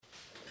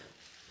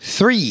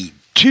3,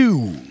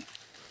 2,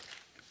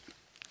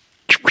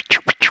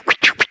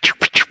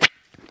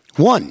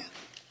 1.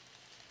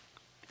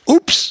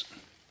 Oops.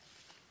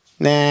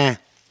 Nah.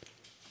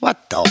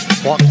 What the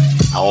fuck?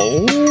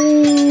 Oh,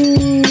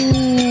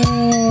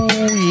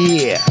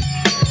 yeah.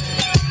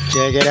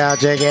 Check it out,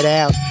 check it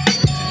out.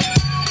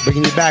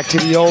 Bringing you back to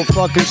the old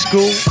fucking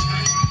school.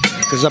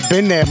 Because I've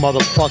been there,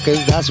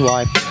 motherfuckers. That's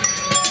why.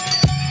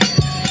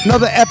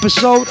 Another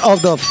episode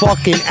of the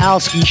fucking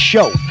Alski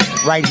Show.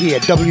 Right here,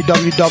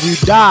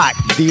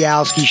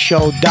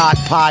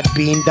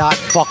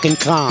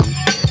 www.thealskishow.podbean.com.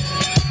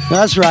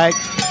 That's right.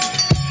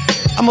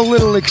 I'm a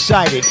little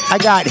excited. I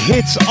got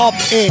hits up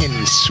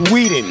in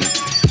Sweden,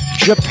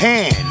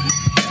 Japan,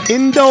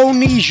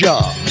 Indonesia,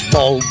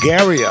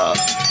 Bulgaria,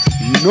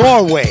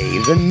 Norway,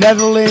 the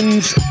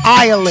Netherlands,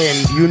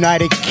 Ireland,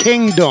 United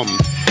Kingdom.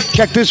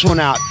 Check this one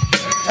out.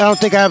 I don't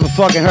think I ever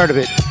fucking heard of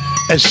it.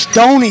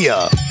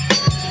 Estonia,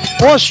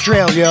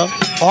 Australia,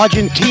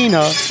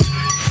 Argentina,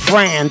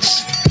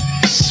 France,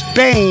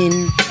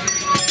 Spain,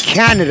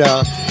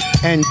 Canada,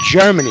 and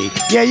Germany.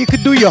 Yeah, you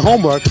could do your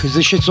homework because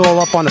this shit's all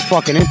up on the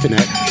fucking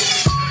internet.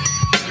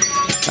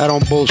 I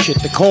don't bullshit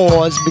the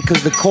cause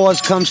because the cause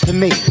comes to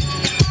me.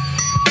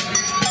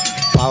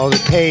 Follow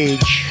the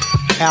page,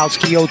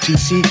 Alski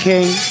OTC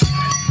King.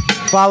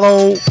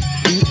 Follow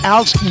the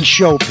Alski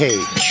Show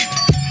page.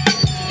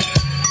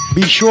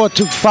 Be sure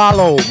to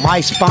follow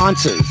my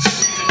sponsors.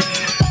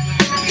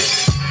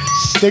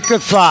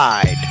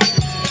 Stickified,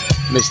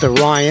 Mr.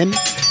 Ryan.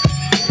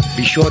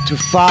 Be sure to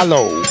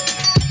follow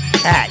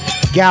at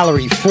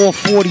Gallery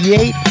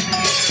 448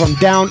 from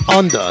Down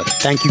Under.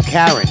 Thank you,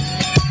 Karen.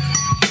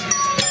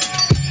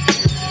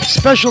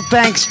 Special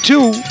thanks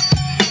to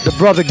the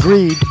brother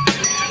Greed.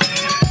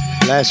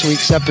 Last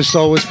week's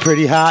episode was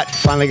pretty hot.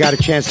 Finally got a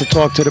chance to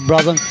talk to the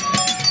brother.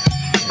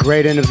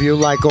 Great interview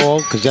like all,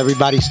 because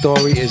everybody's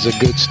story is a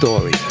good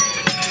story.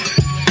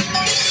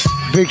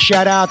 Big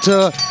shout out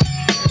to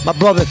my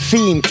brother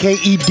Theme,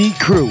 KED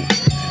Crew.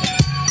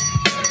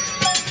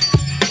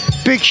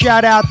 Big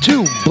shout out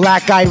to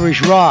Black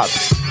Irish Rob.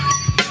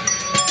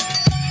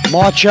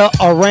 Marcha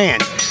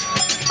Arant.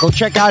 Go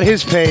check out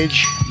his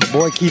page. The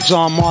boy keeps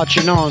on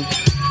marching on.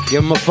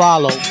 Give him a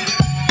follow.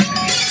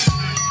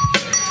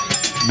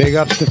 Big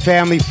ups to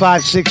Family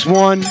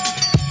 561.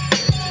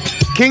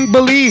 King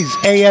Belize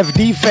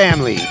AFD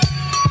family.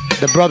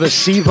 The brother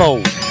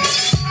Sivo.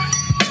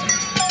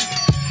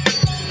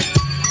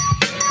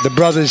 The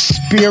brothers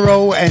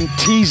Spiro and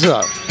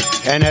Teaser.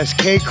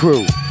 NSK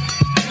crew.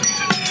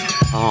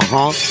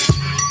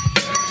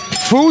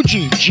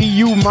 Fuji,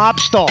 GU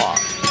Mobstar.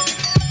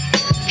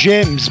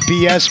 Jim's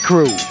BS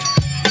crew.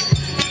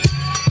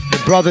 The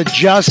brother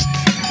Just,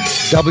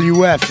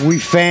 WF, We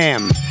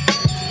Fam.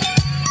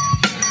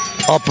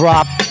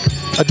 Uprop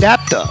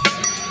Adapter.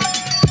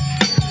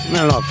 I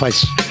don't know if I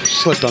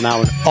slipped on that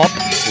one. Up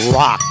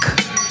Rock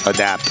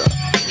Adapter.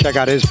 Check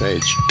out his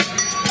page.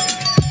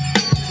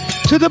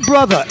 To the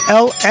brother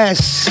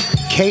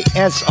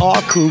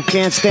LSKSR crew,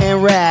 Can't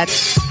Stand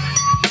Rats.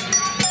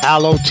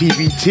 Allo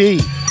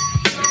TBT.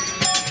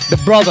 The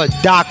brother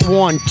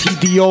Doc1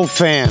 TDO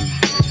fam.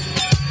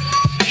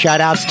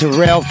 Shout outs to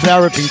Rail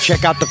Therapy.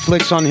 Check out the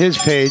flicks on his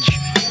page.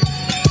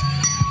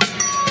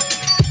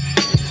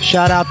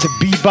 Shout out to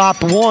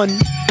Bebop1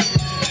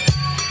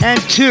 and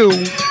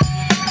 2.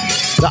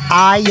 The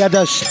Eye of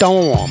the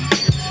Storm.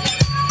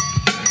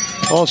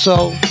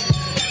 Also,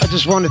 I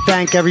just want to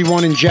thank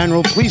everyone in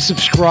general. Please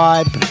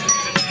subscribe,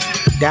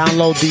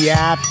 download the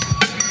app,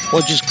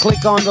 or just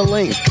click on the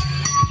link.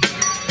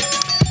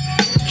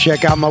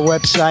 Check out my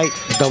website,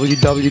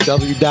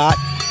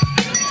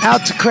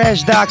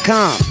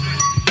 www.outtocrash.com.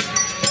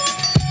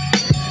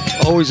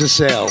 Always a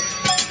sale.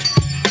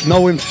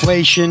 No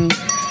inflation.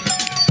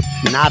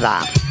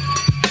 Nada.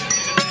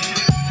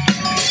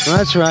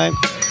 That's right.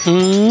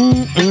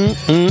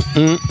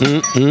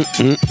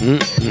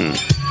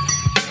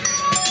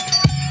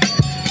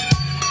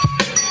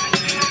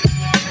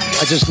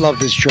 I just love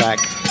this track.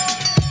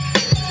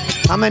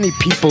 How many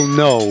people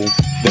know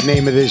the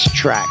name of this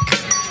track?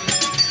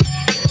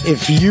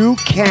 If you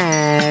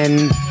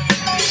can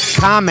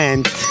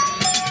comment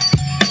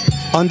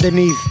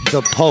underneath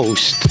the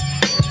post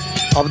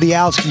of the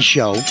Alski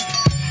Show,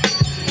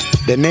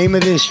 the name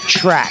of this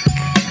track.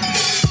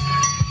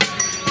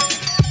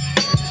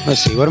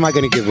 Let's see, what am I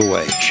going to give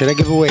away? Should I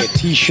give away a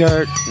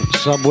t-shirt, a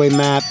subway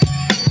map?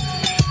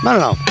 I don't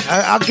know.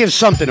 I'll give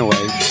something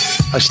away.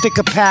 A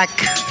sticker pack.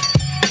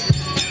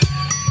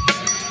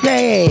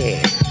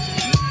 Yeah.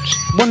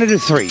 One of the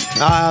three.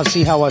 I'll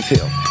see how I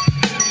feel.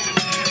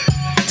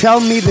 Tell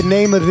me the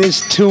name of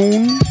this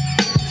tune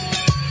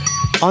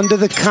under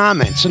the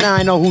comments. So now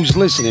I know who's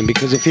listening,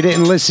 because if you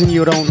didn't listen,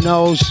 you don't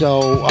know.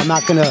 So I'm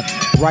not going to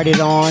write it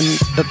on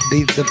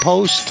the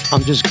post.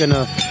 I'm just going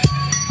to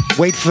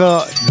wait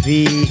for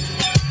the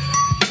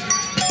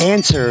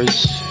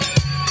answers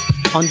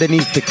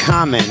underneath the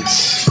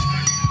comments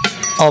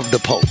of the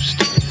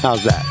post.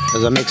 How's that?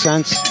 Does that make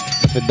sense?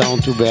 If it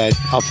don't, too bad.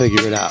 I'll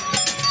figure it out.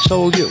 So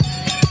will you.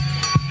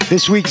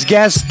 This week's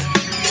guest,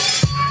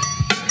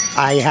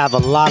 I have a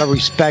lot of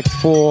respect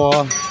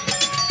for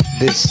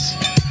this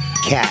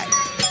cat,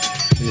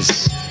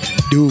 this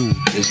dude,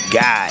 this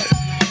guy.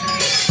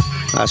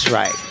 That's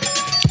right.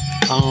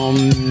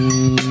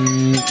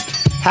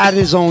 Had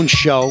his own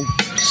show.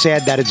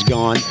 Sad that it's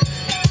gone.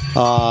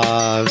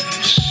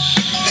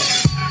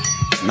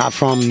 Not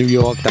from New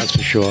York, that's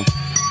for sure.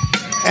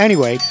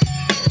 Anyway,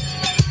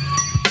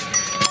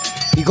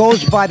 he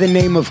goes by the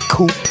name of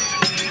Coupe.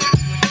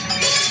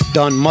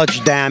 Done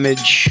much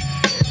damage.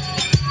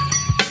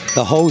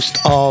 The host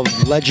of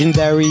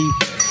legendary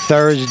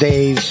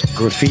Thursdays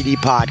Graffiti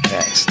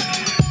Podcast.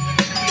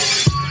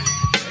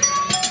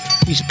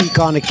 We speak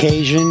on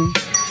occasion.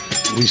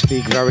 We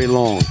speak very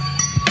long.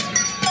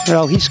 You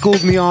know, he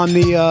schooled me on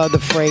the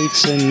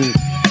freights and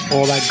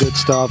all that good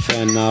stuff.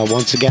 And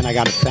once again, I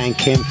got to thank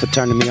him for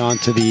turning me on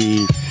to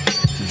the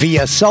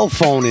via cell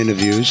phone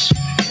interviews,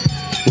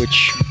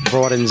 which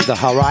broadens the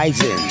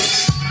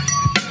horizons.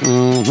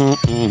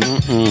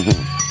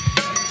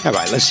 All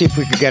right, let's see if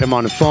we could get him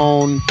on the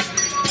phone.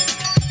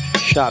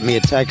 Shot me a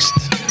text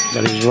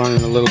that he's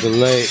running a little bit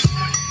late,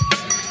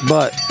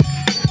 but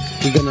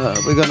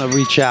we're gonna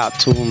reach out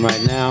to him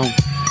right now.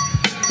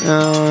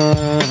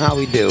 How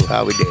we do?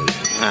 All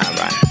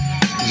right,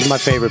 this is my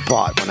favorite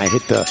part when I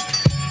hit the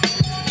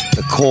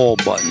call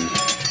button.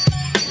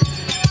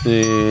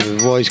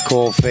 Voice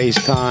call,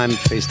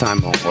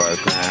 FaceTime won't work.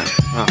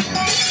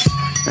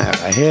 All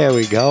right, here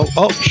we go.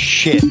 Oh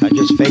shit, I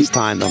just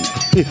FaceTimed him.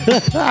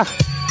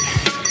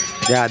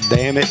 God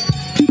damn it.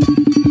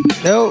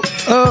 No,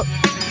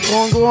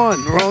 wrong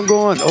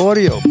one.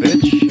 Audio,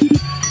 bitch.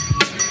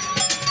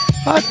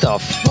 What the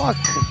fuck?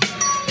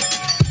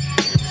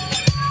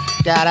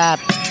 Shut up.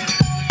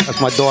 That's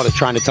my daughter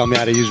trying to tell me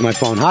how to use my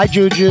phone. Hi,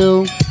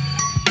 Juju.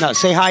 No,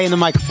 say hi in the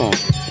microphone.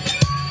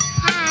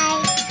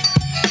 Hi.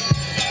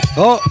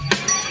 Oh,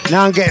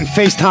 now I'm getting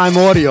FaceTime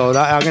audio.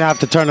 I'm going to have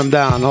to turn them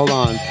down. Hold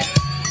on.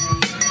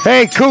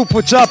 Hey, Coupe,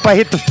 what's up? I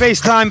hit the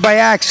FaceTime by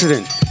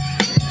accident.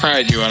 All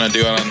right, you want to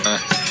do it on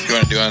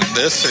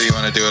this, or you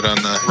want to do it on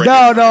the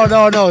regular?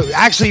 No.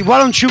 Actually, why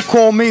don't you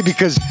call me,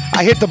 because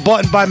I hit the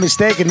button by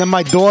mistake, and then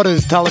my daughter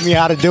is telling me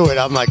how to do it.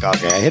 I'm like,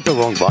 okay, I hit the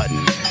wrong button.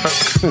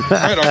 All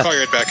right, I'll call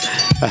you right back.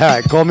 All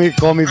right, call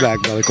me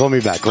back, brother. Call me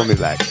back.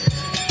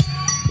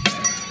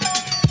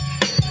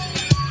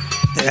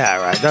 Yeah,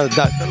 all right.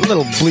 That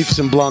little bleeps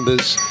and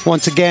blunders.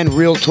 Once again,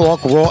 real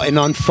talk, raw and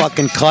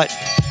unfucking cut.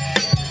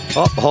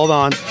 Oh, hold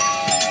on.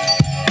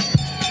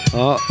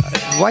 Oh,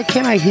 why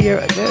can't I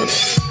hear?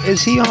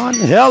 Is he on?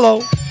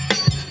 Hello.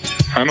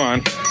 I'm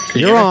on.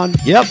 You're on.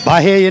 Yep,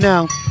 I hear you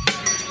now.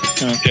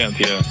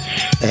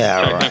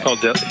 Yeah. Technical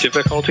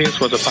difficulties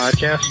with a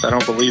podcast? I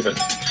don't believe it.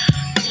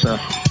 So.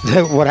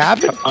 What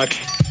happened?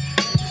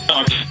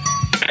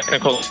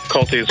 Technical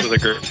difficulties with a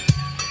group.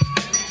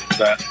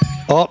 That.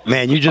 Oh,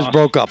 man, you just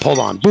broke up. Hold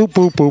on. Boop,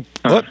 boop, boop.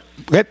 Oh,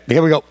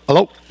 here we go.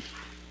 Hello.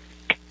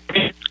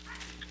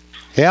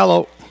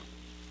 Hello.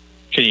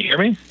 Can you hear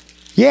me?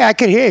 Yeah, I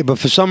can hear you, but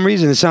for some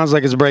reason it sounds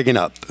like it's breaking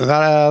up.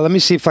 Let me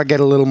see if I get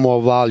a little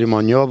more volume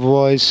on your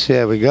voice.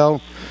 Here we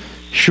go.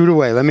 Shoot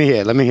away. Let me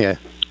hear. Yeah.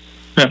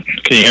 Can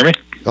you hear me?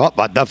 Oh,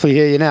 I definitely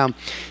hear you now.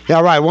 Yeah,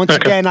 all right. Once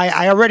again,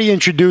 I already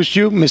introduced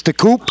you, Mr.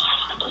 Coupe.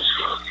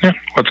 Yeah.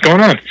 What's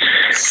going on?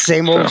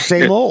 Same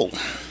old.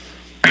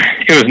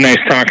 It was nice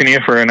talking to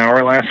you for an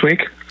hour last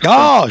week.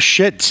 Oh,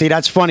 shit. See,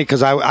 that's funny,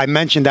 because I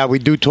mentioned that we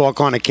do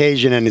talk on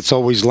occasion, and it's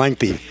always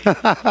lengthy.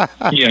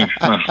 Yeah.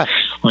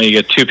 Well, you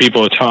get two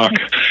people to talk,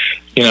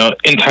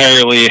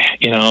 entirely,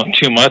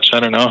 too much,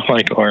 I don't know,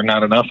 or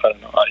not enough. I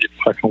don't know how you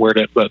fucking word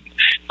it, but,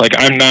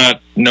 I'm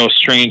not no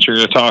stranger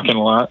to talking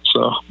a lot,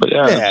 so, but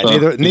yeah.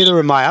 Neither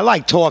am I. I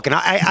like talking.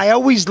 I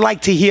always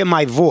like to hear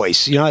my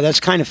voice. That's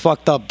kind of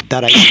fucked up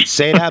that I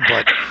say that,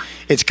 but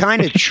it's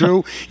kind of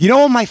true. You know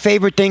what my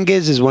favorite thing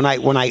is when I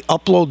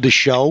upload the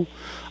show,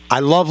 I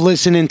love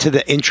listening to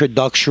the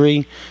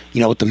introductory,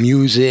 with the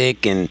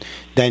music, and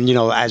then,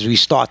 as we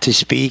start to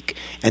speak,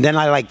 and then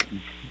I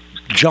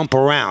jump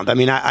around. I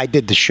mean, I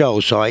did the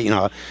show, so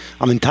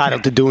I'm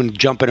entitled to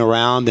jumping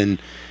around, and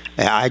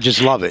I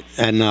just love it.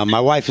 And my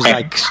wife is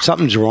like,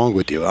 something's wrong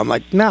with you. I'm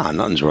like, nah,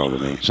 nothing's wrong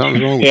with me.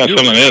 Something's wrong with you. Yeah,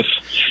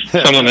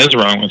 something is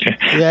wrong with you.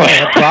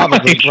 Yeah,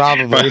 probably.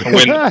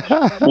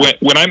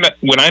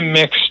 When I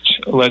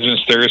mixed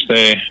Legends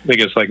Thursday, I think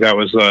it's that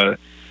was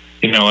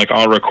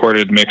all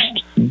recorded,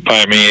 mixed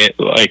by me.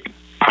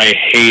 I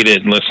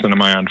hated listening to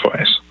my own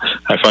voice.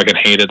 I fucking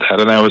hated that,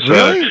 and that was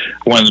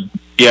one.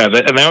 Yeah,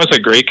 and that was a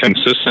great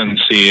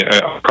consistency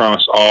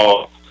across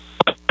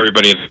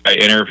everybody that I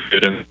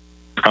interviewed and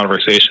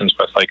conversations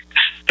with.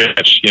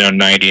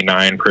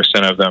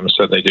 99% of them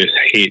said they just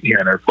hate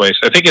hearing their voice.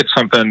 I think it's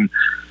something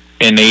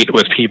innate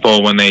with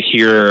people when they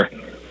hear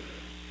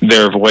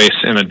their voice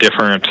in a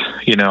different,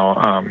 in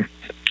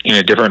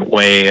a different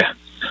way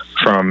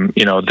from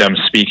them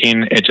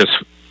speaking. It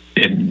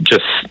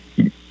just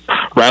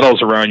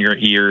rattles around your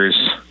ears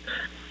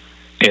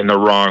in the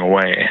wrong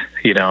way,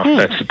 You know,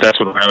 that's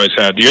what I always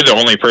had. You're the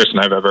only person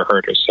I've ever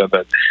heard who said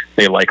that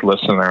they like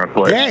listening to their own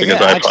voice.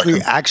 Yeah,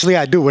 actually,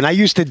 I do. When I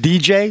used to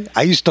DJ,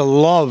 I used to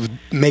love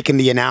making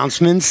the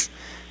announcements.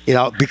 You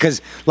know,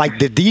 because like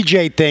the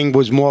DJ thing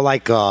was more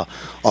like a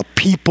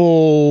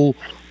people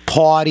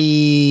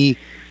party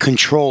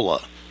controller.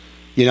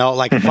 You know,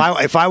 like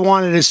if I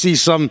wanted to see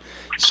some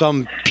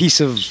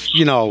piece of,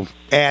 you know,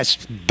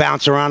 ass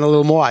bounce around a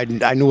little more, I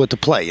knew what to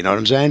play. You know what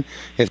I'm saying?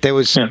 If there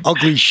was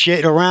ugly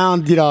shit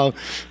around, you know,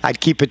 I'd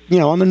keep it, you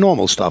know, on the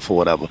normal stuff or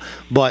whatever.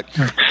 But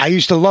I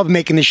used to love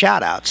making the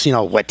shout outs, you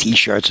know, wet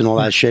T-shirts and all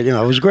that shit. You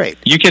know, it was great.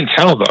 You can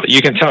tell, though.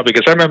 You can tell,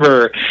 because I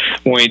remember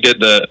when we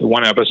did the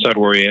one episode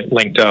where we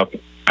linked up,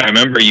 I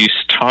remember you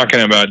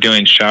talking about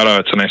doing shout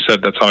outs, and I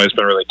said that's always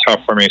been really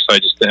tough for me, so I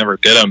just never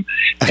did them.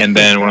 And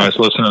then when I was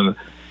listening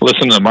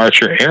to the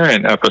March or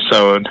Aaron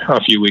episode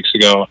a few weeks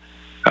ago,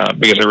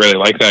 because I really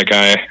like that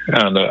guy.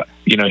 And,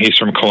 you know, he's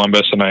from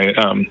Columbus, and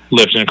I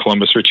lived in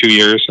Columbus for 2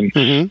 years and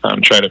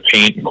tried to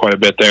paint quite a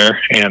bit there.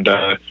 And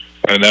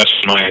that's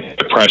when my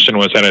depression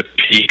was at its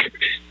peak.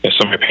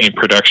 So my paint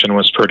production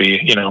was pretty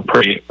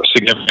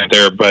significant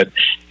there. But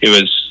it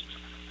was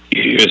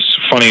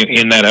funny,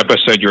 in that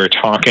episode you were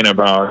talking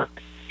about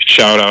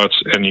shout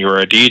outs and you were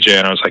a DJ,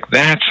 and I was like,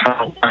 that's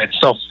how it's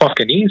so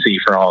fucking easy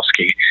for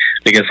Allski,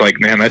 because like,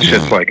 man, that's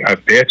just like a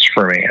bitch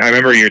for me. I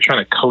remember you were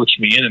trying to coach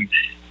me in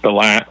the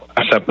last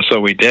episode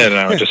we did, and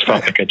I just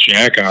felt like a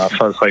jack off.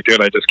 I was like,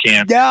 dude, I just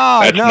can't.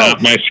 That's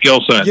not my skill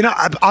set. You know,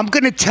 I'm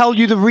going to tell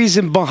you the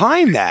reason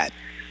behind that.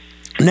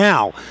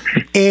 Now,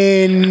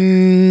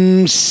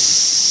 in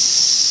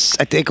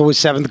I think it was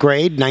 7th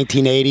grade,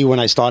 1980, when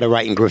I started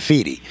writing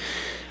graffiti.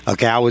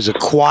 Okay, I was a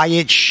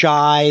quiet,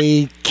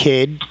 shy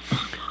kid.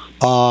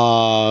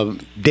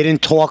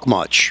 Didn't talk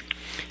much.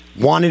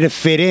 Wanted to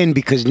fit in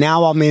because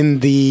now I'm in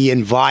the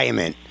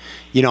environment.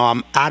 You know,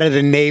 I'm out of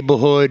the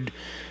neighborhood.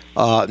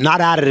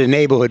 Not out of the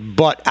neighborhood,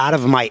 but out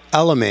of my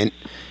element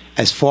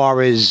as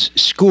far as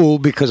school,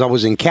 because I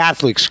was in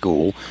Catholic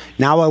school.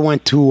 Now I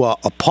went to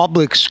a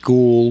public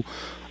school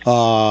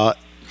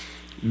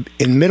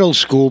in middle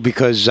school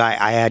because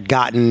I had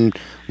gotten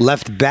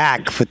left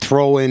back for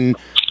throwing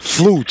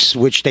flutes,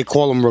 which they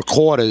call them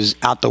recorders,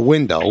 out the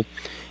window.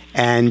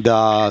 And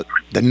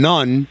the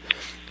nun,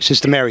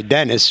 Sister Mary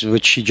Dennis,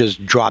 which she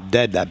just dropped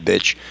dead, that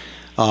bitch,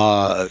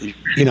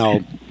 you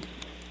know,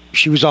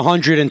 she was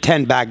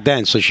 110 back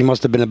then, so she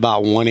must have been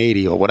about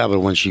 180 or whatever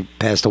when she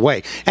passed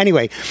away.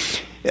 Anyway,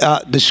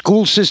 the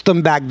school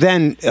system back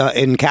then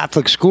in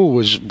Catholic school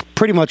was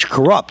pretty much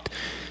corrupt.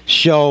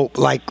 So,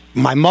 like,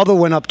 my mother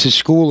went up to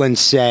school and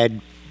said,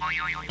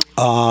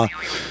 you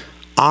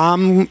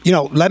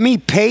know, let me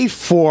pay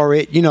for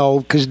it, you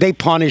know, because they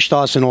punished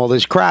us and all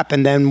this crap.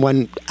 And then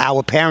when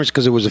our parents,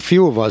 because there was a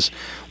few of us,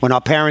 when our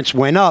parents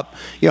went up,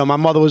 you know, my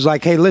mother was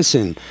like, hey,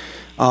 listen,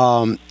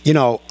 you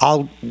know,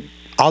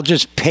 I'll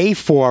just pay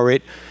for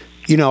it,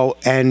 you know,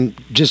 and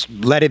just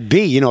let it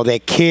be. You know, they're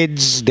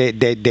kids.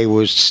 They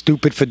were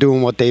stupid for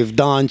doing what they've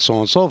done, so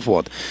on and so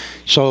forth.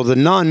 So the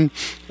nun,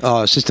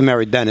 Sister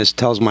Mary Dennis,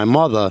 tells my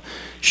mother,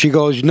 she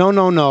goes,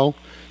 no.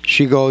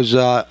 She goes,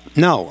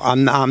 no,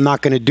 I'm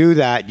not going to do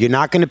that. You're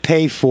not going to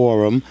pay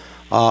for them.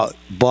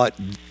 But,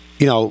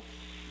 you know,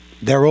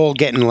 they're all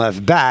getting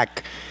left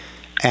back.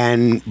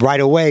 And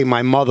right away,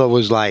 my mother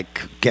was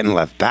like, getting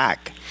left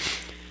back.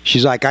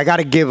 She's like, I got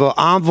to give an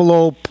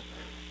envelope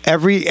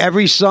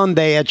every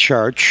Sunday at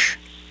church,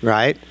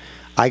 right?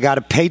 I got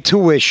to pay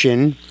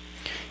tuition,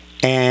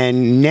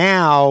 and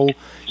now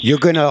you're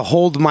going to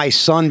hold my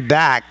son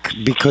back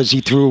because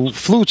he threw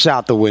flutes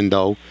out the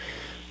window.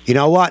 You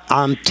know what?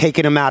 I'm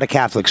taking him out of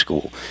Catholic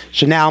school.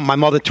 So now my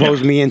mother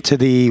throws me into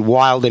the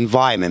wild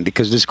environment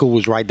because this school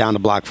was right down the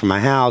block from my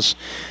house.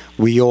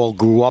 We all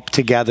grew up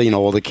together, you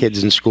know, all the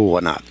kids in school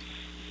and whatnot.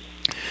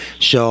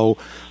 So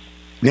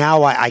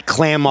now I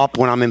clam up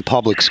when I'm in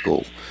public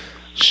school.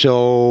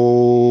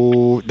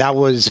 So that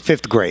was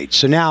 5th grade.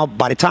 So now,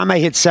 by the time I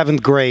hit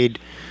 7th grade,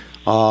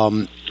 it's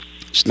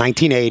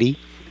 1980,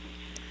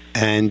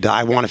 and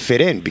I want to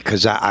fit in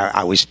because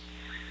I was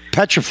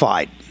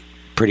petrified,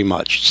 pretty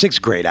much. 6th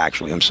grade,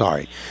 actually. I'm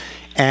sorry.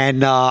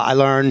 And I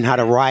learned how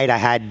to write. I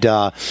had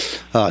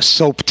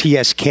Soap,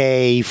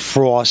 TSK,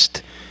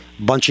 Frost,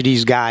 a bunch of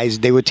these guys.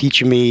 They were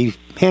teaching me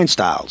hand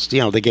styles.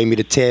 You know, they gave me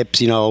the tips,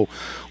 you know,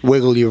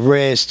 wiggle your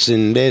wrists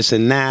and this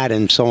and that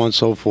and so on and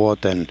so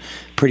forth, and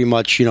pretty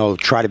much, you know,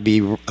 try to be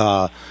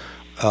the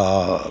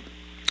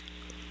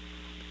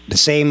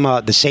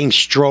same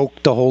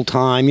stroke the whole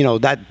time, you know,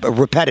 that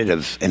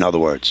repetitive, in other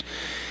words.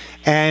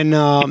 And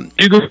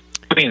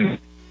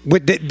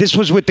this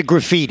was with the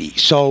graffiti.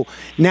 So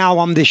now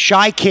I'm this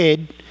shy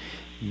kid,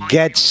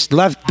 gets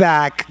left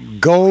back,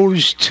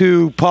 goes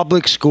to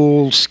public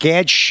school,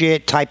 scared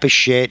shit type of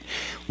shit,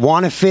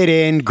 want to fit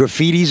in,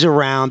 graffiti's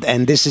around,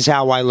 and this is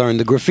how I learned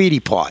the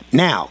graffiti part.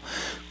 Now,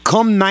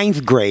 come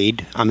 9th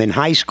grade, I'm in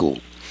high school,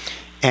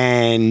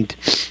 and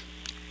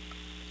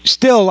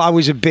still I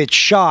was a bit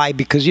shy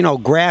because, you know,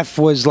 graph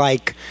was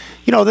like,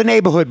 you know, the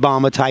neighborhood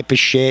bomber type of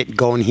shit,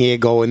 going here,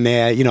 going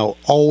there, you know,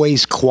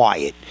 always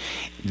quiet.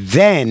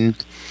 Then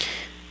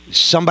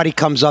somebody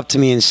comes up to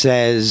me and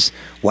says,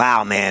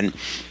 wow, man,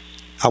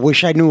 I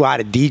wish I knew how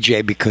to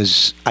DJ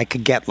because I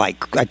could get I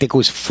think it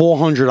was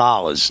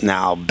 $400.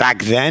 Now,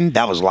 back then,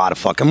 that was a lot of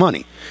fucking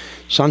money.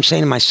 So I'm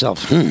saying to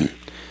myself, So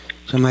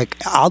I'm like,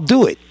 I'll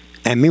do it.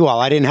 And meanwhile,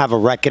 I didn't have a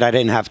record. I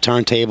didn't have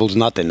turntables,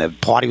 nothing. The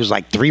party was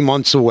like 3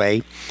 months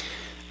away.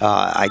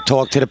 I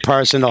talked to the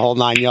person, the whole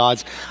 9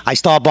 yards. I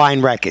start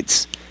buying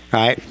records,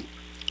 right?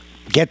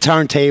 Get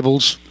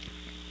turntables.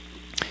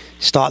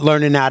 Start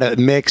learning how to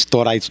mix.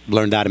 Thought I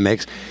learned how to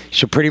mix.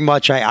 So pretty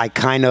much I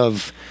kind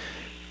of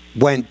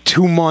went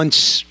 2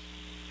 months,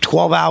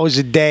 12 hours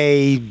a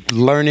day,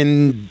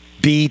 learning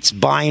beats,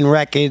 buying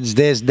records,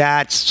 this,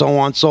 that, so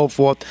on and so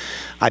forth.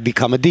 I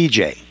become a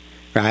DJ,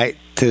 right?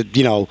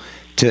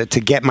 To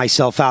get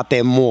myself out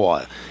there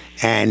more.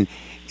 And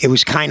it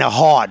was kind of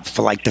hard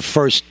for like the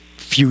first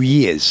few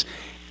years.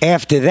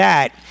 After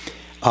that,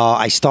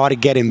 I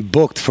started getting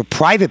booked for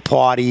private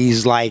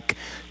parties like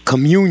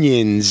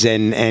communions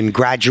and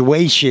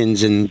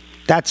graduations and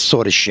that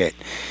sort of shit.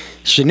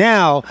 So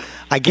now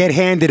I get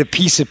handed a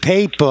piece of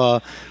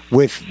paper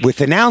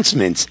with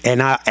announcements,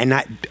 and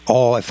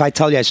if I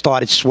tell you I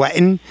started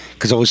sweating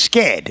because I was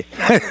scared,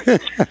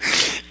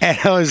 and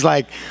I was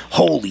like,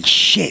 "Holy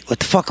shit, what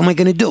the fuck am I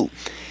gonna do?"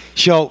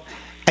 So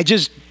I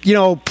just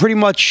pretty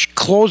much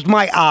closed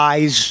my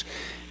eyes,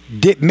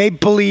 made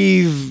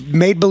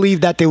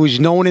believe that there was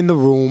no one in the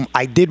room.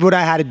 I did what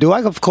I had to do.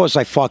 Of course,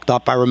 I fucked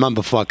up. I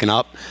remember fucking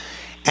up.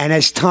 And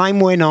as time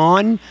went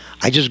on,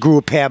 I just grew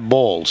a pair of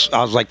balls.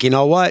 I was like, you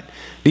know what?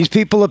 These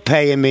people are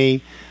paying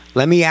me.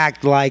 Let me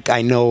act like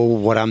I know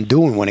what I'm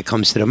doing when it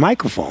comes to the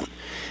microphone.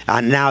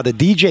 Now the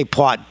DJ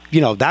part,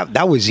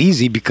 that was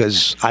easy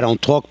because I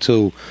don't talk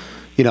to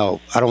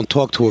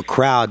a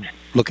crowd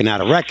looking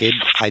at a record.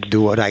 I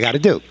do what I got to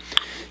do.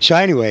 So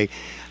anyway,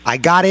 I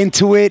got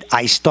into it.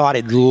 I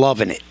started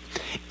loving it.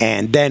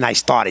 And then I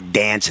started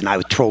dancing. I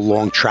would throw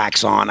long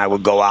tracks on. I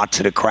would go out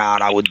to the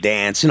crowd. I would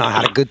dance. I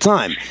had a good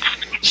time.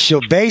 So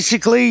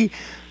basically,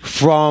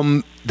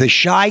 from the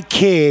shy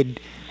kid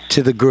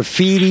to the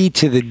graffiti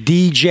to the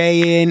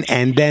DJing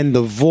and then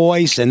the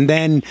voice. And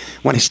then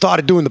when I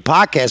started doing the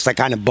podcast, I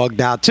kind of bugged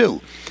out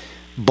too.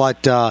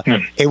 But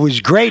it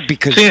was great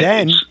because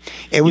then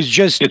it was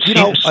just,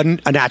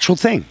 a natural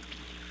thing.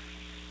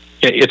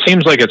 It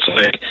seems like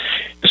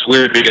it's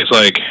weird because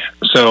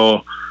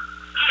so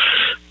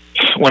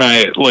when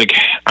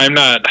I'm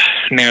not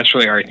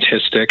naturally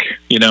artistic,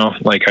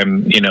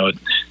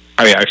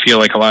 I feel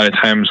like a lot of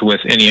times with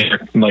any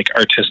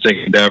artistic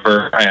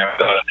endeavor, I have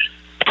to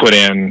put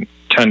in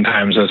 10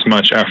 times as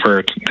much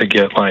effort to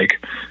get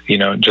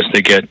just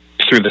to get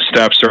through the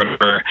steps or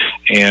whatever.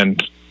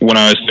 And when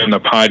I was doing the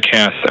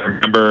podcast, I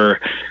remember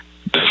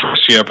the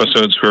first few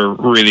episodes were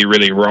really,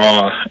 really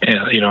raw,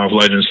 of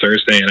Legends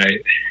Thursday, and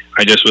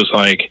I just was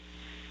like,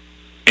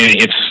 and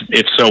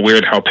it's so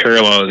weird how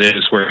parallel it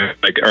is. Where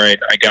all right,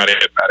 I got to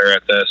get better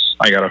at this.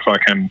 I got to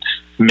fucking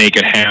make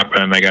it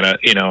happen. I got to,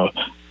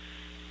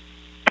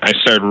 I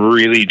started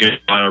really doing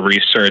a lot of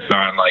research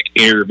on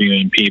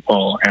interviewing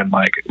people and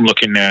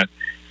looking at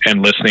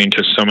and listening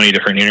to so many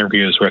different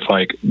interviews with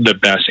the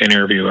best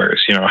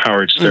interviewers.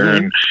 Howard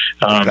Stern,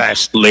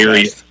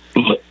 Larry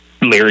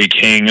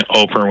King,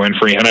 Oprah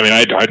Winfrey. And I mean,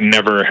 I'd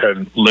never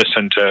had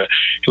listened to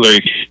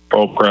Larry King,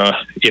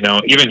 Oprah,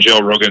 even Joe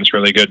Rogan's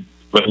really good,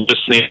 but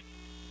listening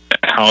to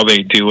how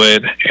they do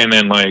it and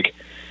then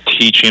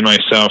teaching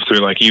myself through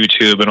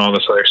YouTube and all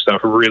this other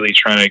stuff, really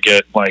trying to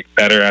get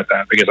better at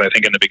that, because I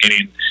think in the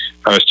beginning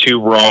I was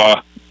too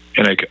raw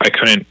and I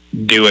couldn't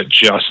do it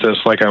justice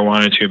like I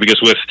wanted to,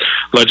 because with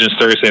Legends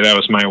Thursday, that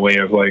was my way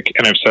of and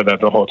I've said that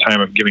the whole time,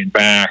 of giving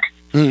back.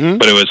 Mm-hmm.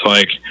 But it was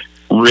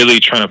really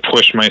trying to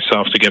push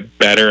myself to get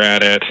better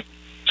at it,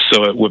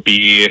 so it would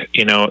be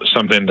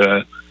something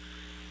to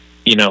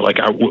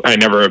I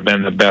never have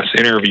been the best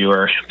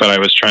interviewer, but I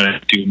was trying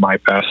to do my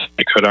best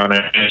I could on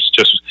it. And it's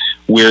just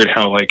weird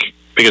how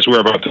because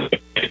we're about to,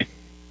 it's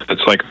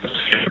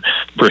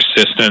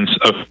persistence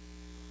of,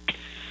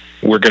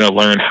 we're going to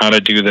learn how to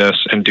do this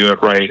and do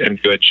it right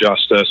and do it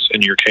justice.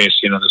 In your case,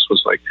 this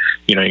was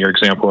your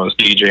example was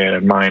DJ,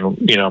 and mine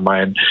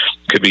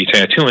could be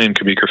tattooing,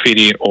 could be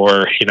graffiti,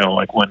 or,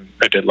 when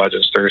I did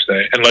Legends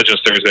Thursday. And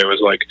Legends Thursday was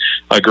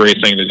a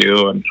great thing to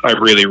do, and I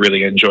really,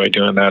 really enjoy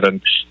doing that.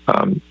 And,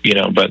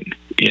 but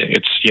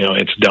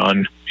it's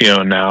done,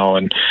 now,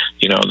 and,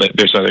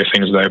 there's other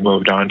things that I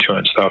moved on to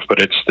and stuff,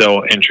 but it's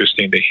still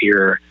interesting to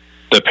hear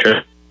the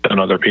pair in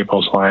other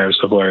people's lives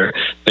of where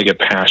they get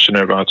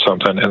passionate about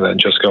something and then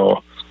just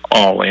go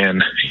all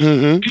in.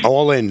 Mm-hmm.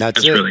 All in.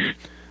 That's it. Really,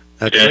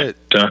 that's it.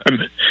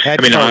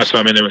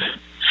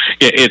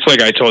 It's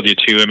like I told you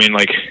too. I mean,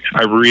 I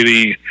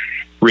really,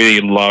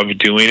 really love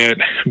doing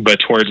it, but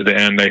towards the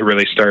end, I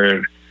really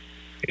started,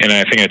 and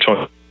I think I told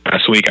you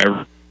last week,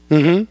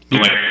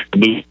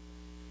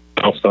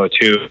 also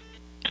too.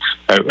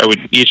 I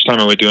would, each time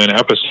I would do an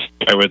episode,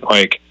 I would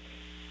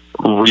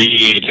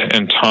read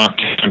and talk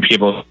to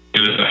people,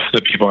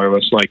 the people I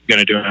was going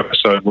to do an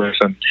episode with,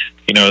 and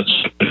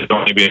it's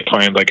only be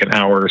find an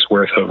hour's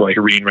worth of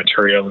reading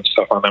material and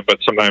stuff on them,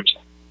 but sometimes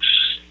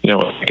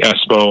like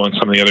Espo and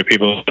some of the other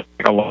people,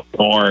 a lot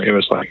more. It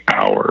was like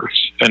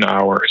hours and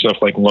hours of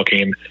like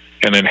looking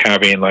and then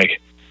having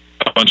like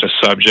a bunch of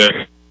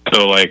subjects.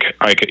 So like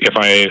if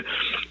I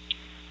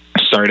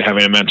started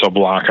having a mental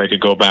block, I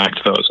could go back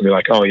to those and be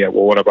like, oh yeah,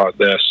 well, what about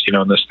this?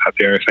 And this, that,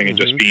 the other thing, and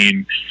just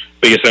being,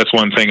 because that's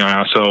one thing I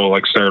also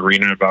like started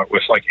reading about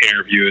with like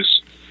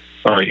interviews,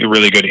 or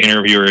really good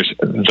interviewers.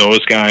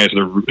 Those guys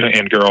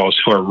and girls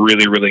who are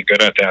really, really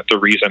good at that. The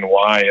reason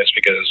why is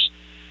because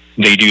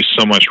they do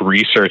so much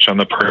research on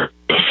the person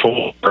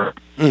before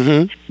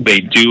they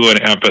do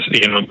an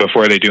episode,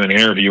 before they do an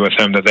interview with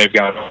him, that they've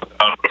got,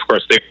 of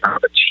course, they've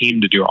got a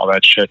team to do all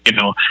that shit,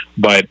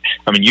 but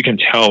I mean, you can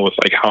tell with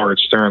like Howard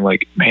Stern,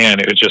 like, man,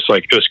 it was just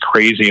like, it was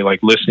crazy,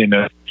 like listening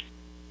to,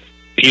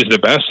 he's the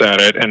best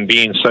at it, and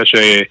being such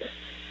a,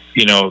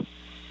 he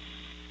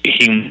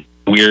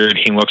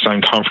looks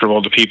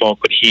uncomfortable to people,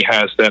 but he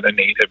has that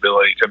innate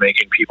ability to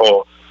making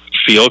people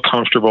feel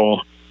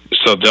comfortable.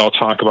 So they'll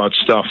talk about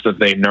stuff that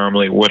they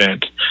normally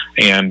wouldn't.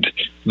 And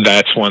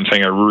that's one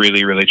thing I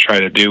really, really try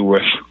to do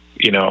with,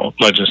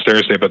 Legends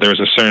Thursday. But there was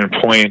a certain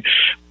point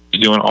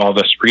doing all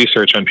this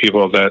research on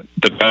people that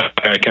the best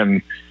I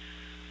can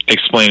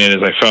explain it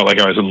is I felt like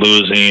I was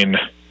losing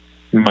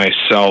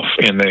myself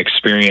in the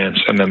experience.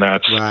 And then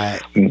that's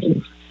right.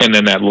 And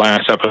then that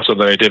last episode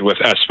that I did with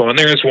Espo, and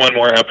there is one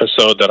more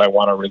episode that I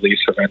want to release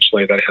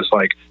eventually that has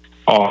like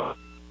all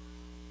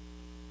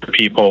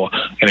people,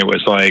 and it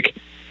was like,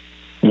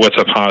 what's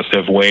a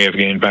positive way of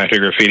getting back to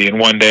graffiti? And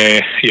one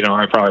day,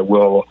 I probably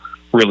will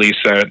release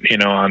that,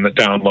 on the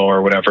down low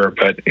or whatever,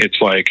 but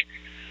it's like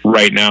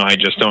right now I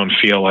just don't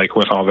feel like,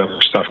 with all the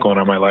other stuff going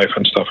on in my life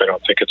and stuff, I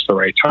don't think it's the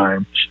right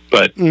time.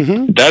 But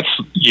that's,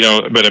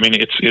 but I mean,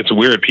 it's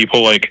weird.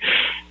 People like,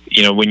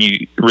 when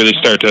you really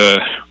start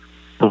to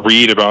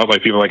read about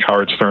like people like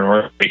Howard Stern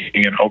or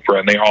and Oprah,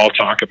 and they all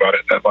talk about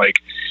it, that like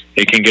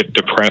it can get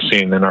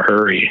depressing in a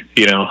hurry,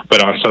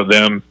 but also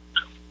them,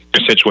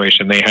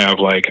 situation, they have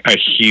like a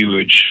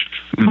huge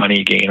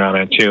money gain on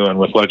it too. And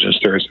with Legends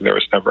Thursday, there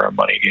was never a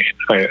money gain.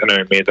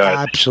 I made that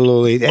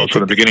absolutely from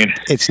the beginning.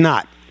 It's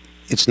not.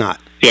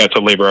 Yeah, it's a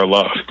labor of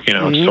love.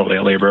 It's totally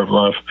a labor of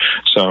love.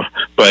 So,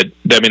 but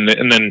I mean,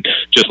 and then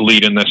just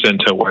leading this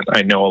into what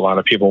I know a lot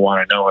of people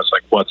want to know is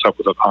like, what's up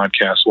with the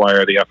podcast? Why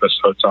are the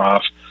episodes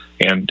off?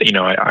 And,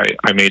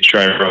 I made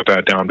sure I wrote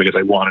that down because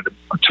I wanted to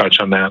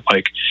touch on that.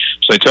 Like,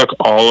 so I took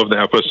all of the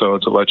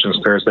episodes of Legends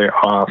Thursday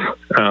off,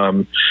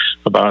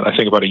 about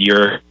a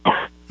year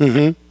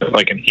ago.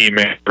 Like an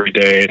email every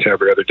day to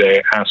every other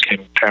day asking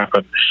what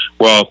happened.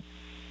 Well,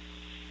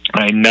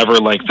 I never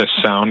liked the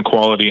sound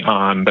quality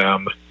on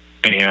them.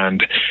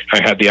 And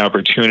I had the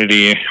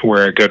opportunity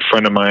where a good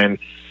friend of mine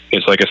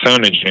is like a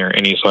sound engineer,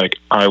 and he's like,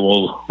 I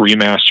will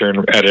remaster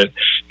and edit,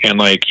 and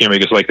like,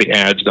 because like the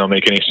ads don't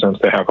make any sense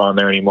to have on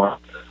there anymore.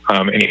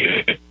 And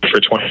he, for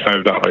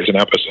 $25 an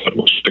episode,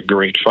 which is a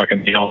great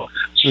fucking deal.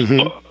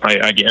 So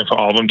I gave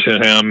all of them to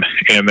him,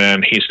 and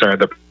then he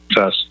started the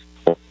process.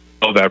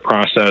 Of that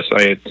process,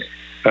 and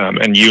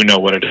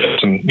what it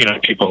is, and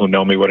people who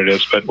know me what it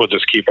is, but we'll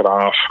just keep it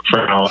off for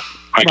now.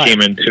 I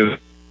came into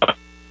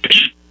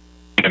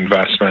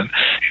investment,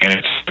 and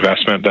it's an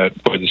investment that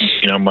was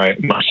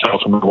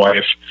myself and my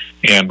wife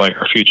and like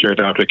our future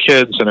adopted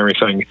kids and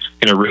everything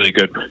in a really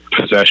good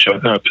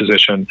position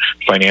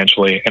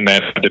financially, and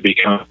that had to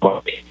become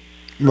like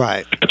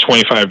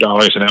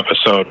 $25 an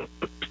episode.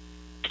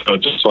 So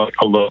just like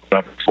a little bit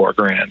of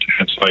 $4,000.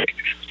 It's like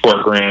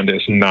 $4,000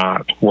 is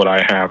not what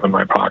I have in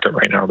my pocket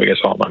right now because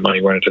all my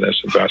money went into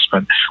this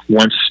investment.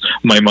 Once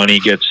my money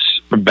gets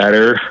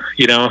better,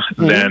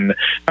 then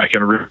I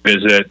can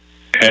revisit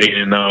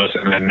editing those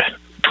and then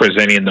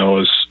presenting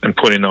those and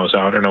putting those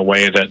out in a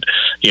way that,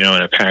 in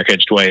a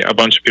packaged way. A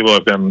bunch of people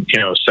have been,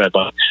 said,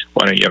 like,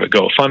 why don't you have a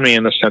GoFundMe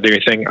and this and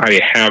that thing? I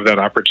have that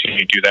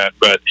opportunity to do that,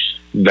 but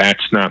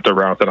that's not the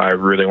route that I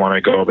really want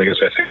to go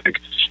because I think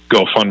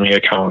GoFundMe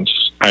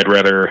accounts, I'd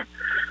rather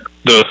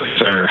those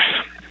are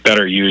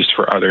better used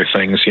for other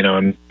things,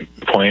 and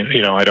point,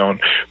 I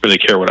don't really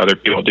care what other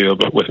people do,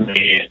 but with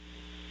me,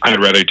 I'd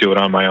rather do it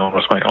on my own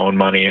with my own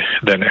money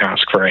than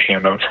ask for a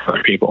handout from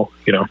other people,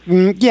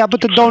 Yeah,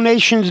 but the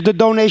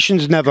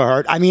donations never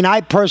hurt. I mean, I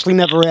personally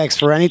never asked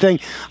for anything.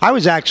 I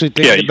was actually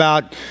thinking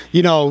about,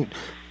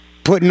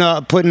 putting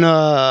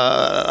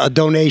a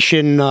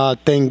donation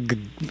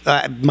thing.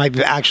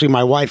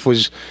 My wife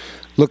was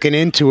looking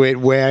into it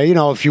where,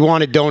 if you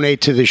want to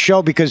donate to the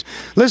show, because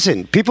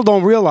listen, people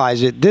don't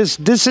realize it. This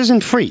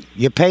isn't free.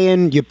 You're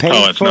paying for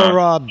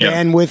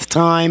bandwidth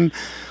time.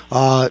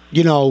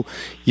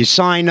 You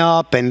sign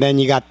up and then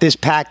you got this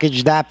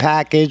package, that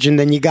package, and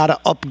then you got to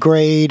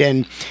upgrade,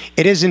 and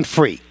it isn't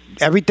free.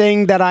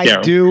 Everything that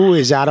I do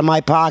is out of my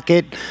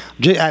pocket,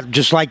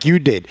 just like you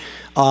did.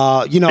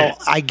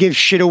 I give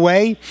shit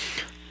away.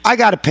 I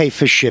got to pay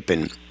for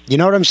shipping. You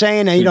know what I'm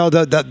saying? And,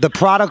 the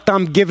product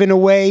I'm giving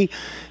away,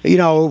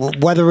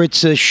 whether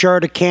it's a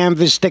shirt, a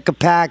canvas, sticker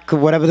pack,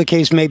 whatever the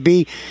case may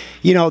be,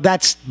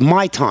 that's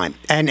my time.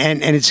 And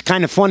it's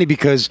kind of funny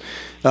because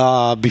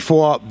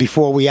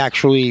before we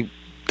actually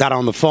got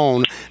on the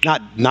phone,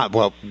 not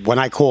well, when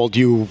I called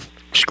you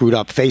screwed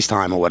up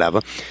FaceTime or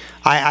whatever,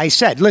 I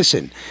said,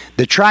 listen,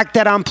 the track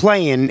that I'm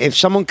playing, if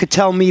someone could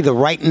tell me the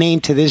right name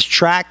to this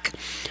track,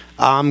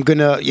 I'm going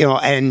to,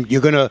 and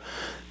you're going to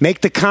make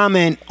the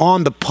comment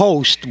on the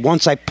post.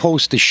 Once I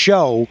post the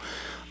show,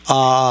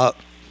 I'll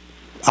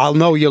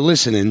know you're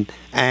listening,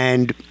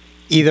 and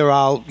either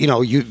I'll,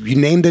 you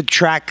name the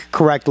track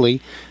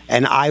correctly,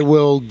 and I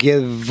will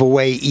give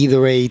away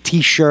either a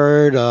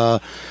T-shirt, a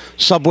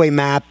Subway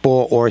map,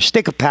 or a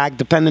sticker pack,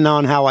 depending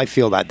on how I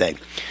feel that day.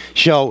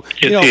 So,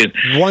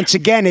 once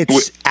again,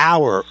 it's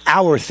our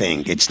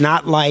thing. It's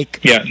not like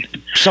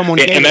someone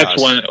gave us. And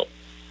that's one.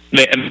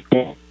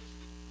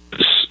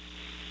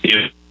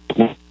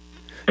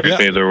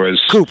 There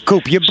was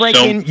Coupe.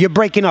 You're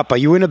breaking up. Are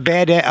you in a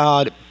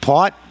bad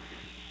part?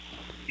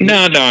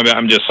 No.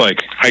 I'm just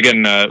like I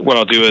can. What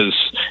I'll do is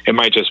it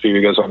might just be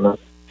because I'm in the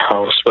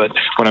house, but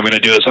what I'm going to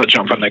do is I'll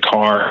jump in the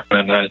car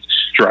and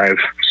drive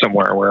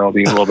somewhere where I'll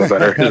be a little bit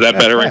better. Is that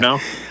better right now?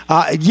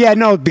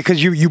 No,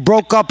 because you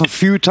broke up a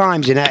few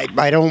times, and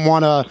I don't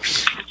want to.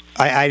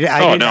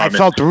 I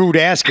felt rude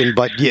asking,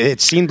 but it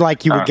seemed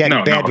like you were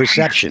getting bad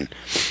reception.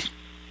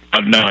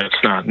 No, it's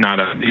not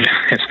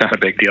it's not a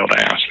big deal to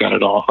ask that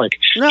at all. Like,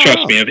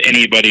 trust me, if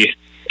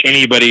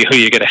anybody who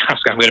you get to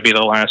ask, I'm going to be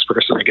the last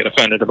person to get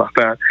offended about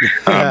that.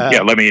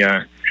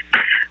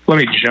 Let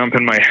me jump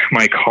in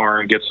my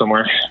car and get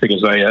somewhere,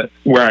 because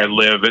where I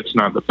live, it's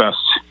not the best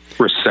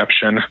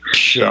reception.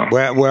 So,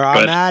 where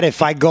I'm at,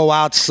 if I go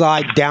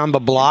outside down the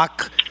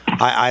block,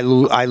 I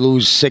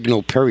lose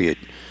signal. Period.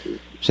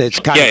 So it's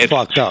kind of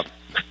fucked up.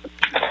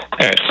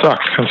 Yeah, it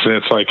sucks.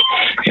 It's like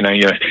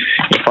you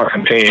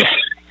fucking pay.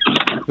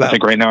 I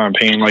think right now I'm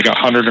paying like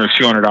 $100 or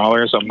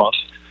 $200 a month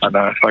on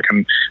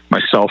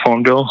my cell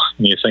phone bill,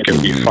 and you think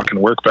it'd be fucking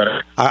work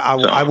better.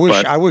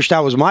 I wish that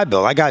was my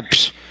bill. I got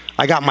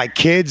my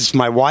kids,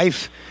 my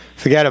wife.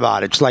 Forget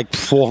about it. It's like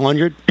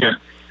 $400. Yeah.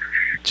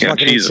 It's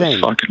fucking Jesus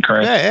insane. Fucking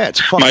Christ. Yeah,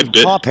 it's fucking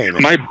car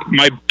payment.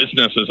 My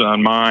business is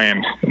on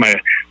mine. My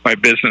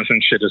business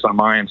and shit is on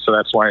mine, so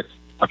that's why it's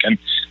fucking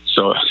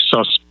so.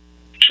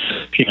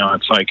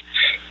 It's like,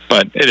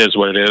 but it is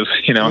what it is.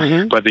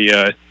 Mm-hmm. But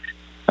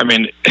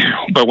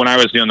but when I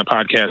was doing the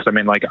podcast,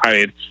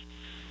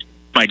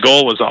 my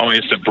goal was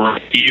always to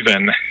break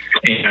even,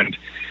 and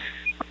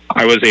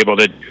I was able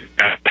to do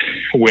that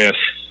with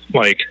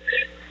I'm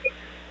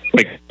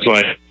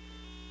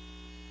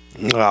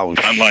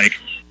like.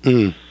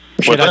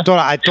 Shit, I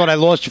thought I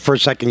lost you for a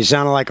second. You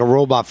sounded like a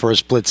robot for a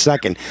split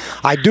second.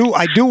 I do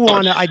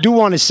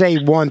want to say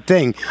one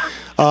thing.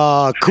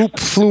 Coupe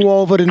flew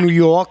over to New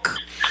York,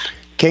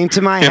 came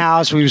to my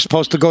house. We were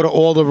supposed to go to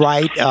All the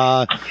Right.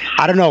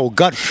 I don't know,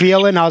 gut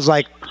feeling. I was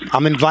like,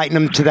 I'm inviting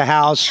him to the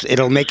house.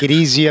 It'll make it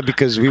easier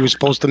because we were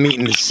supposed to meet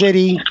in the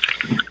city.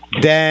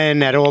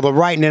 Then at All the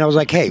Right, and then I was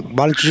like, hey,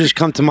 why don't you just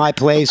come to my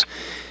place?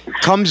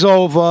 Comes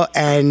over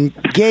and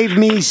gave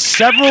me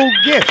several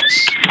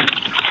gifts.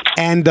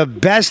 And the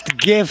best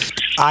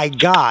gift I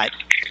got,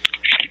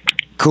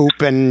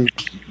 Coupe, and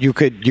you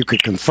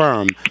could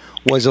confirm,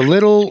 was a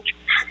little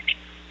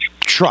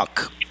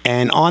truck.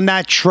 And on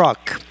that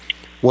truck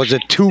was a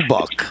 $2.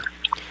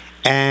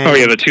 And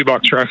the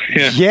 $2 truck.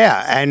 Yeah.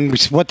 Yeah, and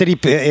what did he?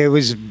 It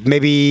was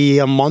maybe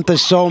a month or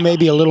so,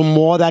 maybe a little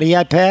more that he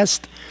had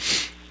passed.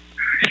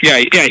 Yeah.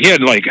 He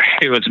had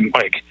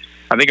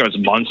I think it was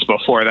months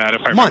before that,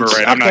 if I remember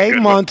right. Okay,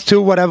 month,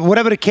 two,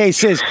 whatever the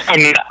case is.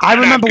 I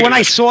remember when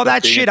I saw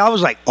that shit, I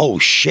was like, oh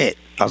shit!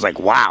 I was like,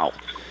 wow,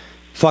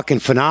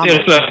 fucking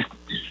phenomenal.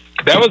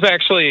 That was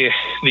actually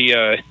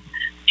the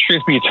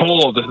truth be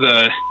told.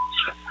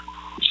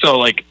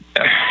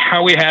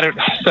 How we had it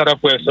set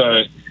up with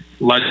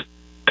lunch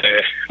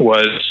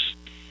was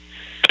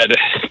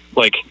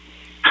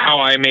how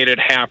I made it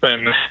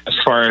happen as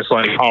far as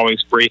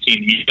always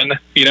breaking even.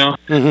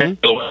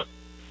 Mm-hmm.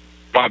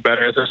 A lot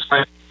better this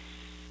time.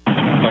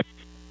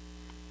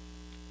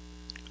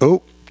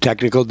 Oh,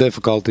 technical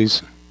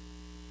difficulties.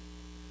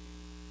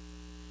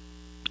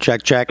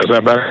 Check. Is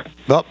that better?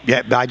 Oh,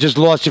 yeah, I just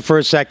lost you for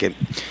a second.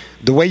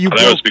 The way you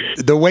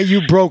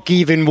broke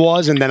even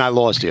was, and then I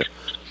lost you.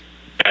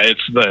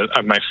 It's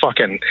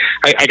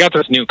I got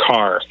this new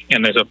car,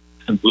 and there's a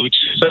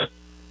Bluetooth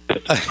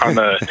on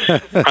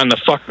the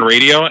fucking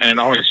radio, and it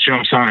always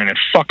jumps on, and it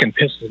fucking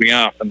pisses me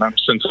off. And I'm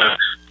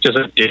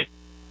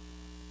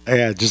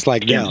just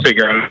like now.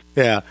 Figure out.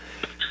 Yeah,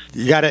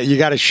 you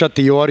gotta shut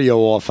the audio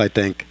off, I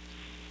think.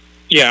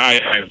 Yeah,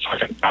 I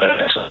fucking got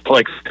it.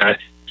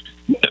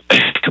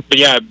 But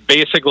yeah,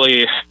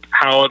 basically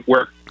how it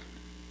worked.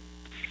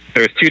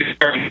 There's two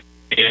different.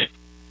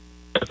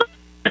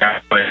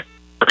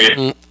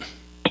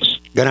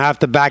 Gonna have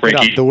to back it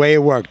up. The way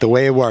it worked.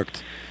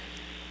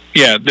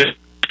 Yeah.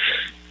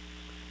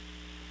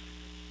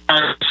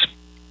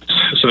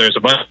 So there's a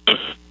bunch of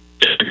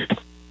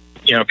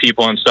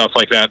people and stuff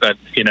like that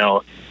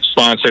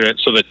sponsored it.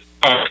 So the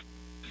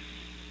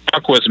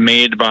truck was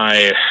made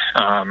by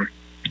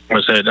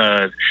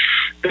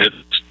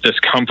this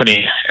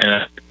company,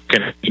 and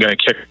gonna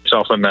kick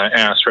yourself in the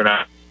ass for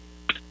not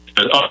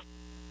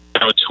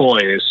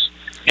toys.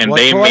 And what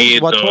they toys?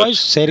 made What those toys?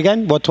 Say it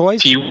again. What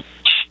toys? He,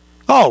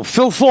 Oh,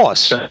 Phil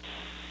Force.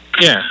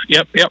 yeah,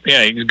 yep.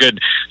 Yeah, he's a good,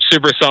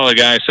 super solid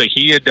guy. So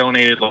he had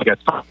donated like a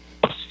ton,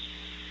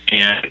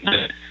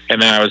 and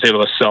then I was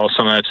able to sell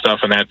some of that stuff,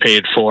 and that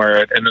paid for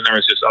it. And then there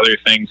was just other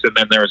things, and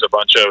then there was a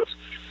bunch of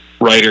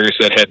writers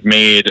that had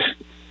made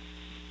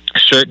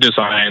shirt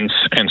designs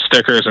and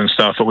stickers and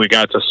stuff, and we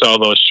got to sell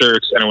those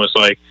shirts, and it was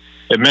like,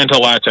 it meant a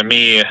lot to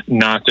me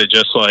not to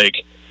just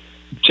like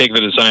take the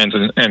designs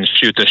and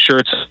shoot the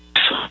shirts.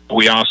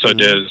 We also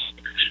did,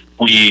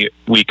 we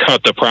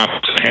cut the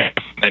profits in half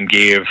and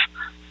gave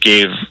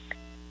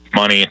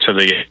money to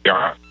the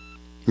yard.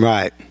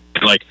 Right.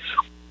 Like,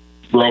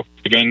 broke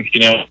again,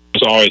 you know,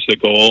 was always the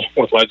goal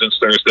with Legends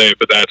Thursday,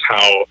 but that's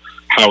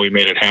how we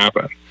made it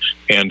happen.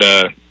 And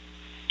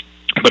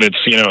but it's,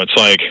 you know, it's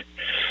like,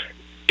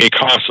 it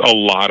costs a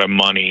lot of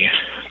money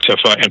to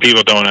and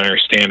people don't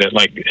understand it,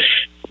 like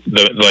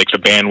the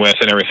bandwidth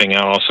and everything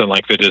else, and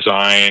like the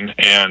design,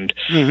 and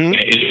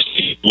it's just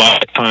a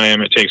lot of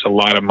time. It takes a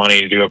lot of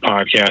money to do a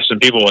podcast, and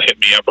people will hit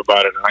me up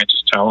about it, and I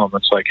just tell them,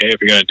 it's like, hey,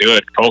 if you're gonna do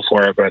it, go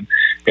for it, but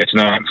it's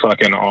not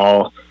fucking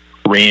all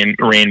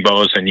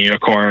rainbows and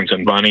unicorns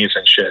and bunnies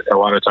and shit. A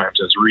lot of times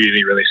it's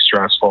really, really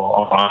stressful.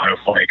 A lot of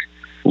like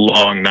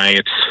long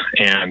nights,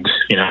 and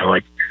you know,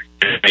 like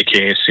in my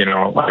case, you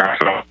know, like I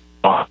felt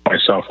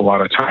myself a lot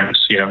of times,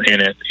 you know,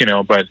 in it, you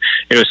know, but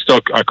it was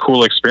still a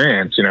cool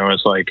experience, you know.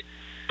 It's like, it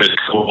was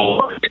cool,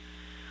 like,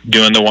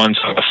 doing the ones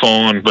on the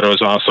phone, but it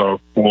was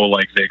also cool,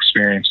 like the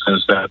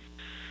experiences that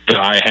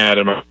I had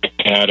of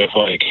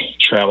like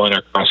traveling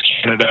across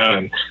Canada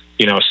and,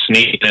 you know,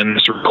 sneaking in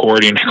this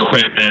recording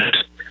equipment,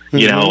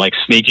 you know, like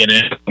sneaking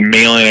in,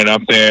 mailing it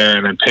up there,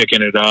 and then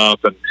picking it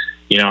up, and,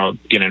 you know,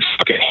 getting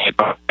fucking hit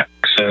by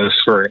taxes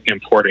for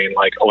importing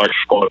like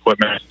electrical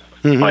equipment,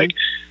 like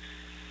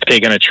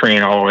taking a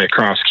train all the way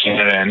across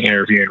Canada and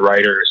interviewing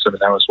writers. I mean,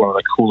 that was one of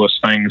the coolest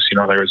things. You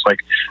know, there was like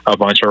a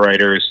bunch of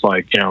writers,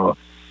 like, you know,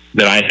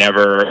 that I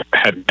never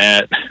had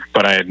met,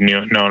 but I had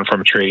known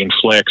from trading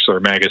flicks or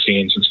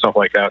magazines and stuff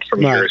like that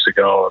from years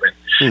ago.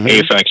 I mean,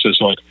 Aphex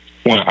is like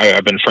one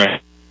I've been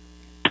friends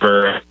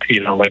for,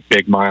 you know, like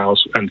Big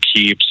Miles and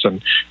Keeps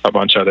and a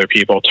bunch of other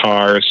people,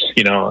 Tars,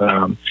 you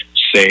know,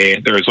 Say.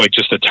 There was like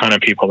just a ton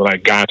of people that I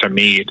got to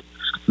meet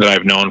that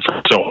I've known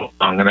for so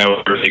long, and that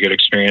was a really good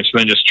experience. And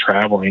then just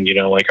traveling, you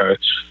know, like I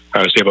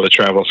was able to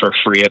travel for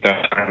free at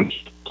that time.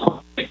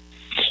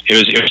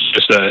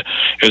 It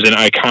was an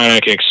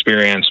iconic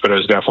experience, but it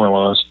was definitely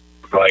one of those,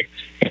 like,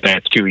 in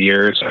that 2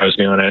 years I was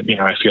doing it, you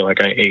know, I feel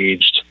like I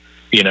aged,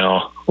 you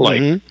know,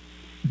 like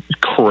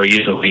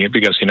crazily,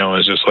 because, you know, it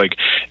was just like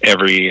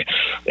every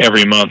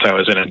month I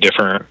was in a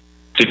different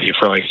city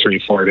for like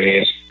 3-4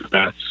 days,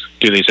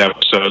 do these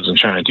episodes and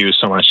trying to do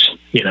so much,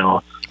 you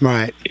know,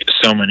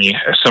 so many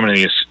of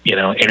these, you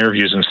know,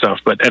 interviews and stuff.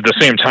 But at the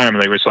same time,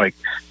 there was like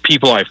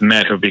people I've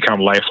met who've become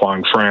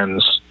lifelong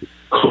friends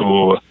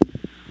who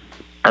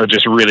are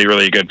just really,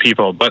 really good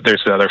people. But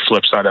there's the other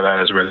flip side of that,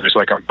 is where there's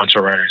like a bunch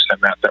of writers I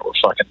met that were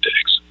fucking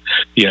dicks,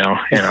 you know.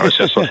 It's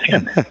just like,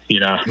 you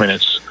know, I mean,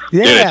 it's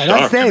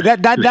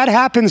that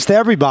happens to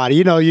everybody.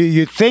 You know,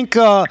 you think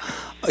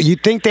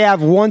they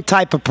have one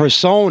type of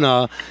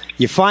persona,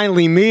 you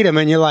finally meet them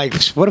and you're like,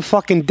 what a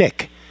fucking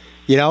dick.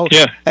 You know,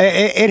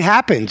 it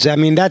happens. I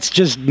mean, that's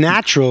just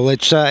natural.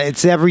 It's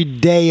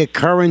everyday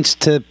occurrence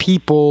to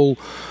people,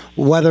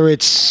 whether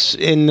it's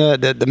in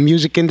the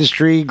music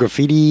industry,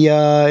 graffiti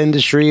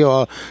industry,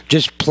 or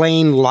just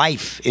plain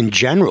life in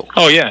general.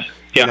 Oh yeah,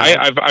 yeah. You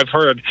know? I've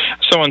heard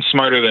someone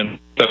smarter than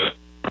oh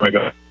my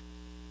God, a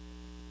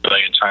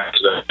billion times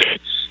that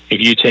if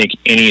you take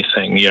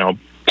anything, you know,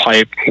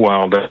 pipe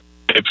welder,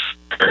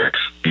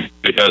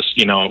 because,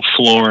 you know,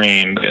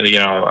 flooring, you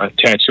know, a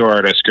tattoo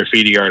artist,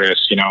 graffiti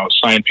artist, you know,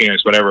 sign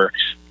painters, whatever,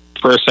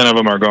 1% of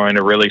them are going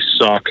to really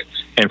suck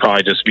and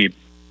probably just be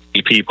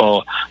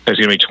people. There's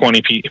going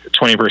to be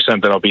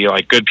 20% that'll be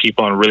like good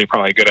people and really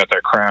probably good at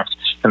their craft,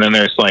 and then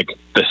there's like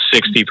the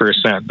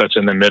 60% that's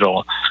in the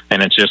middle,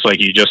 and it's just like,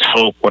 you just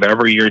hope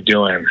whatever you're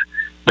doing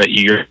that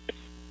you're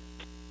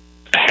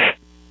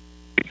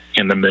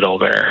in the middle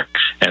there.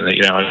 And,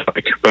 you know,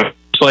 like, but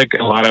it's like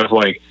a lot of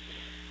like,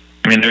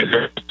 I mean,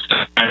 there are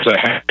times I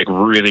had like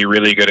really,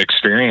 really good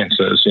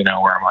experiences, you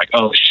know, where I'm like,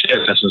 oh shit,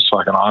 this is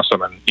fucking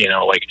awesome. And, you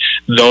know, like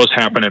those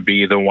happen to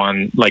be the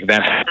one, like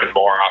that happened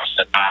more often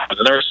than not. But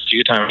there was a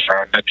few times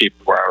where I met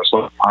people where I was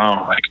like,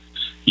 wow, like,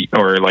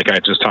 or like I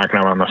just talking to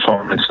them on the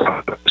phone and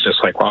stuff. It's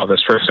just like, wow,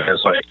 this person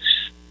is like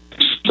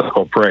a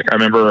whole prick. I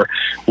remember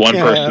one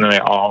person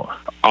that I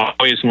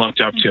always looked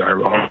up to.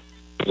 I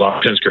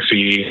loved his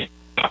graffiti.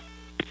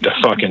 The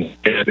fucking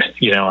kid,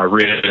 you know, I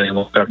really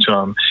looked up to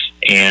him,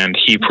 and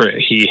he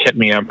hit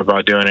me up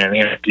about doing an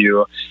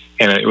interview,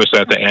 and it was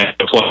at the end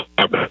of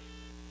Love,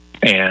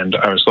 and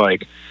I was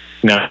like,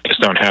 no, I just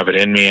don't have it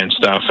in me and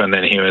stuff. And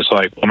then he was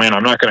like, well, man,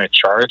 I'm not going to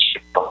charge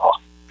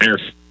you.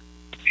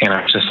 And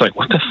I was just like,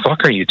 what the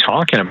fuck are you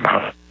talking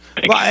about?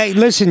 Like, well, hey,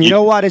 listen, you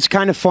know what? It's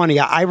kind of funny.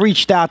 I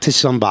reached out to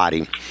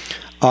somebody,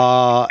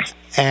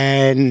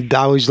 and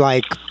I was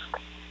like,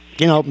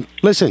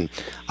 listen,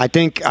 I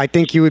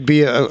think you would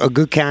be a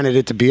good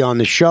candidate to be on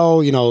the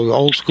show.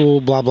 Old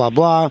school, blah blah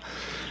blah.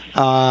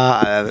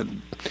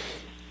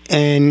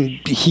 And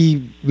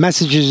he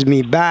messages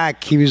me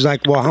back. He was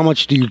like, "Well, how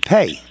much do you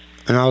pay?"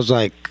 And I was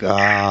like,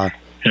 "How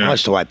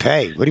much do I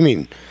pay? What do you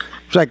mean?"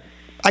 He's like,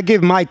 "I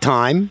give my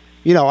time.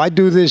 I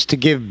do this to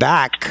give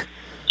back.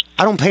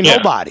 I don't pay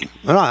nobody.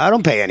 I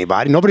don't pay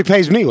anybody. Nobody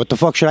pays me. What the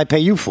fuck should I pay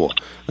you for?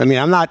 I mean,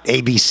 I'm not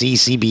ABC,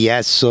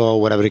 CBS,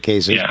 or whatever the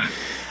case is." Yeah.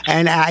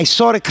 And I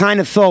sort of kind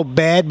of felt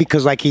bad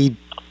because, like, he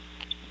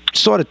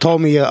sort of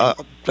told me a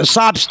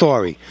sob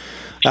story.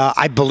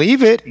 I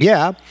believe it,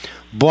 yeah.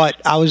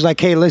 But I was like,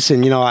 hey,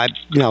 listen,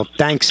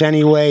 thanks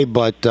anyway,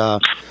 but,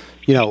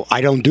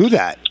 I don't do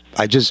that.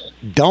 I just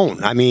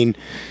don't. I mean,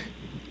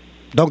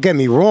 don't get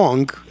me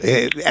wrong.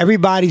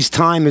 Everybody's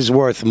time is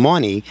worth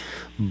money.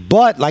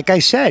 But like I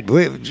said,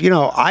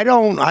 I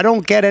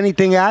don't get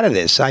anything out of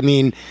this. I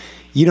mean,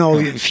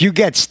 if you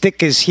get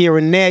stickers here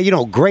and there,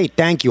 great,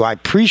 thank you. I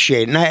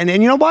appreciate it. And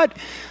you know what?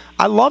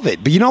 I love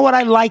it. But you know what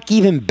I like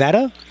even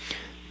better?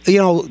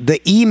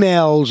 The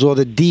emails or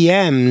the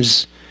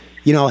DMs,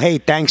 hey,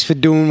 thanks for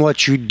doing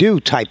what you do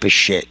type of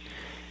shit.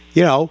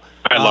 I love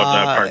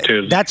that part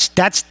too. That's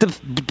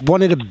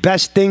one of the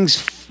best things,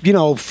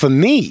 for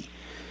me,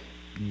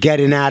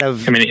 getting out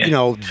of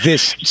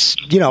this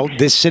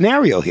this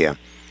scenario here.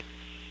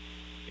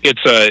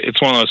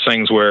 It's one of those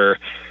things where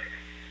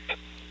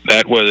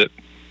that was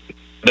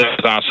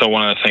also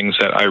one of the things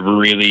that I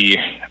really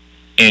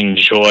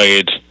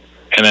enjoyed.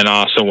 And then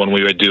also when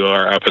we would do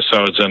our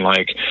episodes, and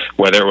like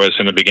whether it was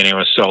in the beginning it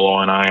was Solo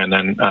and I, and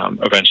then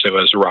eventually it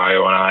was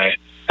Ryo and I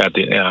at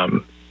the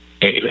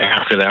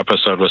after the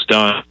episode was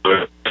done, we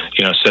would,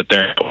 sit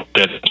there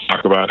and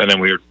talk about, and then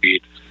we would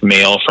read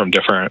mail from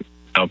different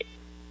or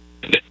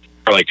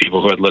like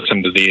people who had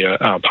listened to the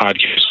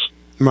podcast,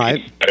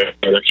 right?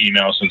 Other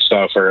emails and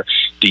stuff, or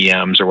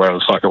DMs or whatever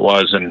the fuck it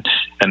was, and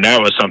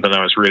that was something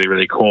that was really,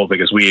 really cool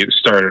because we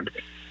started.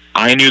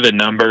 I knew the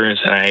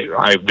numbers, and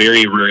I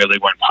very rarely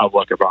went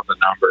public about the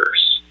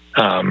numbers,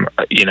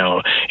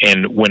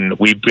 and when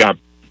we got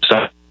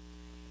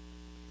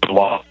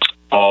lost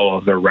all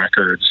of the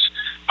records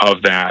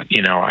of that,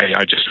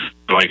 I just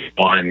like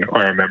one.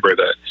 I remember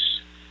that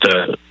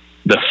the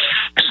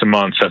first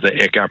month that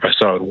the Ick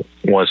episode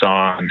was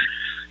on,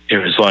 it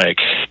was like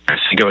I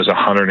think it was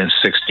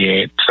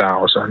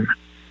 168,000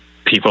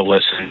 people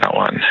listened to that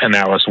one, and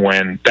that's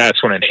when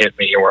it hit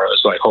me where I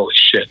was like, holy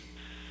shit.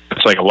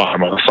 It's like a lot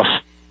of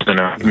motherfuckers,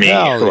 me.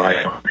 I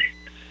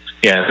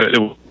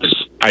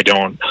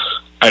don't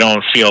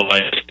feel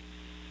like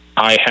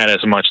I had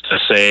as much to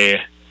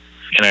say,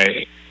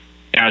 and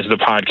as the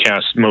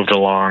podcast moved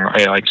along,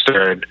 I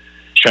started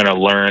trying to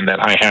learn that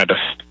I had to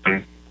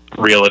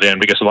reel it in,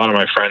 because a lot of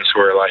my friends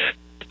who were like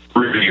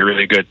really,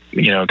 really good,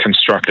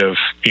 constructive,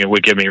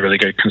 would give me really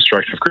good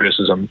constructive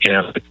criticism.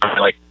 I'm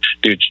like,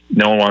 dude,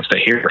 no one wants to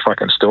hear your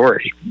fucking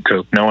story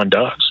because no one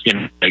does.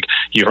 Like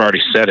you've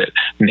already said it.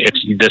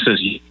 This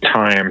is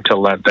time to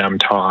let them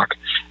talk.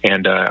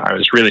 And I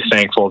was really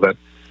thankful that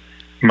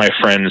my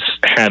friends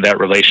had that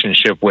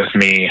relationship with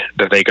me,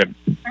 that they could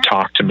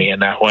talk to me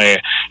in that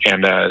way.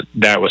 And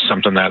that was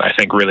something that I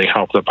think really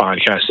helped the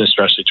podcast,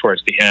 especially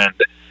towards the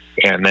end.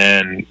 And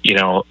then,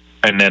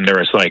 and then there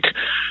was like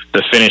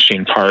the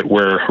finishing part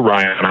where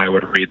Ryan and I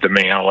would read the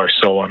mail, or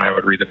Solo and I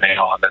would read the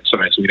mail, and then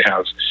sometimes we'd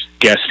have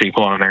guest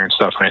people on there and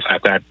stuff. And I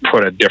thought that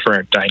put a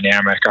different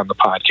dynamic on the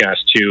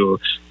podcast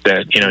too,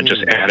 that,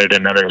 just added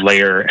another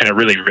layer, and it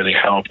really, really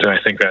helped. And I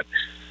think that,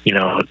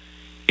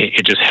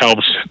 it just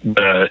helped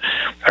I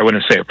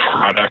wouldn't say a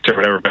product or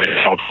whatever, but it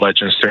helped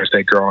Legends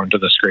Thursday grow into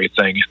this great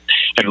thing.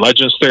 And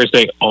Legends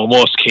Thursday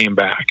almost came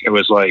back. It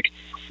was like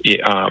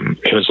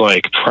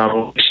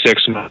probably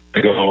 6 months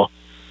ago,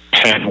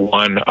 Pen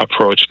One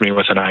approached me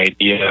with an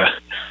idea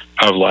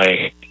of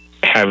like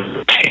having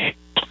a panel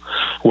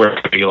where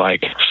it could be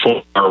like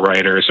 4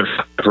 writers or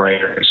 5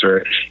 writers,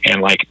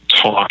 and like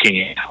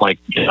talking like,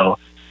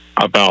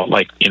 about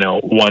like,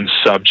 one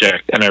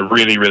subject. And I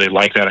really, really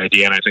like that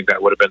idea. And I think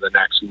that would have been the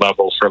next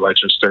level for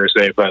Legends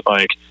Thursday. But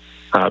like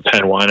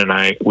Pen One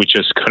and we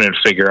just couldn't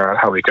figure out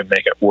how we could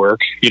make it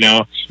work,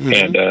 Mm-hmm.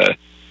 And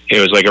it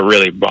was like a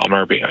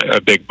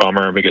big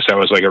bummer, because that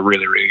was like a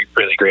really, really,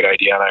 really great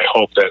idea. And I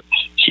hope that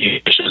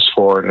he pushes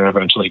forward and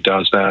eventually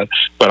does that.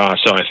 But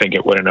also I think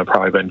it wouldn't have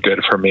probably been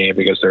good for me,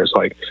 because there's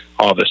like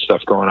all this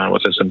stuff going on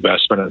with this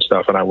investment and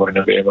stuff, and I wouldn't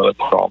have been able to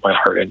put all my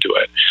heart into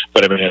it.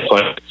 But I mean, it's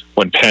like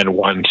when Penn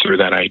One threw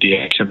that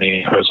idea to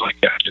me, I was like,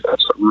 yeah, dude,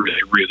 that's a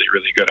really, really,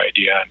 really good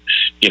idea.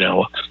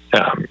 And,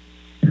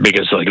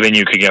 because like then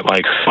you could get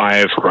like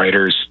 5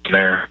 writers in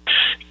there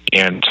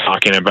and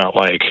talking about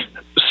like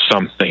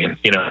something,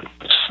 it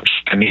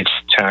needs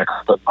to tackle,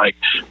 but like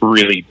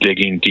really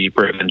digging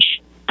deeper than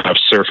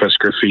surface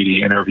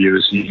graffiti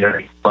interviews.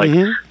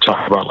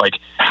 Talk about like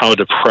how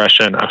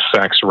depression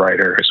affects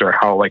writers, or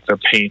how like the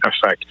paint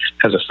effect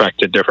has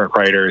affected different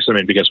writers. I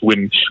mean, because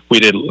when we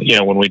did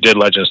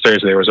Legends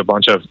Thursday, there was a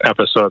bunch of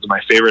episodes.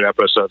 My favorite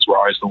episodes were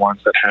always the ones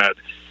that had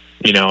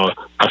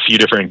a few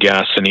different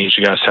guests, and each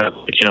guest had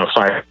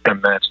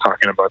 5-10 minutes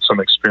talking about some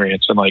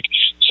experience, and like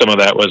some of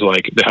that was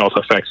like the health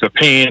effects of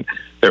pain.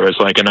 There was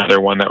like another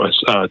one that was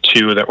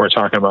 2 that were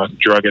talking about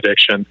drug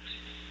addiction,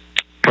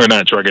 or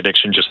not drug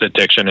addiction, just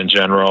addiction in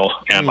general,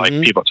 and like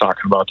people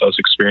talking about those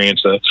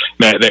experiences.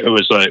 It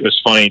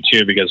was funny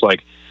too, because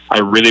like I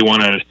really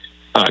wanted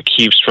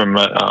Keeps from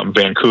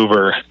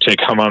Vancouver to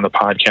come on the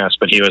podcast,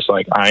 but he was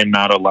like, "I'm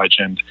not a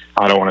legend.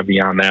 I don't want to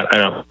be on that. I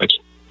don't."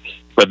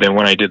 But then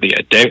when I did the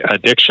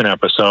addiction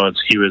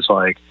episodes, he was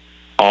like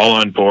all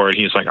on board.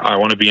 He's like, "I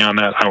want to be on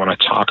that. I want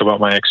to talk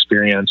about my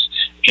experience."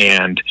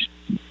 And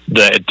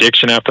the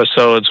addiction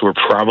episodes were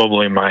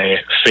probably my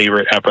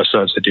favorite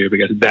episodes to do,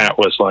 because that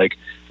was like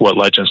what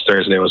Legends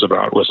Thursday was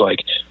about. Was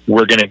like,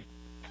 we're going to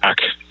back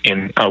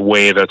in a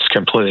way that's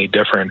completely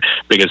different,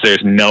 because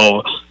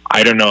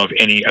I don't know of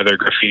any other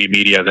graffiti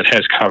media that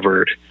has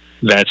covered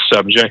that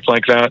subject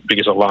like that,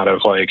 because a lot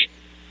of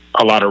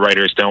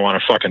writers don't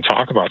want to fucking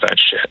talk about that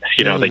shit.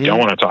 They don't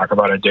want to talk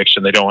about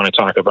addiction. They don't want to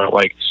talk about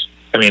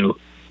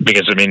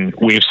because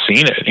we've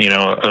seen it,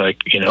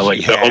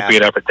 the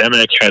opiate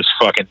epidemic has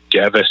fucking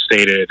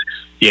devastated,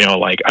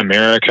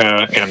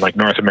 America and like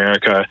North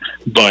America,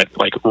 but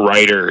like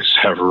writers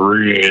have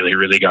really,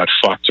 really got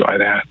fucked by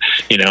that.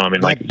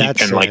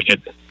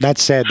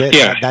 That's sad.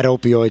 That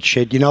opioid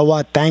shit. You know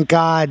what? Thank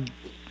God,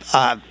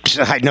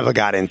 I never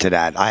got into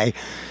that.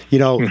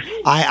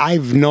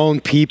 I've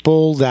known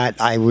people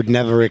that I would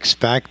never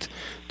expect.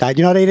 That,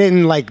 they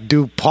didn't like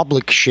do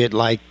public shit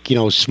like,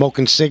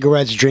 smoking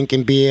cigarettes,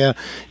 drinking beer.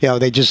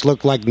 They just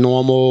look like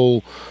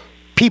normal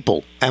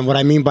people. And what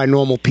I mean by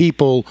normal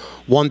people,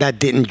 one that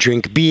didn't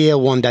drink beer,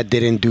 one that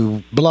didn't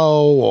do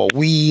blow or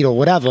weed or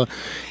whatever.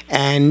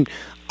 And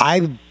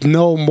I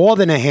know more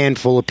than a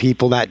handful of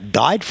people that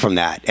died from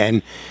that.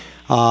 And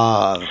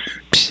that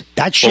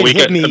shit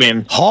hit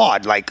me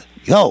hard. Like,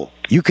 yo,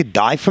 you could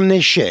die from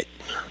this shit.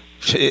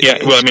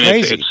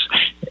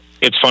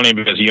 It's funny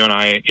because you and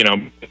I,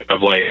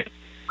 have like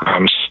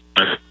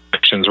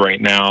actions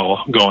right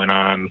now going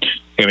on.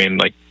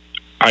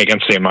 I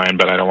can say mine,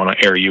 but I don't want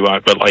to air you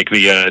out. But like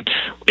we have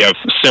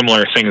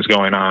similar things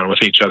going on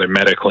with each other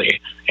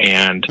medically.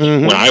 And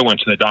when I went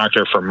to the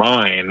doctor for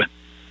mine,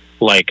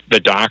 like the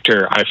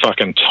doctor, I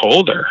fucking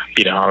told her,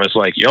 I was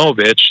like, "Yo,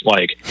 bitch,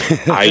 like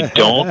I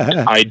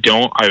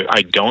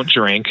don't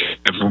drink.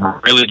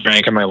 I've really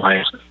drank in my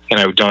life, and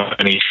I don't have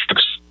any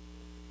drugs.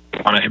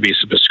 I want to be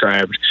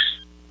prescribed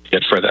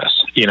it for this,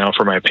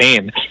 for my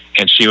pain."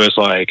 And she was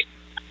like,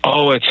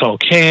 "Oh, it's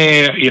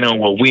okay.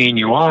 We'll wean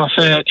you off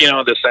it.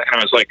 This, that." And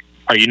I was like,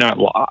 "Are you not,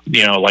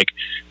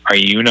 are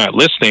you not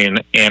listening?"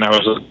 And I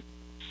was,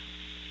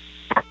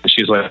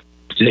 she's like,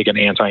 "Take an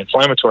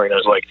anti-inflammatory." And I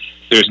was like,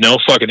 "There's no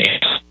fucking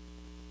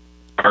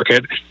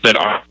market that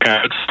I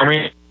had for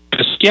me."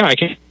 Yeah, I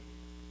can,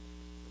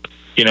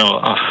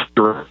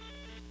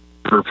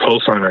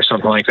 Repulsion or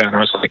something like that. And I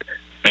was like,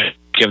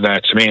 "Give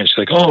that to me." And she's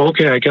like, "Oh,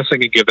 okay, I guess I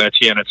could give that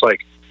to you." And it's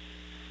like,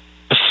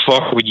 the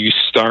fuck would you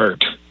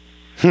start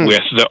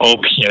with the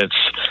opiates?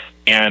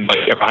 And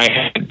like, if I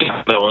had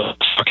done those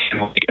fucking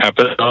like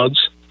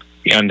episodes,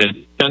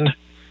 and then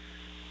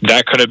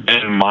that could have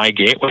been my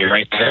gateway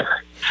right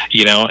there.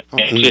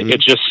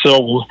 It's just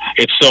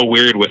it's so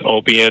weird with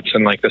opiates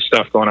and like the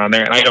stuff going on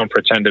there. And I don't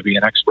pretend to be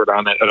an expert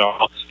on it at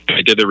all.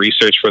 I did the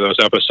research for those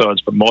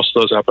episodes, but most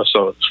of those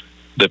episodes,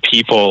 the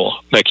people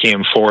that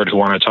came forward who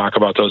want to talk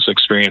about those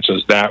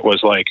experiences, that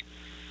was like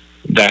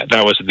that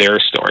was their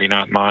story,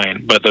 not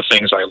mine. But the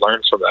things I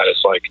learned from that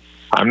is like,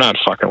 I'm not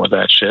fucking with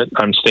that shit.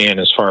 I'm staying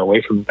as far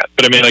away from that.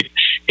 But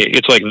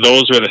it's like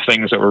those are the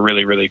things that were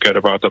really, really good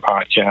about the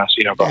podcast.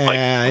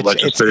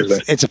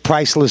 It's a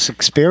priceless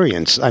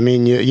experience. I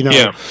mean, you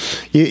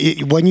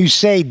when you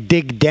say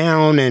dig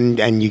down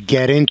and you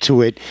get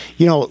into it,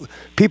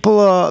 people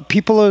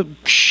are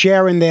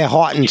sharing their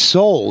heart and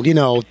soul.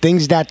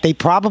 Things that they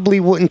probably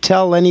wouldn't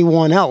tell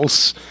anyone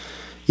else.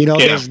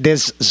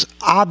 There's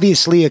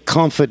obviously a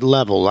comfort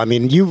level. I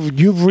mean,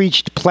 you've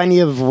reached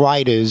plenty of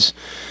writers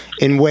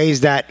in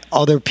ways that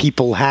other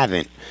people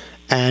haven't,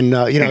 and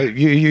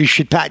you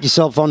should pat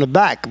yourself on the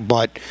back.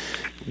 But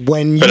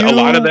a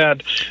lot of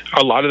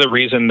the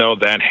reason though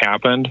that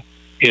happened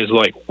is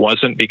like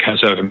wasn't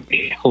because of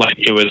me. Like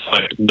it was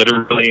like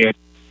literally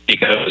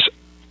because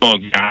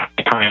God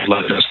behind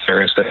Legends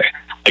Thursday.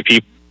 Like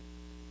people.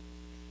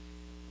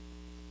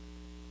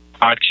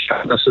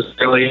 Podcast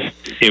necessarily.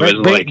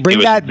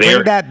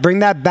 Bring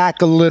that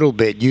back a little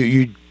bit.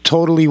 You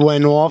totally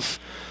went off.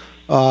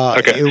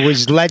 Okay. It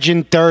was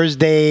Legend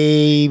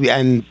Thursday,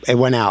 and it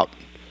went out.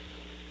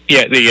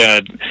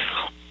 Yeah,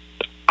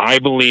 I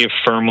believe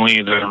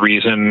firmly the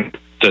reason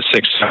the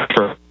success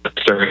for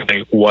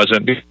Thursday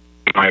wasn't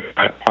my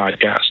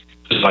podcast.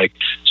 It was like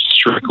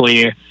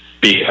strictly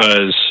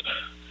because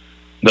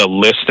the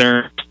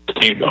listener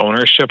claimed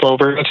ownership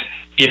over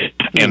it,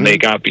 and they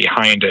got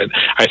behind it.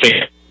 I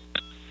think.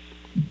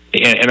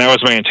 And that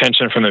was my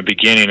intention from the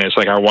beginning. Is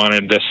like I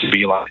wanted this to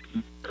be like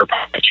a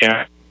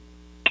podcast,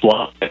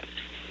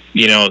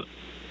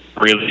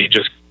 really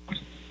just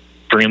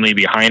extremely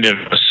behind it,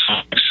 was so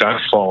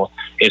successful,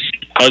 is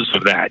because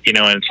of that, you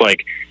know. And it's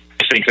like,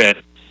 I think that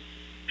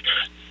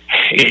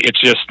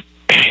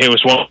it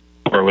was one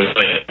where it was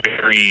like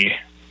very,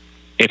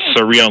 it's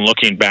surreal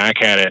looking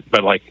back at it,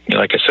 but like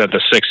I said,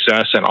 the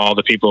success and all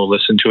the people who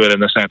listen to it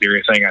and this, that, the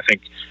other thing, I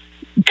think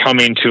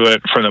coming to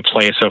it from the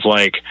place of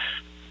like,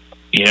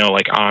 you know,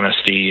 like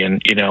honesty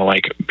and, you know,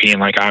 like being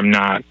like, I'm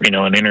not, you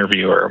know, an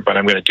interviewer, but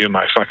I'm going to do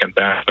my fucking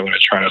best. I'm going to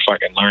try to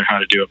fucking learn how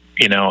to do it,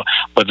 you know,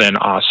 but then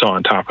also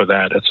on top of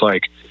that, it's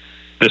like,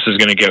 this is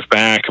going to give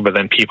back, but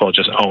then people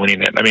just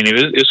owning it. I mean,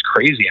 it's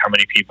crazy how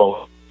many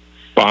people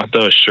bought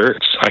those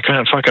shirts. I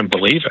couldn't fucking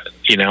believe it,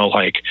 you know,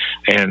 like,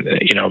 and,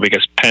 you know,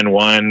 because Penn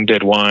One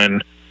did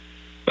one,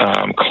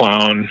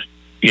 Clown,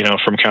 you know,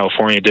 from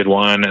California did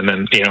one, and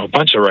then, you know, a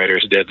bunch of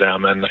writers did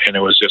them, and it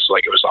was just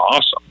like, it was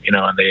awesome, you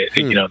know, and they,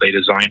 you know, they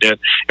designed it.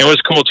 It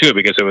was cool too,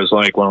 because it was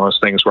like one of those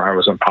things where I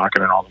wasn't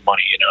pocketing all the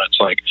money, you know. It's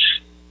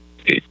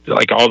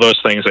like all those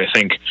things, I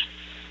think,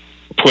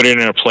 put it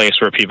in a place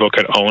where people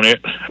could own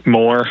it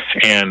more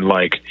and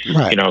like,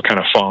 you know, kind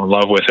of fall in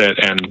love with it.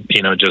 And,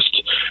 you know,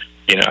 just,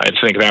 you know, I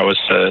think that was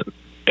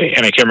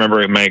and I can't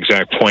remember my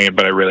exact point,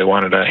 but I really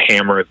wanted to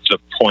hammer the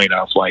point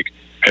of like,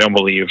 I don't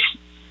believe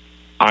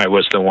I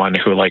was the one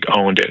who like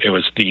owned it. It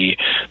was these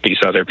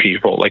other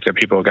people, like the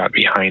people who got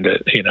behind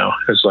it, you know.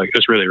 It's like,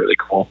 it's really, really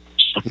cool.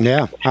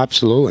 Yeah,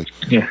 absolutely.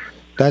 Yeah.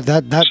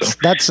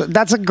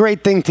 That's a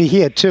great thing to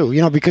hear too,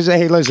 you know, because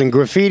hey, listen,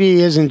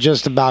 graffiti isn't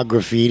just about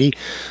graffiti.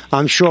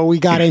 I'm sure we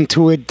got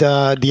into it.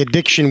 The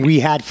addiction we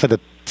had for the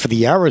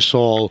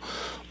aerosol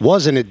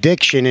was an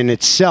addiction in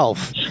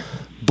itself,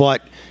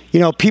 but you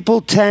know,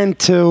 people tend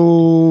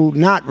to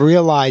not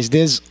realize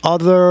there's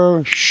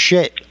other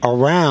shit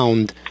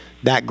around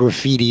that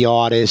graffiti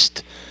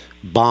artist,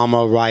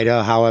 bomber,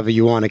 writer, however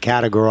you want to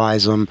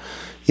categorize them,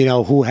 you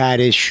know, who had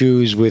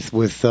issues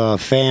with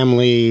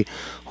family,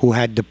 who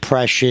had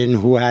depression,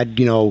 who had,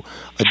 you know,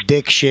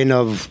 addiction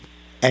of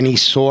any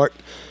sort.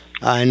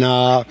 And,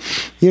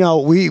 you know,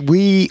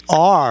 we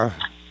are,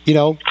 you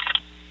know,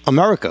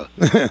 America.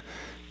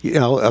 You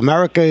know,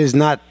 America is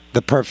not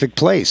the perfect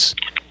place.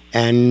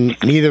 And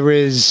neither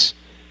is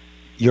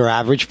your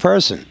average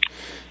person.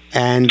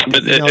 And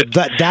you know,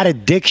 that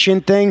addiction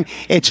thing,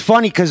 it's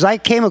funny because I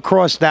came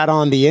across that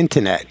on the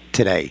internet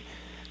today.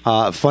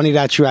 Funny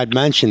that you had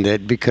mentioned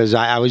it, because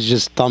I was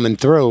just thumbing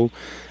through,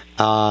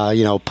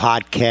 you know,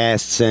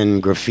 podcasts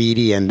and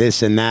graffiti and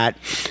this and that.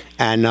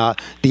 And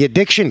the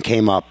addiction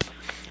came up.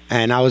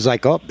 And I was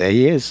like, oh, there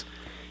he is.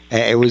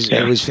 It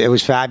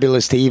was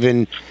fabulous to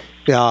even,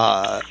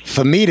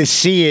 for me to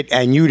see it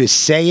and you to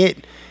say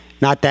it.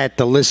 Not that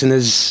the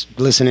listeners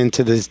listening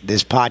to this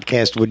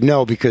podcast would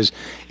know, because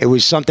it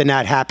was something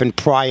that happened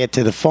prior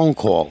to the phone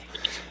call.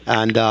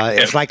 And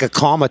it's like a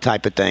karma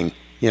type of thing.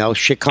 You know,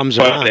 shit comes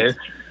around.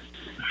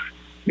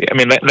 I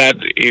mean, that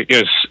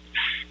is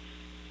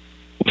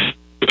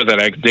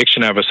that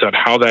addiction episode,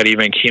 how that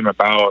even came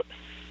about.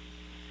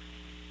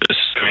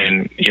 I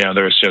mean, you know,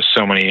 there's just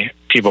so many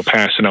people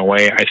passing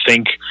away. I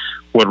think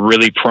what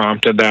really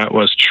prompted that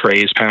was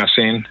Trey's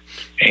passing,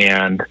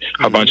 and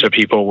a bunch of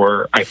people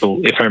were,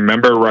 if I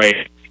remember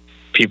right,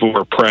 people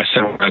were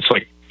pressing. It's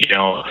like, you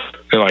know,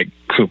 they're like,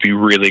 Coupe, you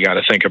really got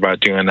to think about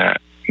doing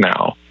that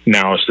now.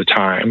 Now is the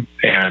time.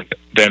 And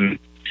then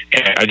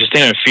I just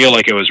didn't feel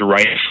like it was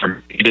right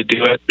for me to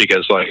do it,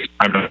 because like,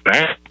 I'm not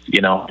that,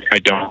 you know, I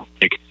don't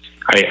like,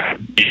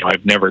 you know,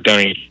 I've never done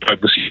any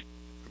drugs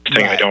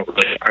thing. Right.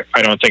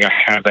 I don't think I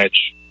have that.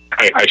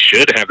 I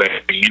should have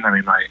that gene. I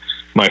mean,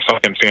 my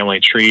fucking family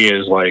tree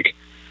is like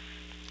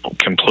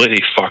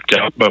completely fucked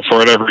up, but for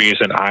whatever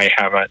reason, I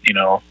haven't, you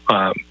know,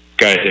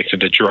 got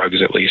addicted to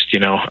drugs, at least, you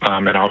know,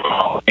 and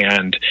alcohol.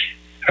 And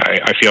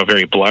I feel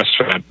very blessed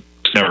for that.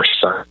 Never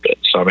started.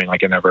 So, I mean,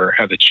 like, I never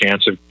had the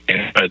chance of,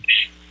 but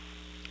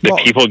the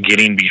people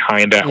getting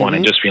behind that one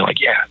and just being like,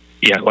 yeah,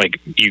 like,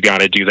 you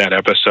got to do that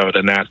episode.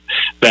 And that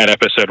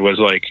episode was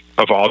like,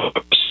 of all of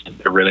us,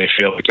 I really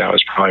feel like that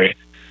was probably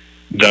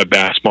the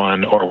best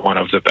one, or one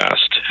of the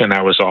best. And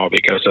that was all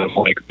because of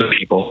like the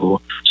people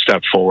who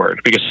stepped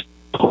forward, because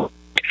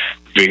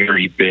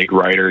very big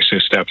writers who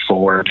stepped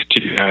forward to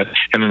do that.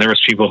 And then there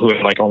was people who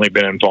had like only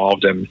been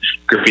involved in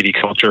graffiti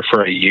culture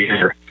for a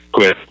year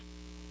with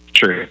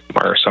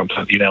or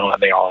something, you know,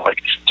 and they all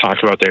like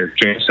talked about their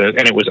experiences.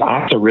 And it was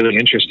also really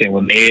interesting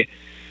when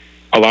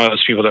a lot of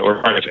those people that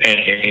were part of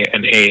NA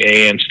and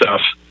AA and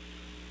stuff,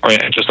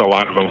 and just a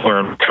lot of them who were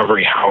in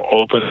recovery, how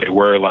open they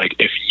were. Like,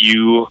 if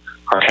you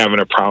are having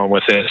a problem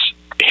with this,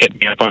 hit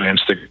me up on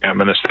Instagram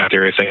and this, that,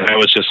 everything. And that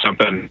was just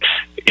something,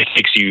 it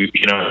takes you,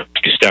 you know,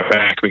 to step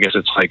back, because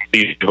it's like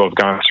these people have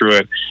gone through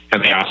it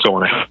and they also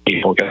want to help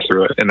people get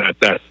through it. And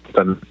the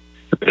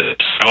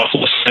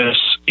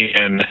selflessness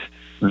in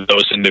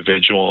those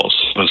individuals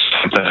was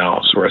something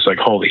else, where it's like,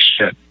 holy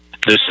shit,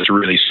 this is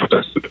really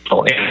something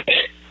special.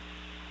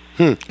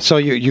 So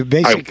you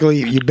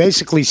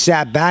basically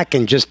sat back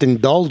and just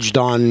indulged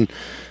on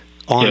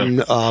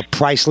on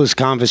Priceless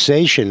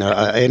Conversation,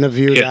 an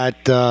interview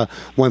that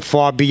went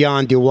far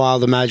beyond your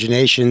wild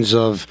imaginations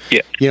of,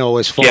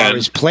 as far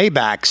as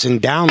playbacks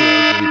and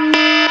downloads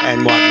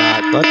and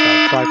whatnot. What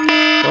the fuck?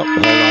 Oh,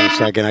 hold on a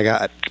second.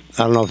 I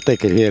don't know if they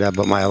could hear that,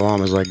 but my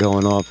alarm is like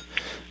going off.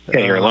 Yeah,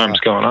 your alarm's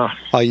going off.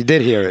 Oh, you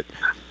did hear it.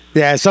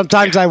 Yeah,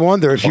 sometimes I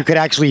wonder if you could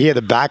actually hear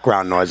the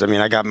background noise. I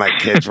mean, I got my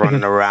kids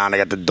running around. I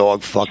got the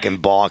dog fucking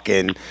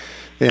barking,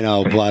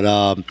 but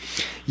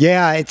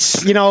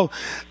it's,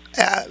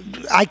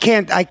 I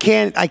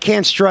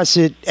can't stress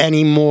it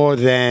any more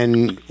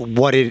than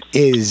what it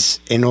is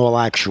in all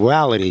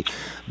actuality.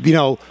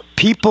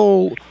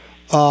 People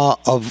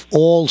of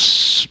all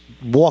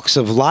walks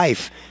of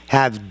life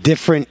have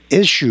different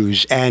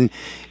issues, and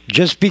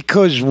just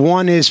because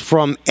one is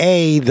from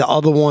A, the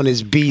other one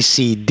is B,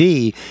 C,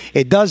 D,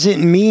 it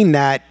doesn't mean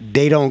that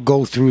they don't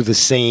go through the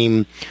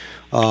same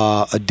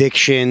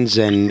addictions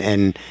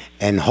and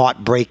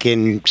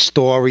heartbreaking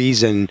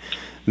stories and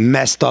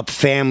messed up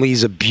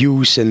families,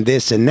 abuse, and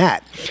this and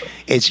that.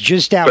 It's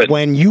just that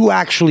when you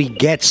actually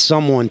get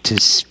someone to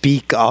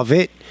speak of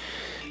it,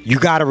 you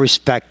got to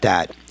respect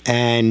that.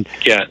 And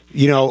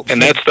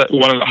and that's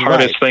one of the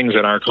hardest things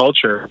in our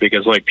culture,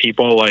 because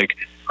people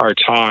are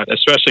taught,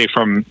 especially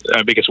from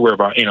because we're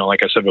about,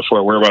 like I said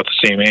before, we're about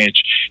the same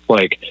age.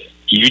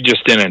 You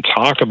just didn't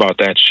talk about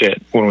that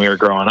shit when we were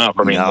growing up.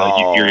 I mean,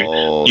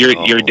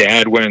 your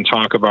dad wouldn't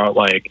talk about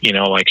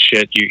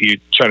shit. You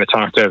try to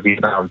talk to a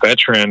Vietnam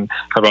veteran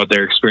about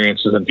their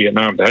experiences in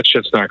Vietnam. That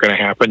shit's not going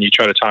to happen. You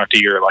try to talk to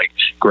your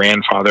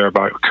grandfather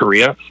about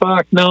Korea.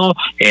 Fuck no.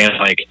 And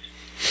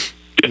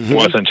it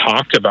wasn't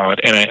talked about.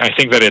 And I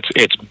think that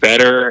it's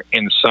better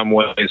in some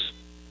ways.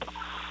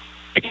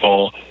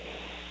 People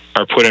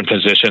are put in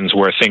positions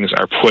where things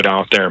are put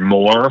out there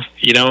more,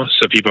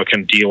 so people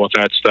can deal with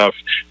that stuff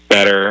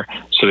better,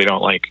 so they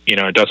don't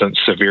it doesn't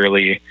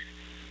severely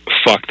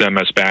fuck them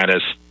as bad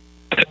as,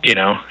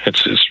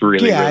 it's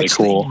really, really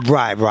cool.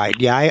 Right.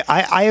 Yeah,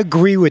 I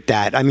agree with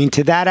that. I mean,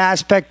 to that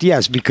aspect,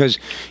 yes, because,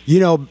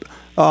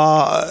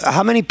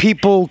 how many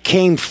people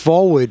came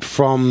forward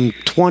from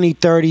 20,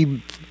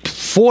 30,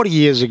 40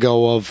 years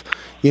ago of,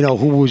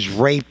 who was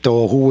raped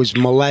or who was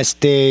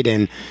molested,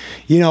 and,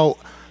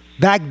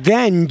 back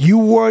then, you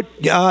were,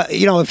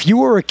 if you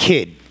were a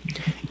kid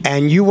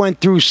and you went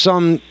through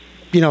some,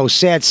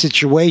 sad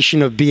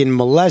situation of being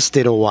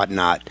molested or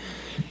whatnot,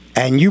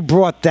 and you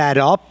brought that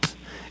up,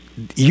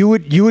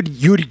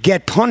 you'd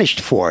get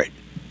punished for it.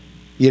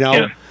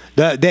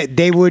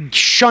 They would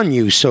shun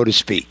you, so to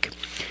speak.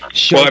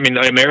 So, well, I mean,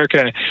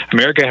 America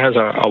has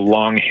a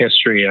long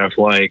history of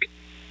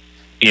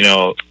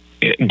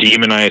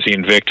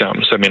demonizing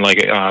victims. I mean,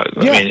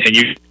 and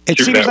you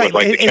do that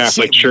with the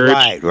Catholic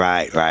Church,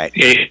 right.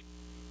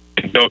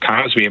 Bill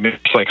Cosby. I mean,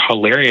 it's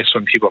hilarious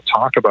when people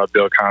talk about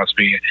Bill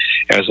Cosby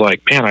as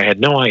man, I had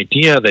no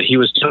idea that he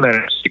was doing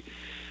that.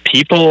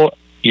 People,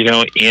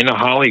 in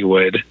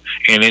Hollywood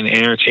and in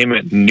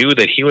entertainment knew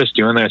that he was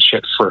doing that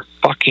shit for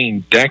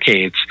fucking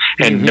decades,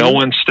 and no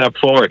one stepped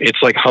forward. It's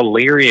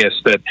hilarious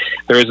that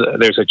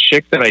there's a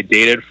chick that I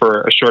dated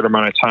for a short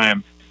amount of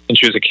time, and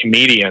she was a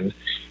comedian.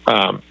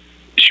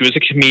 She was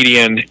a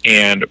comedian,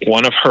 and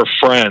one of her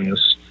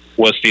friends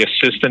was the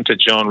assistant to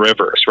Joan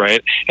Rivers,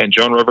 right? And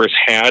Joan Rivers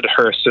had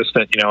her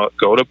assistant,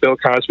 go to Bill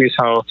Cosby's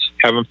house,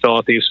 have him fill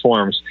out these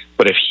forms.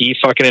 But if he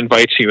fucking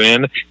invites you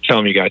in, tell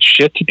him you got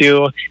shit to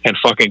do and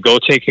fucking go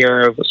take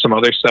care of some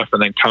other stuff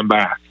and then come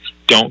back.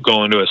 Don't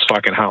go into his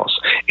fucking house.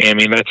 And I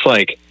mean, that's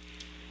I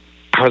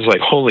was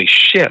holy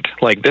shit.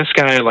 This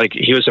guy,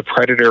 he was a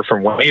predator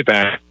from way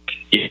back.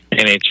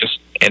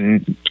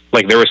 And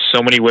there were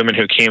so many women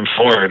who came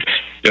forward,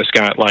 just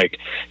got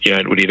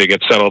it would either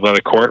get settled by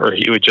the court or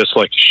he would just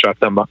shut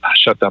them up.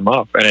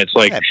 And it's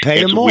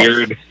it's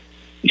weird.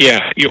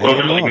 Yeah, you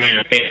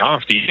pay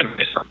off.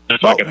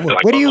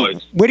 Where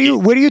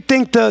do you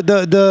think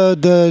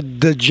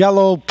the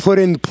Jello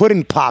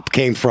pudding pop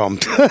came from?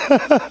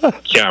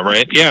 Yeah,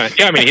 right. Yeah.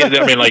 I mean,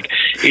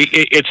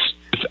 it's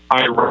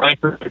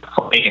ironically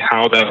funny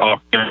how that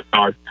all came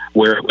out,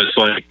 where it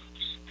was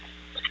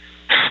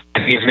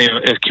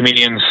his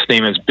comedian's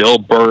name is Bill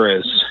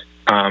Burr.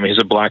 He's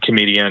a black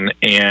comedian,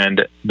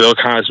 and Bill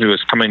Cosby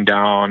was coming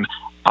down,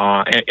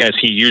 as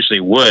he usually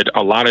would.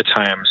 A lot of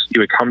times, he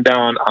would come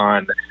down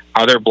on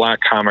other black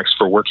comics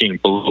for working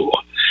blue.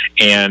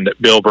 And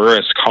Bill Burr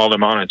called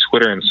him on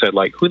Twitter and said,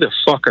 who the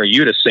fuck are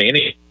you to say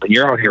anything?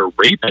 You're out here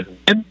raping,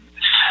 and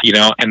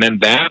then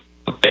that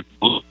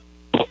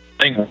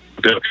thing,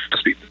 Bill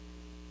Cosby.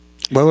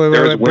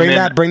 Wait,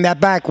 bring that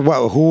back.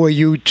 Who are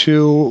you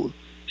to?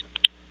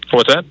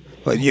 What's that?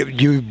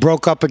 You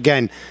broke up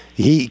again.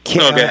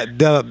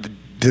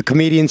 The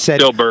comedian said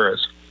Bill Burr.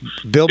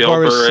 Bill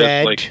Burr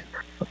said,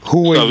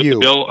 "Who are you?"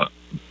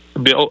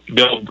 Bill.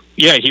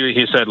 Yeah,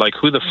 he said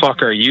who the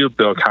fuck are you,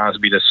 Bill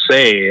Cosby, to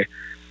say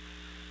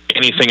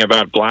anything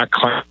about black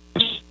clowns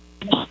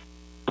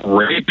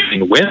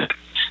raping women?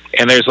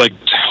 And there's this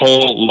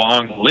whole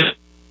long list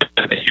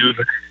of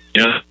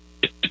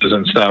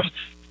and stuff.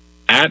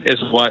 That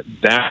is what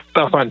that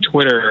stuff on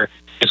Twitter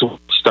is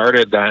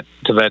started that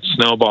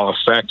snowball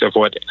effect of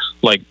what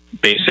like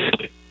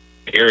basically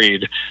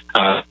carried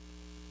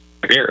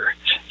career.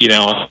 You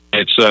know,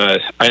 it's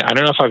I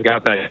don't know if I've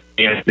got that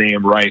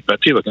name right,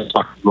 but people can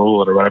talk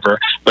Google it or whatever.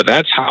 But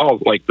that's how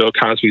like Bill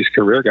Cosby's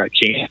career got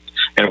canned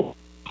and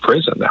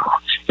prison now.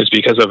 It's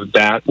because of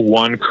that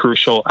one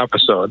crucial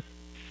episode.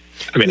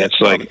 I mean,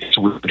 it's like it's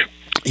weird.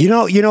 You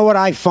know what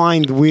I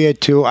find weird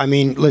too. I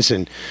mean,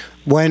 listen,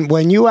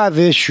 when you have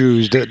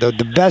issues,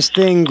 the best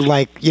thing,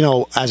 like, you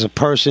know, as a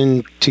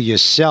person to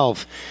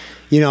yourself,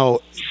 you know,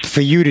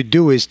 for you to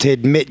do is to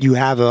admit you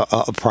have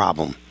a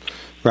problem,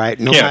 right?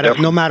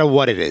 No matter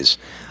what it is.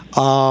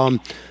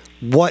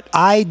 What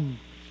I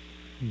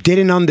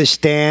didn't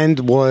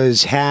understand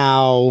was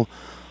how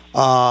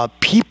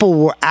people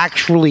were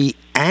actually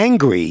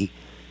angry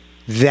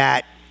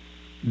that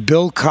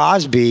Bill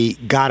Cosby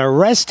got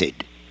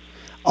arrested.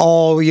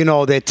 Oh, you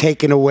know, they're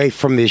taking away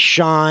from his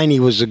shine. He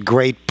was a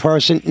great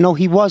person. No,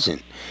 he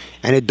wasn't.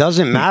 And it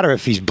doesn't matter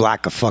if he's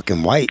black or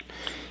fucking white.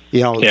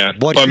 You know,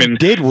 what he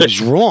did was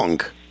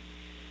wrong.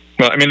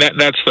 Well, I mean,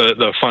 that's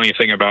the funny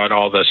thing about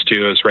all this,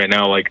 too, is right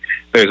now, like,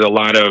 there's a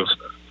lot of,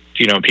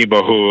 you know,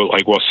 people who,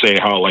 like, will say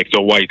how, like,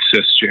 the white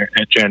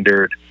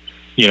cisgendered,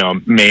 you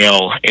know,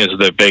 male is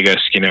the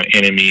biggest, you know,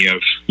 enemy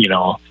of, you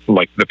know,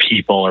 like, the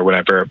people or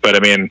whatever. But, I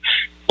mean,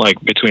 like,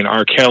 between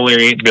R.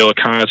 Kelly, Bill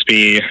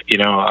Cosby, you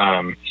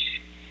know,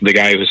 the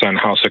guy who's on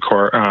House of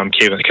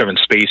Kevin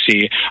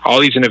Spacey, all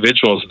these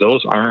individuals,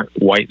 those aren't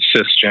white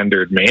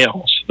cisgendered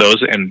males.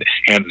 Those and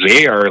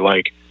they are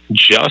like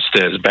just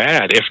as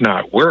bad, if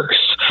not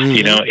worse. Mm-hmm.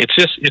 You know,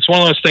 it's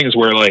one of those things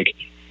where like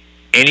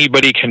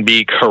anybody can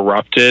be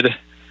corrupted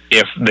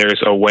if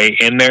there's a way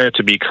in there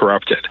to be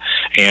corrupted.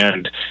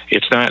 And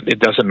it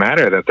doesn't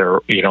matter that they're,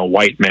 you know,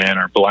 white men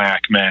or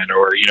black men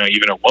or, you know,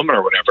 even a woman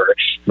or whatever.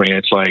 I mean,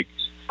 it's like,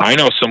 I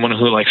know someone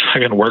who like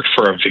fucking worked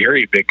for a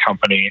very big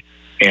company,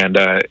 and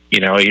you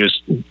know, he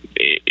was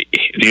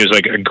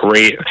like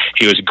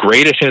he was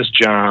great at his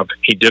job.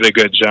 He did a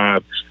good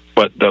job,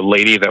 but the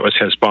lady that was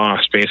his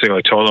boss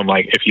basically told him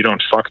like, if you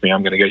don't fuck me,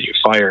 I'm going to get you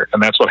fired.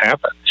 And that's what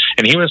happened.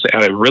 And he was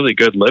at a really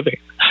good living.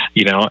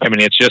 You know, I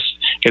mean,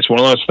 it's one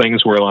of those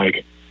things where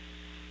like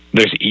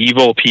there's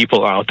evil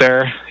people out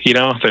there, you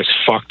know, there's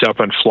fucked up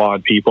and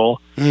flawed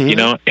people, mm-hmm. you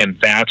know, and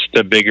that's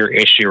the bigger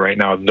issue right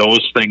now.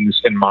 Those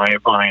things in my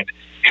mind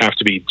have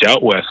to be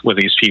dealt with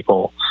these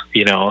people,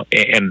 you know,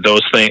 and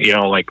those things, you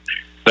know, like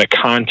the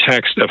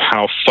context of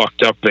how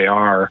fucked up they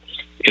are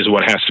is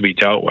what has to be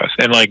dealt with.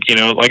 And like, you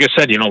know, like I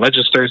said, you know,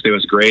 Legends Thursday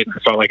was great. I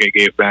felt like I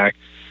gave back,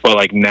 but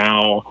like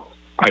now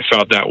I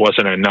felt that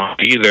wasn't enough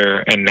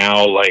either. And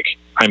now like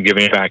I'm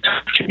giving back to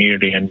the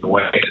community in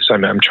ways.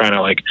 I'm trying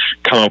to like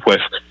come up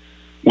with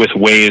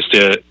ways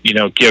to, you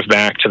know, give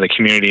back to the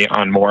community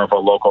on more of a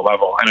local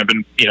level. And I've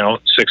been, you know,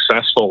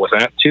 successful with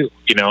that too,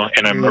 you know,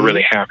 and I'm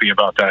really happy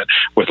about that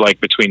with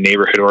like between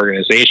neighborhood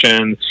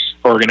organizing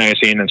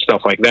and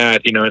stuff like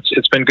that. You know,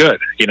 it's been good.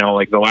 You know,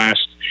 like the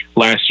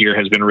last year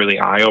has been really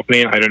eye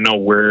opening. I don't know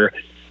where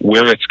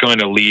it's going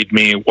to lead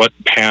me, what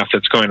path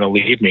it's going to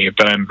lead me,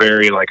 but I'm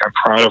very like, I'm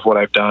proud of what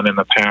I've done in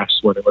the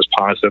past when it was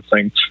positive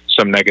things,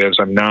 some negatives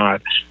I'm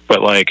not,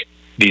 but like,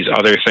 these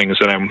other things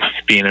that I'm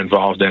being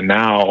involved in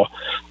now,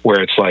 where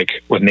it's like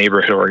with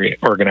neighborhood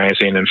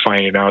organizing and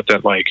finding out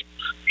that like,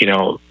 you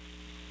know,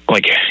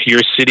 like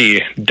your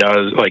city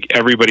does, like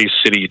everybody's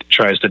city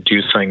tries to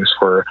do things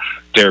for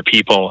their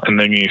people. And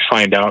then you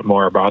find out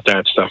more about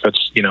that stuff.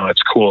 It's, you know,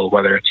 it's cool,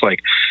 whether it's like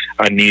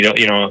a needle,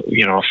 you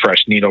know, a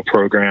fresh needle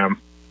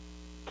program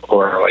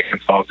or like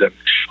involved in,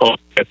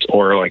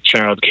 or like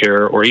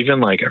childcare, or even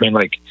like, I mean,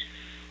 like,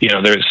 you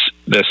know, there's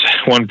this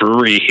one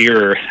brewery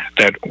here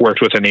that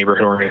worked with a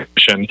neighborhood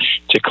organization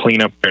to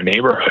clean up their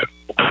neighborhood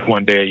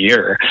one day a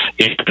year.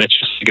 And it's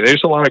just,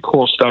 there's a lot of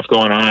cool stuff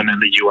going on in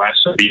the U.S.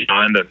 and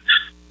beyond, and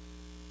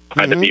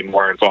I had to be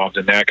more involved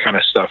in that kind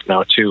of stuff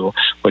now too,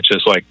 which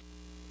is like,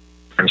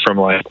 from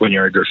like when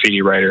you're a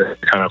graffiti writer,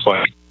 kind of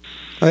like.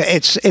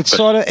 It's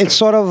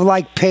sort of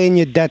like paying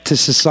your debt to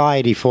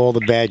society for all the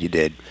bad you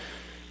did.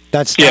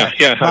 That's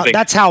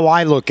that's how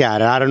I look at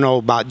it. I don't know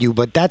about you,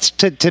 but that's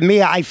to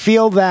me. I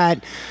feel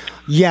that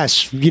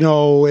yes, you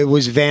know, it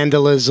was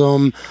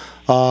vandalism,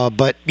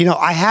 but you know,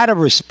 I had a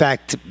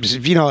respect.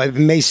 You know, it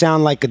may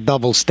sound like a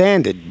double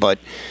standard, but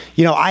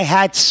you know, I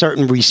had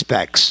certain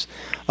respects.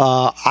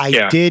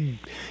 I did.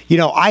 You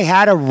know, I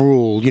had a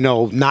rule. You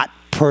know, not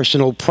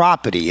personal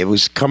property. It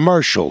was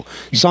commercial,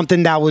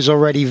 something that was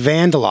already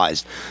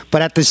vandalized.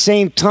 But at the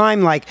same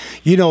time, like,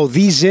 you know,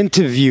 these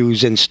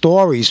interviews and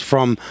stories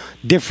from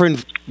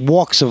different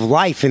walks of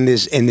life in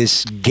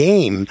this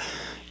game,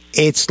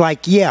 it's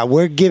like, yeah,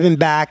 we're giving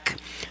back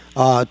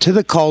to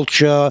the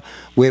culture.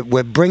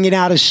 We're bringing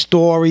out a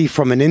story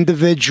from an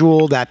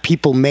individual that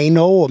people may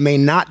know or may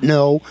not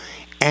know,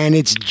 and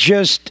it's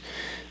just,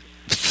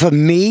 for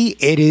me,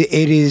 it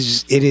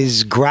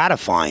is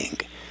gratifying.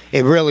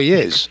 It really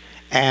is.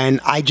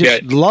 And I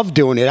just love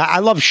doing it. I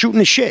love shooting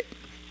the shit.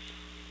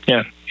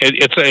 Yeah,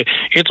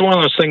 it's one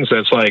of those things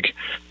that's like,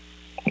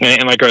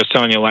 And like I was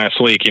telling you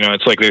last week, you know,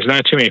 it's like there's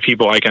not too many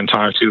people I can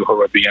talk to who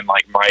would be in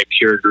like my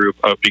peer group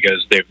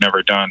because they've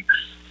never done,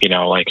 you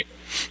know, like,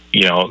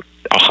 you know,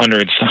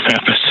 100 some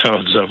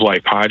episodes of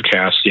like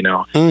podcasts, you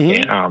know.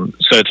 And,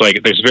 so it's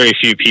like there's very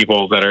few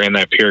people that are in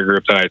that peer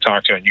group that I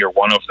talk to, and you're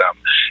one of them.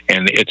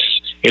 And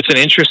it's an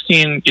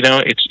interesting, you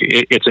know,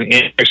 it's an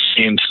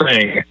interesting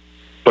thing,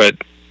 but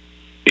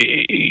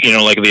you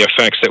know, like the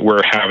effects that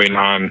we're having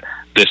on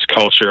this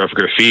culture of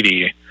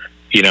graffiti,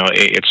 you know,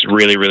 it's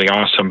really, really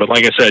awesome. But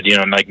like I said, you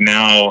know, like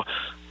now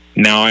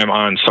I'm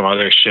on some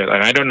other shit,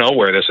 and I don't know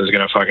where this is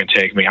going to fucking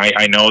take me.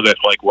 I know that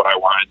like what I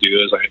want to do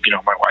is, you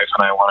know, my wife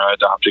and I want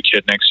to adopt a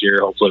kid next year.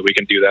 Hopefully we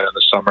can do that in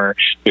the summer.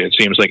 It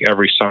seems like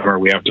every summer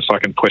we have to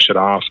fucking push it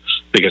off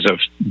because of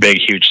big,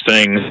 huge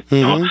things.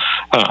 You know?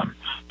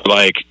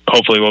 Like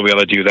hopefully we'll be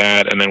able to do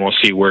that, and then we'll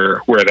see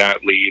where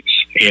that leads,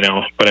 you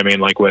know. But I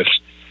mean, like with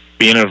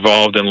being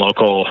involved in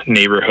local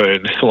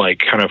neighborhood, like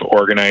kind of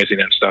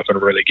organizing and stuff,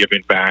 and really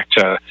giving back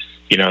to,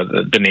 you know,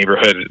 the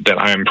neighborhood that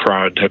I'm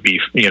proud to be,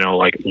 you know,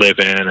 like live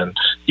in and,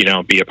 you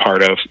know, be a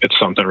part of. It's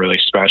something really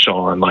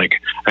special. And like,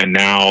 and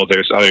now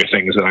there's other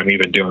things that I'm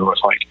even doing with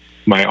like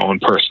my own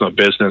personal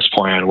business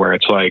plan, where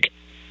it's like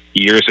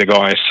years ago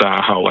I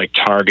saw how like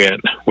Target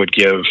would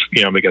give,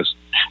 you know, because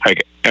I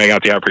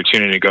got the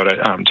opportunity to go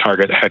to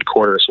Target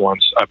headquarters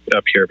once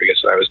up here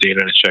because I was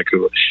dating a chick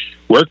who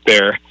worked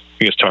there,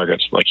 because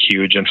Target's like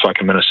huge in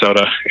fucking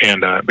Minnesota,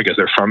 and because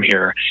they're from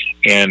here.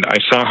 And I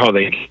saw how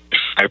they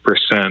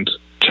 5%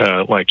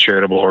 to like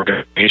charitable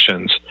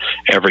organizations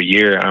every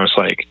year. And I was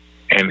like,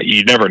 and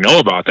you never know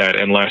about that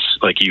unless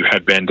like you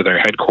had been to their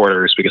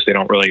headquarters, because they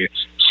don't really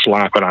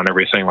slap it on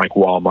everything like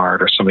Walmart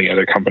or some of the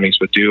other companies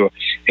would do.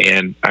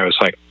 And I was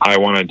like, I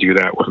want to do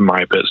that with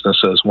my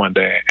businesses one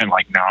day. And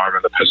like now I'm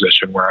in the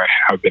position where I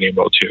have been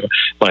able to.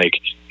 Like,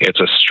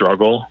 it's a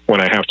struggle when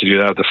I have to do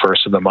that the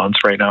first of the month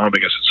right now,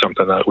 because it's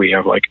something that we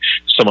have like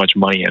so much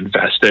money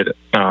invested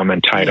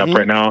and tied up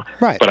right now.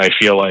 Right. But I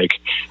feel like,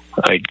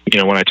 you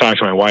know, when I talked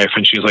to my wife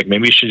and she's like,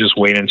 maybe you should just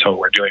wait until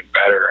we're doing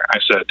better. I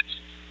said,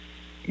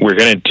 we're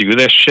going to do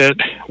this shit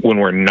when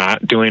we're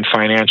not doing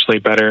financially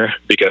better,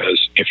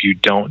 because if you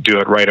don't do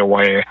it right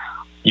away,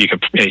 you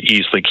could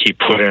easily keep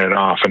putting it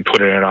off and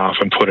putting it off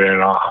and putting it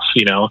off,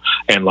 you know?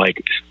 And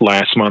like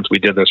last month we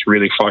did this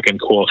really fucking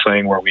cool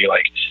thing where we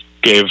like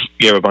gave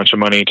a bunch of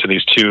money to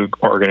these two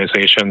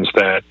organizations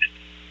that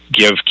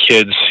give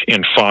kids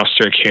in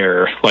foster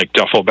care like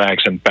duffel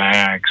bags and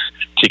bags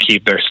to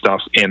keep their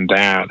stuff in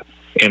that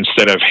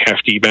instead of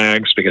hefty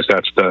bags, because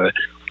that's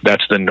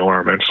the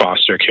norm in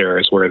foster care,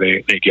 is where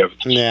they give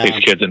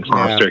these kids in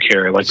foster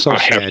care like so a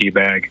hefty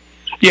bag.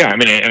 Yeah, I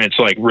mean, and it's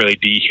like really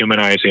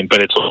dehumanizing,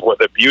 but it's what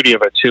the beauty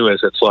of it too is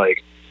it's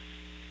like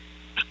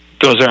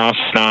those are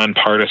often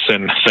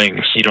nonpartisan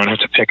things. You don't have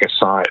to pick a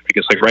side,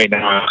 because like right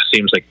now it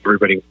seems like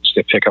everybody wants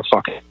to pick a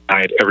fucking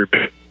side.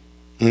 Everybody.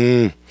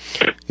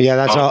 Yeah,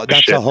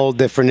 that's a whole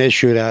different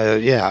issue.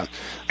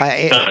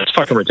 It's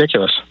fucking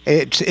ridiculous.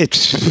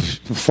 It's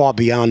far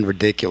beyond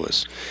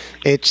ridiculous.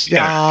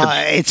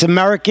 It's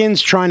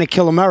Americans trying to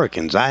kill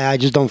Americans. I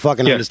just don't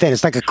fucking understand.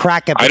 It's like a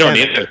crack epidemic.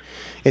 I don't either.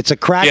 It's a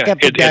crack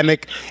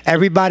epidemic.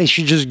 Everybody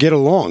should just get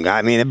along.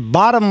 I mean,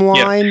 bottom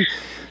line,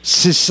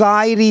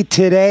 society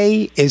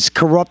today is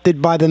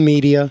corrupted by the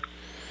media.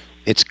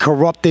 It's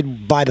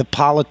corrupted by the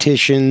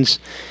politicians.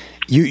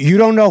 You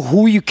don't know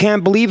who you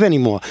can't believe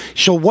anymore.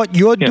 So what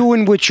you're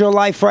doing with your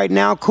life right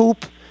now,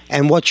 Coupe,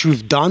 and what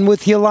you've done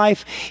with your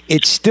life,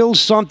 it's still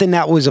something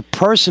that was a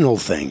personal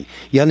thing.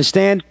 You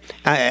understand?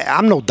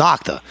 I'm no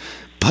doctor,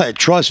 but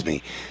trust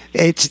me.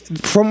 It's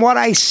from what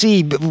I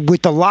see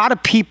with a lot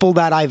of people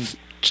that I've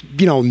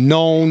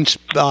known,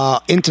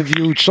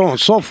 interviewed, so on and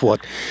so forth.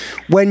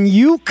 When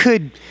you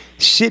could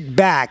sit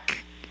back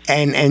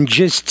and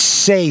just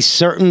say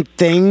certain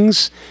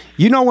things,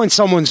 you know when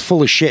someone's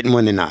full of shit and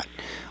when they're not.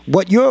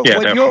 What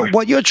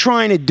you're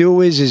trying to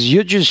do is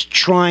you're just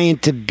trying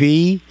to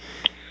be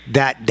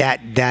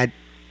that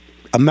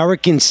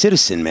American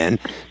citizen, man.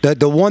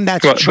 The one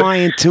that's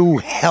trying to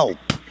help.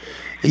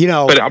 You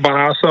know, but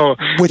also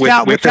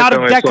without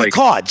a deck of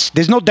cards.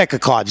 There's no deck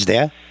of cards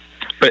there.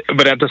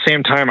 But at the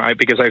same time,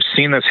 because I've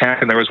seen this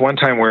happen. There was one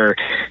time where,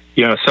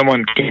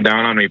 someone came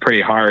down on me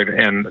pretty hard,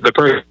 and the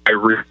person I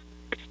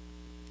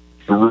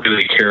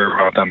really care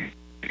about them.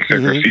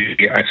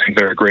 Graffiti. I think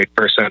they're a great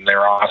person.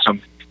 They're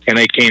awesome. And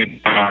they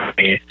came on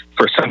me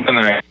for something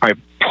that I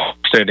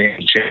posted in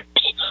Gyps,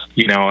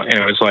 and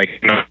it was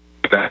like,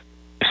 that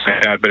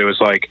sad, but it was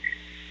like,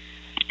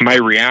 my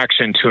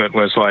reaction to it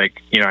was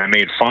like, I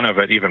made fun of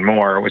it even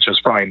more, which is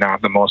probably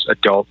not the most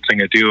adult thing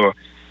to do,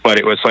 but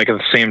it was like at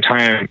the same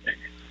time,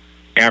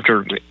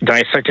 after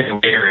dissecting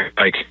it later,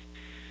 like,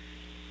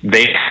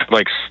 they had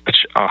like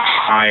such a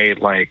high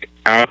like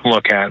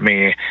outlook at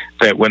me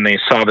that when they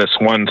saw this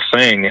one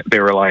thing,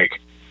 they were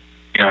like,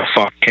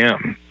 fuck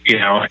him,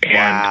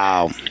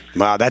 and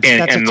wow, that's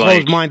a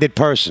closed-minded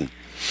person.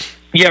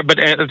 Yeah, but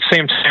at the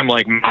same time,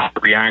 like, my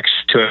reaction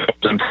to it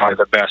wasn't probably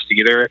the best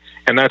either.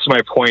 And that's my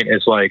point,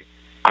 is like,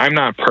 I'm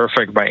not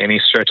perfect by any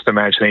stretch of the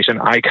imagination.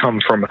 I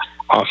come from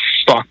a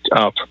fucked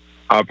up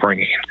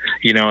upbringing.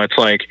 It's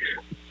like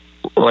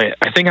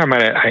I think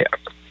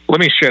let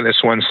me share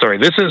this one story.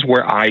 This is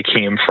where I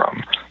came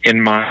from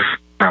in my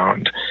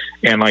background,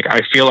 and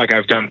I feel like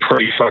I've done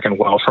pretty fucking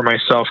well for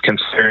myself,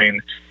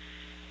 considering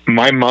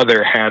my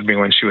mother had me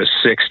when she was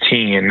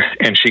 16,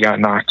 and she got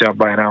knocked up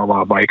by an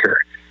outlaw biker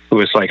who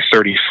was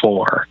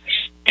 34,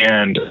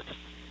 and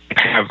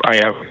I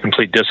have a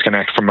complete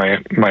disconnect from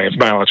my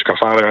biological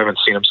father. I haven't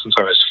seen him since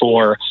I was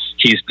 4.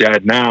 He's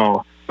dead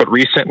now, but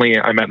recently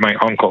I met my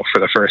uncle for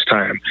the first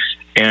time,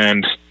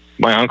 and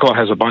my uncle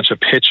has a bunch of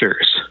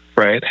pictures,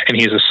 right? And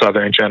he's a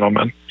Southern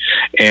gentleman,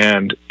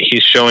 and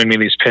he's showing me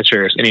these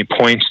pictures, and he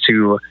points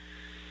to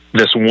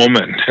this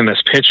woman in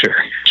this picture.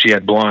 She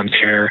had blonde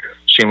hair.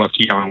 She looked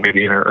young,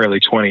 maybe in her early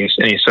 20s.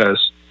 And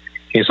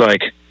he's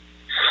like,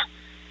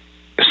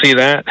 see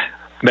that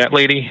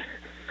lady?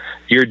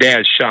 Your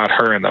dad shot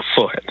her in the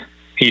foot.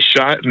 He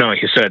said,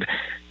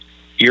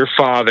 your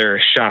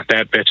father shot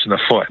that bitch in the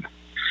foot.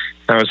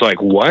 And I was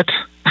like, what?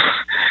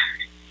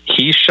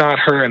 He shot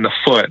her in the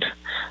foot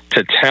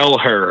to tell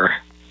her,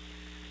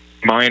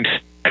 mind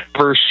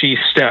wherever she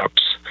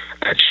steps,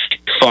 that she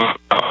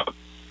fucked up,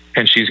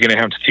 and she's going to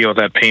have to deal with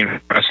that pain for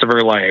the rest of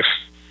her life,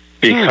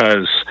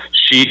 because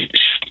she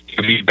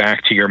gave you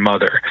back to your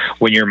mother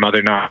when your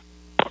mother not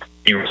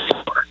you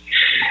before.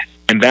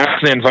 And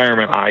that's the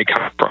environment I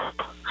come from.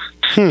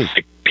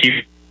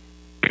 People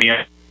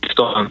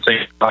still don't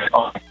think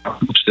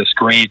this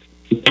great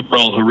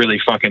liberal who really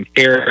fucking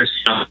cares.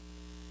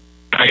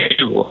 I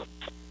do.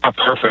 Not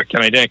perfect,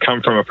 and I didn't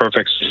come from a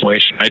perfect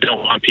situation. I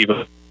don't want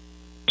people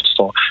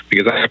to,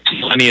 because I have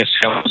plenty of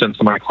skeletons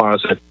in my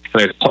closet,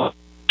 and I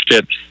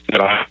shit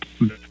that I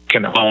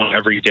can own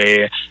every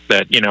day.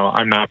 That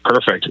I'm not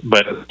perfect,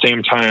 but at the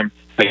same time,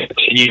 I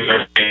continue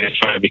to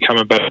try to become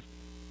a better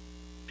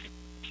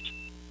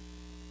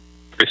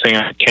everything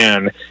I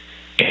can,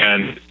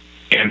 and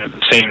at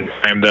the same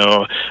time,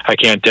 though, I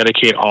can't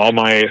dedicate all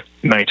my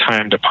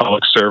time to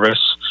public service.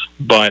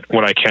 But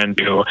what I can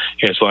do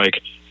is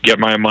get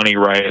my money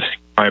right,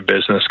 my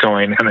business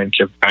going, and then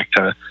give back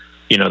to,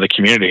 the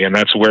community. And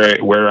that's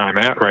where I'm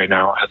at right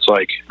now. It's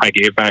I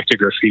gave back to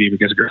graffiti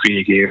because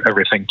graffiti gave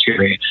everything to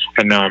me.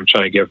 And now I'm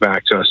trying to give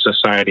back to a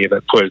society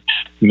that put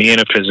me in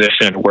a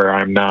position where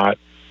I'm not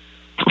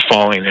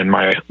falling in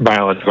my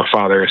biological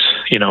father's,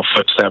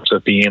 footsteps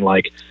of being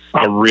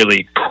a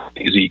really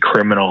crazy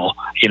criminal,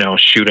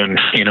 shooting,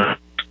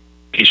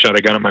 he shot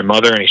a gun at my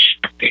mother, and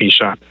he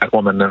shot that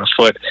woman in the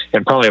foot,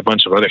 and probably a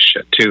bunch of other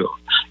shit too,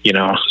 So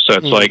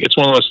it's it's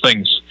one of those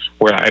things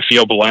where I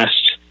feel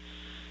blessed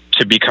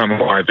to become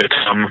who I've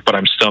become, but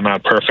I'm still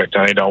not perfect,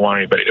 and I don't want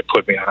anybody to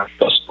put me on a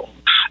pedestal,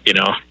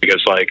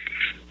 because what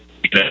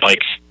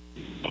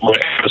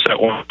happens that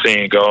one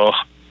thing and go,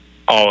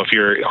 all of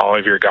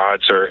your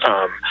gods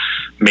are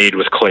made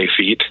with clay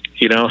feet,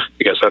 because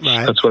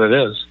that's what it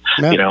is.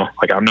 Yeah.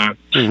 I'm not,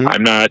 I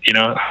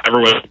never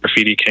was a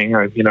graffiti king.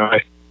 I did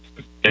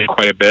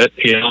quite a bit,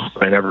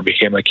 I never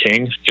became a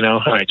king, and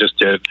I just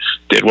did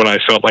what I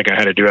felt like I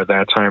had to do at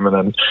that time. And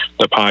then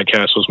the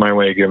podcast was my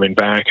way of giving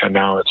back. And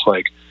now it's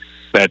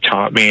that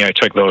taught me, I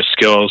took those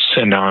skills,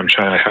 and now I'm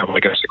trying to have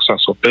a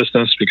successful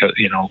business because,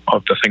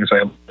 of the things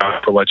I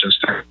learned for Legends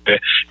Thursday.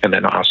 And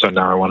then also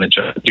now I want to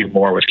just do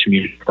more with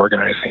community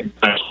organizing.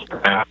 And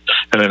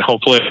then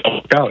hopefully it'll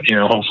work out,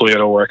 hopefully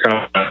it'll work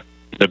out.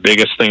 The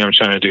biggest thing I'm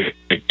trying to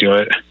do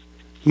it.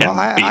 Well,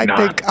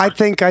 I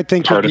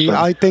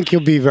think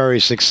you'll be very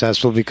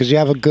successful because you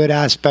have a good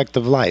aspect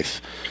of life.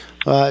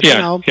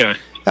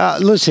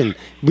 Listen,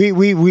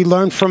 we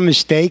learn from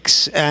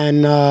mistakes,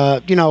 and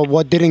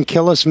what didn't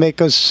kill us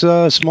make us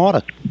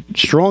smarter,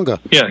 stronger.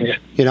 Yeah.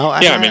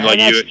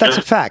 That's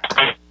a fact.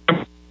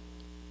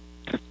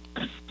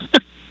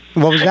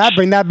 What was that?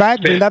 Bring that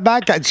back. Bring that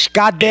back.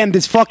 Goddamn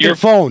this fucking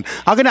phone.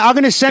 I'm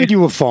gonna send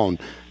you a phone.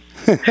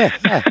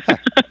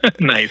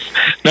 Nice.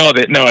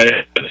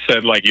 I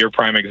said your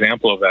prime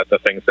example of that. The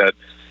things that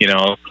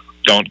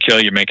don't kill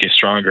you make you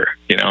stronger.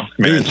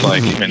 It's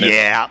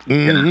yeah.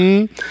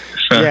 Mm-hmm.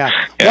 So,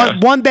 yeah.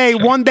 One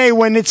day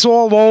when it's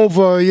all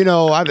over,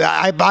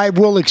 I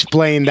will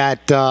explain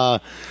that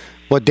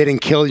what didn't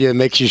kill you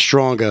makes you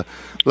stronger.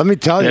 Let me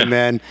tell you,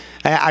 man,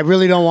 I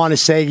really don't want to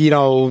say,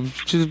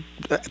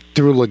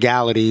 through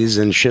legalities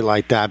and shit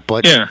like that.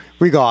 But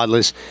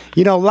regardless,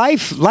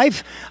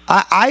 life,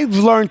 I've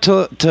learned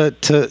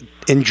to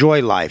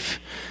enjoy life.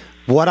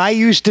 What I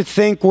used to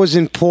think was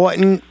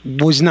important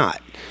was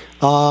not.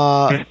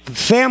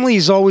 Family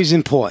is always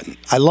important.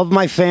 I love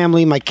my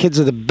family. My kids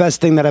are the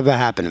best thing that ever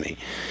happened to me.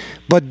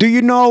 But do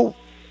you know,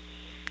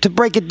 to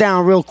break it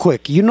down real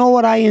quick,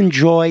 what I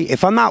enjoy?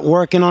 If I'm not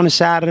working on a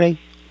Saturday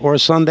or a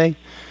Sunday,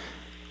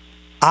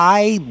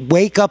 I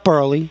wake up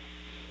early.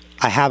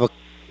 I have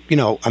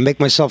I make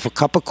myself a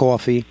cup of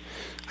coffee.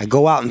 I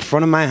go out in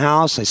front of my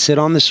house. I sit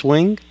on the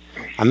swing.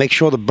 I make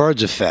sure the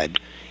birds are fed.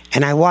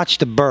 And I watch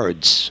the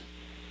birds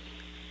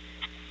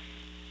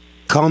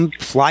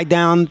fly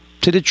down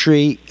to the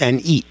tree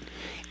and eat.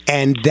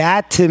 And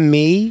that to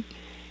me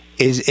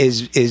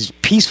is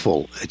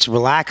peaceful. It's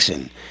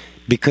relaxing.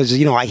 because,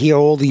 you know, I hear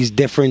all these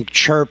different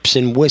chirps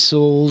and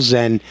whistles,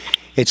 and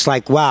it's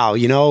like, wow,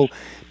 you know,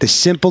 the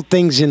simple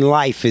things in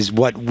life is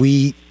what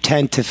we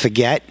tend to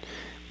forget,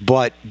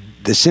 but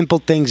the simple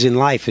things in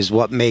life is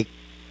what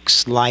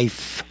makes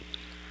life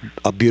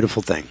a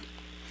beautiful thing.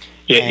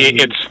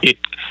 Yeah,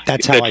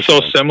 that's how I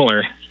so feel.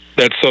 similar.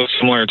 That's so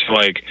similar to,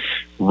 like,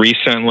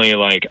 recently,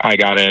 like, I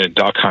got into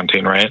duck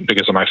hunting, right,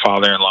 because of my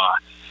father-in-law.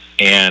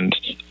 And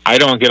I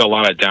don't get a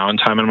lot of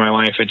downtime in my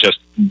life. It just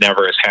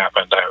never has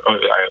happened.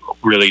 I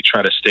really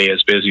try to stay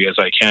as busy as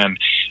I can.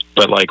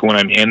 But, like, when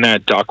I'm in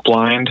that duck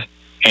blind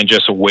and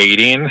just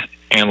waiting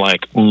and,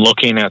 like,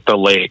 looking at the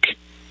lake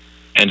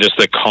and just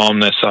the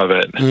calmness of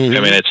it, Mm-hmm. I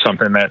mean, it's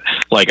something that,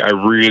 like, I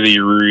really,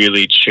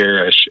 really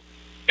cherish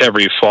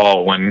every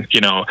fall when, you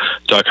know,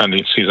 duck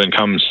hunting season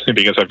comes,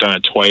 because I've done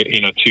it twice,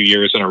 2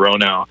 years in a row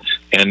now.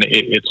 And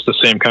it's the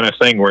same kind of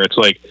thing where it's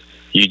like,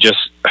 you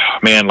just,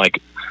 man, like,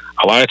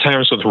 a lot of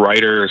times with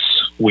writers,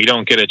 we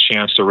don't get a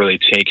chance to really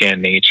take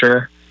in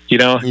nature, you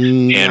know?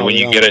 And when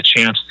you get a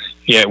chance,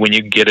 when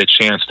you get a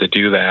chance to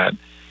do that,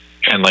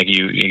 and, like,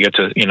 you get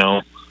to, you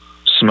know,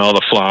 smell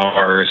the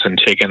flowers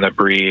and take in the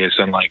breeze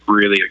and, like,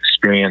 really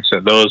experience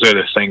it. Those are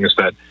the things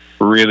that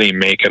really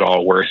make it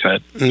all worth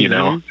it, you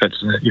know? That's,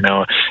 you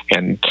know,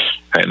 and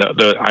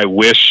I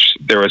wish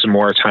there was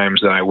more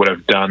times that I would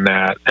have done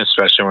that,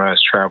 especially when I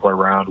was traveling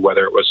around,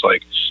 whether it was,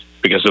 like,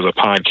 because of the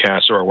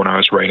podcast, or when I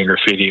was writing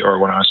graffiti, or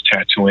when I was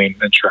tattooing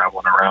and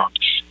traveling around,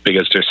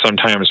 because there's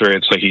sometimes where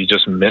it's like you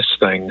just miss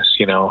things,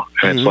 you know,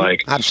 and it's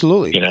like,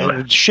 absolutely, you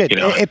know, shit, you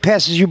know, it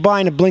passes you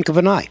by in a blink of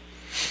an eye.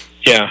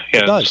 Yeah,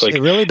 it does. Like,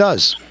 it really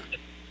does.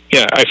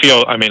 Yeah, I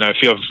feel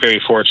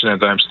very fortunate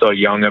that I'm still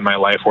young in my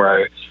life,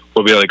 where I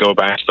will be able to go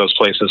back to those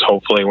places,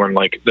 hopefully, when,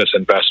 like, this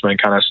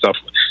investment kind of stuff,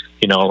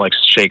 you know, like,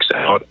 shakes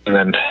out, and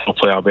then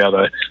hopefully I'll be able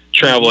to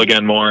travel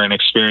again more and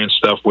experience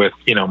stuff with,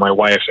 you know, my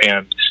wife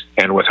and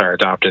with our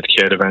adopted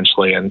kid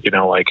eventually, and, you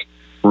know, like,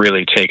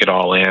 really take it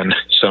all in.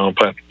 So,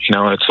 but, you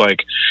know, it's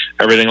like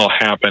everything will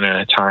happen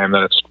at a time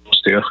that it's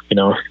supposed to, you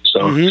know.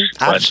 So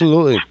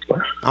absolutely,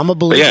 I'm a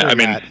believer in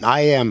that.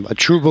 I am a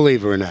true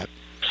believer in that.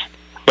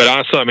 But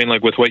also, I mean,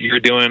 like, with what you're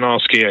doing,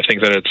 Oski, I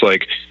think that it's,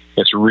 like,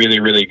 it's really,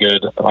 really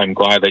good. I'm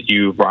glad that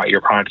you brought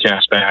your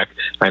podcast back.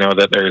 I know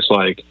that there's,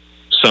 like,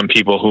 some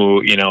people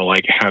who, you know,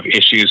 like, have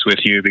issues with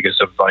you because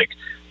of, like,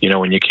 you know,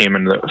 when you came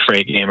in the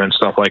freight game and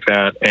stuff like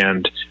that.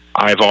 And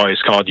I've always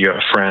called you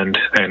a friend,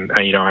 and,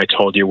 you know, I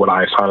told you what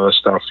I thought of the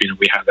stuff. You know,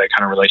 we had that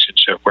kind of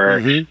relationship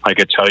where I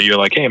could tell you,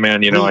 like, hey,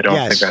 man, you know, I don't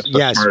think that's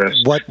the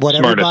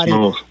smartest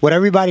move. What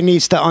everybody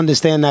needs to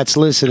understand that's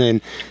listening,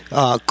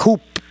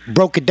 Coupe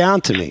broke it down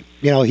to me.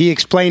 You know, he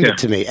explained it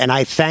to me, and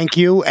I thank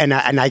you, and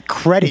I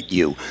credit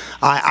you.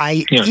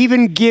 I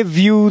even give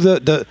you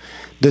the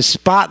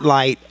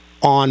spotlight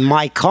on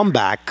my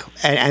comeback,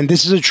 and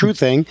this is a true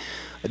thing,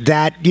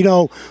 that, you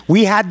know,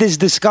 we had this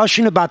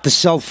discussion about the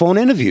cell phone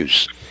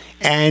interviews,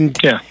 and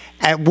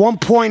at one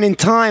point in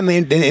time,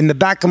 in the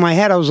back of my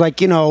head, I was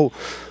like, you know,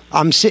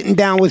 I'm sitting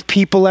down with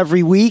people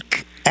every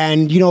week,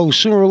 and, you know,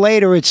 sooner or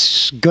later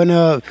it's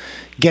gonna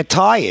get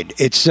tired.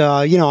 It's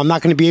you know, I'm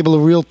not going to be able to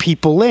reel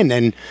people in,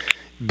 and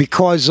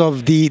because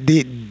of the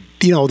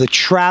you know, the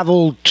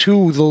travel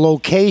to the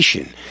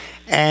location.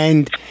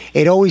 And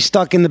it always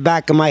stuck in the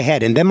back of my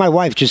head. And then my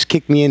wife just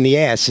kicked me in the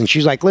ass, and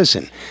she's like,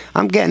 listen,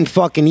 I'm getting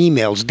fucking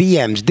emails,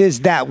 DMs, this,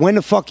 that. When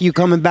the fuck are you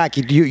coming back?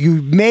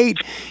 You made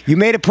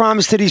a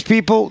promise to these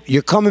people.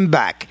 You're coming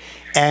back.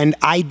 And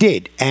I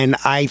did. And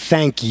I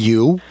thank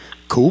you,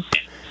 Coupe.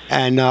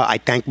 And I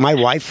thank my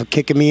wife for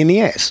kicking me in the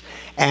ass.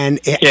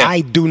 And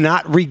I do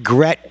not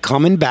regret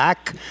coming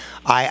back.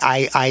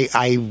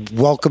 I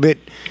welcome it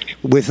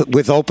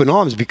with open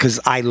arms, because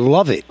I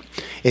love it.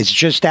 It's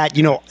just that,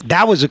 you know,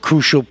 that was a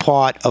crucial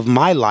part of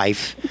my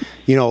life,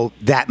 you know,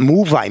 that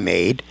move I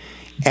made.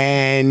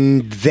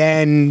 And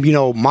then, you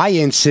know, my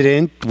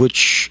incident,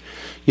 which,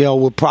 you know,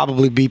 will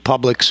probably be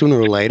public sooner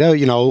or later,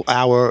 you know,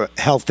 our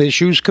health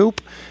issues,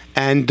 Coupe.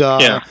 And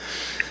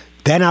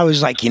then I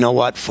was like, you know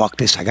what, fuck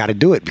this, I got to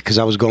do it, because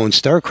I was going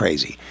stir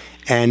crazy.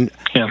 And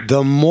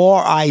the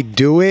more I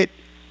do it,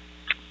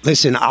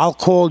 listen, I'll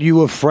call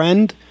you a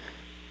friend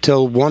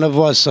till one of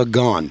us are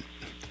gone.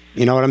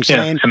 You know what I'm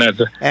saying? Yeah,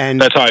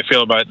 and that's how I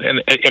feel about it.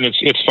 And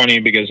it's funny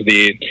because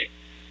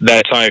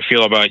that's how I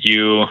feel about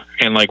you.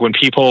 And, like, when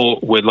people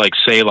would, like,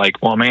 say,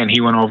 like, well, man,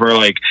 he went over,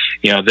 like,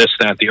 you know, this,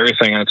 that, the other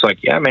thing, and it's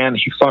like, yeah, man,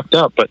 he fucked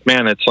up. But,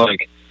 man, it's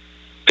like,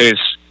 there's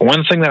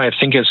one thing that I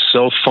think is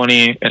so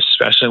funny,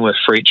 especially with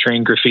freight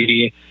train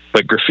graffiti,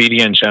 but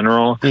graffiti in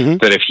general,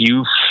 that if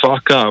you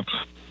fuck up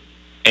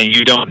and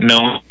you don't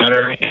know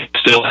better, it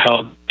still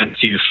helps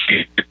you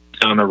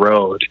down the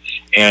road.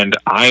 And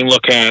I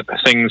look at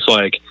things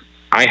like,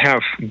 I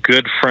have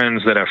good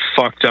friends that have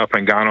fucked up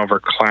and gone over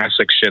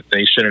classic shit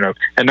they shouldn't have,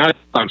 and not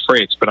on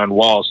freights, but on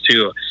walls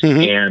too.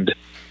 And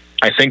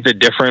I think the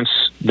difference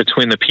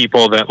between the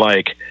people that,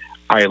 like,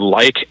 I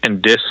like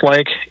and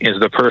dislike is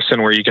the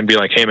person where you can be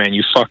like, hey man,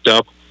 you fucked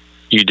up,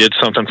 you did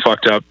something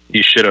fucked up.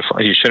 You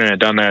shouldn't have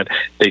done that.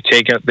 They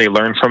take it, they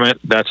learn from it.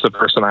 That's the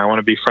person I want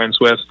to be friends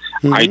with.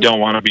 Mm-hmm. I don't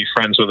want to be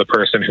friends with a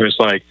person who's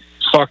like,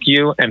 fuck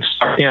you and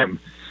fuck him.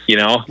 You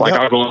know, like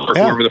I'll go for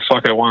whoever the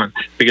fuck I want,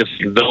 because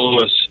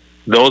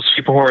those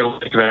people who are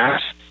like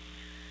that,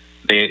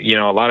 they, you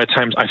know, a lot of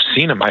times I've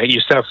seen them. I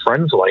used to have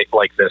friends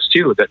like this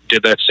too that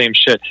did that same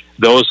shit.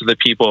 Those are the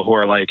people who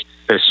are like,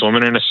 they're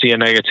swimming in a sea of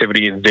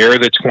negativity. They're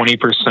the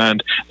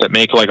 20% that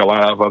make like a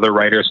lot of other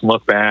writers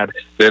look bad.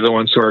 They're the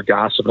ones who are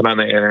gossiping on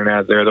the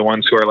internet. They're the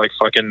ones who are like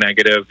fucking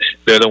negative.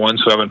 They're the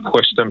ones who haven't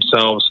pushed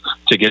themselves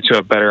to get to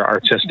a better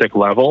artistic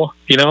level,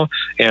 you know?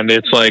 And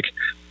it's like,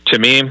 to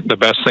me, the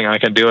best thing I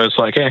can do is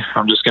like, hey,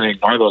 I'm just going to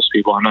ignore those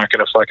people. I'm not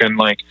going to fucking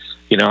like,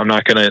 you know, I'm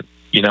not going to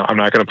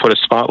put a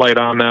spotlight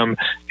on them.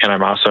 And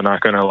I'm also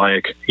not going to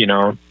like, you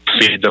know,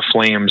 feed the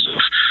flames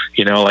of,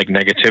 you know, like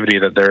negativity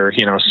that they're,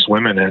 you know,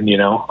 swimming in, you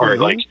know, or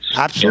like.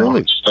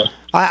 Absolutely. You know,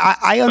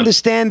 I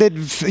understand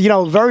it, you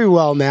know, very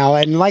well now.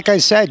 And like I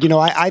said, you know,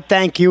 I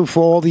thank you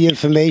for all the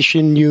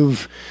information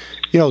you've,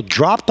 you know,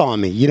 dropped on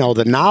me, you know,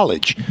 the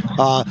knowledge,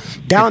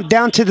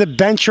 down to the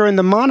bencher and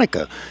the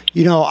moniker.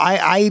 You know,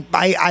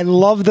 I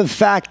love the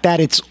fact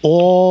that it's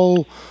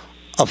all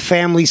a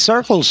family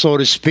circle, so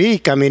to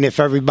speak. I mean, if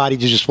everybody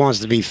just wants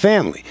to be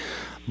family.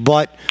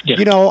 But,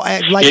 you know,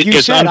 like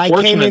you said, I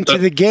came into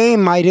the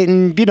game. I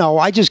didn't, you know,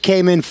 I just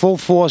came in full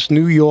force,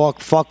 New York,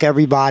 fuck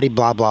everybody,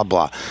 blah, blah,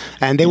 blah.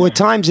 And there were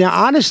times now,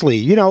 honestly,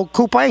 you know,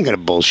 Coupe, I ain't going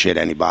to bullshit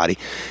anybody.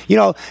 You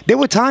know, there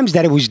were times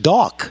that it was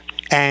dark.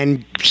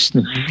 And,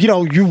 you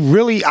know,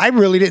 I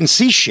really didn't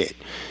see shit,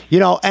 you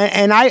know,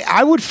 and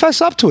I would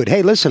fess up to it.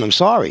 Hey, listen, I'm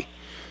sorry,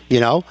 you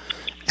know,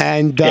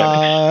 and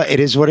it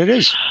is what it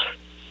is.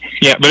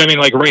 Yeah, but I mean,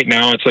 like right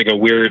now, it's like a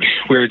weird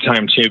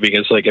time too,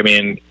 because like, I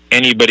mean,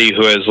 anybody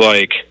who has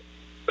like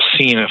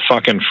seen a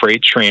fucking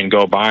freight train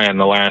go by in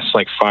the last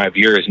like 5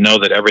 years know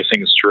that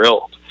everything's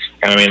drilled.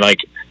 And I mean, like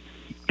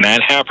when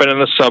that happened in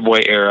the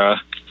subway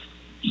era,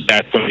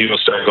 that's when people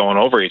start going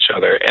over each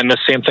other. And the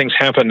same things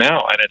happen now.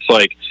 And it's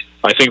like,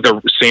 I think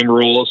the same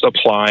rules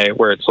apply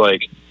where it's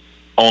like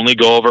only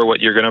go over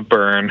what you're going to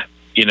burn,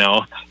 you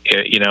know,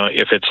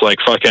 if it's like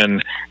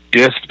fucking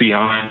dissed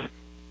beyond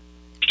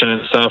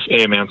and stuff,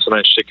 hey man, so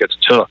that shit gets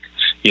took,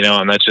 you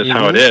know, and that's just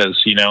how it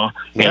is, you know,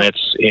 and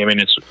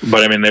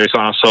but I mean, there's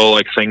also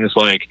like things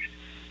like,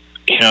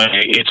 you know,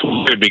 it's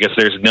weird because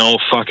there's no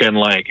fucking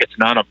like, it's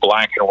not a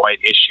black and white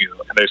issue,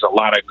 and there's a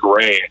lot of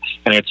gray,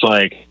 and it's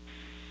like,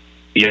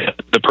 yeah,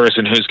 the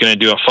person who's going to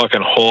do a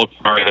fucking whole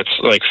car that's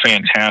like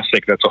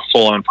fantastic, that's a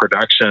full-on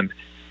production,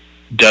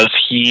 does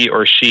he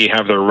or she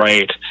have the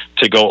right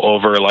to go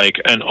over like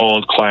an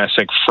old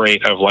classic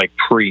freight of like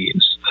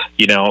Prees,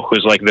 you know,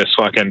 who's like this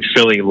fucking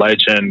Philly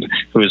legend,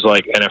 who's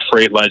like a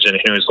freight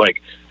legend, who's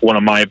like one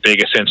of my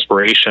biggest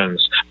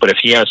inspirations. But if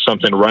he has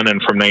something running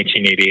from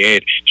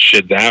 1988,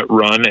 should that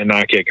run and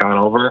not get gone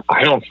over?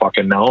 I don't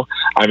fucking know.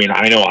 I mean,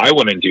 I know I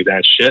wouldn't do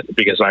that shit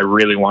because I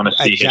really want to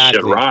see his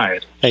shit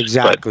ride.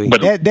 Exactly.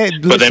 But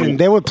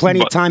there were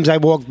plenty of times I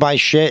walked by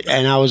shit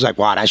and I was like,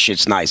 wow, that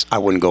shit's nice. I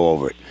wouldn't go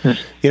over it.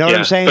 You know what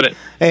I'm saying?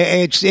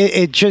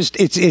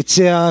 It's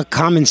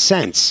common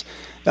sense.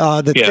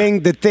 The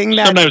thing that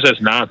sometimes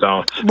it's not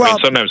though. Well, I mean,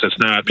 sometimes it's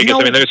not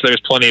because I mean,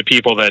 there's plenty of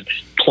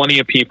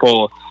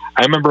people.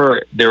 I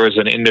remember there was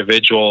an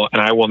individual,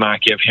 and I will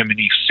not give him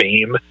any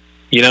fame,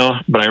 you know,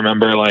 but I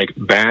remember like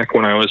back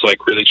when I was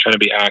like really trying to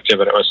be active,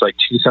 and it was like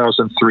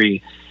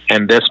 2003,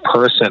 and this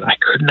person, I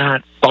could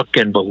not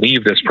fucking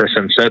believe this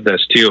person said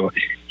this too.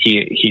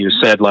 He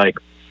said like,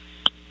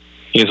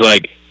 he's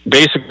like,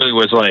 basically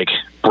was like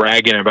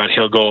bragging about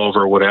he'll go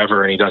over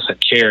whatever and he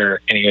doesn't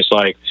care, and he was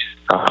like,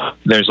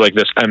 there's like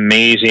this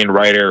amazing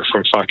writer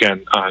from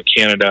fucking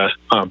Canada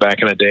back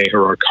in the day who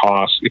wrote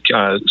COS,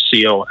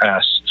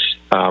 C-O-S,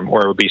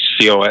 or it would be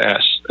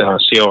C-O-S-O-E,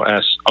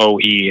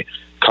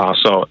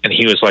 Casso, and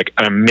he was like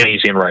an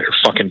amazing writer,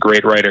 fucking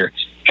great writer.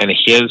 And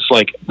his,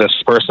 like, this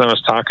person I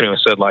was talking to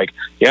said, like,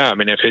 yeah, I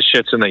mean, if his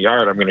shit's in the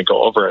yard, I'm going to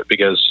go over it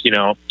because, you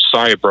know,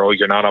 sorry, bro,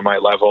 you're not on my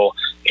level.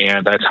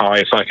 And that's how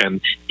I fucking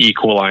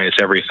equalize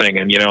everything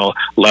and, you know,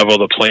 level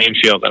the playing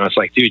field. And I was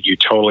like, dude, you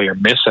totally are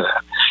missing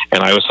it.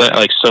 And I was,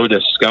 like, so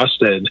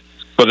disgusted.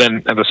 But then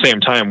at the same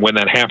time, when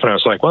that happened, I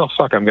was like, well,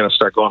 fuck, I'm going to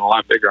start going a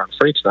lot bigger on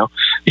freights now.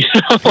 You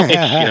know, like, you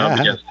know,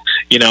 because,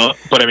 you know,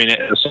 but I mean,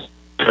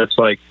 it's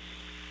like,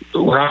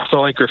 we're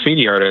also like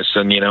graffiti artists,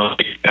 and you know,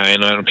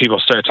 and when people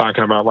start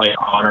talking about like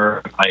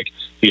honor, like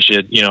you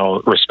should, you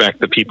know, respect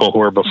the people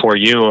who are before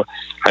you.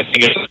 I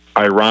think it's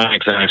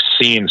ironic that I've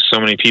seen so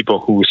many people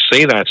who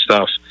say that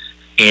stuff,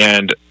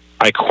 and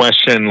I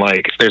question,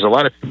 like, there's a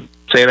lot of people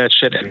who say that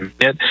shit and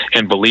admit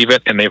and believe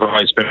it, and they've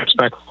always been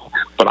respectful.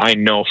 But I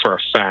know for a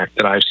fact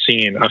that I've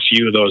seen a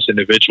few of those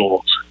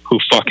individuals who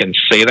fucking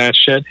say that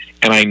shit,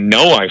 and I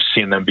know I've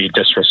seen them be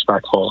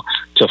disrespectful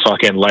to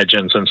fucking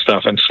legends and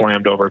stuff and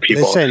slammed over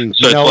people. Listen,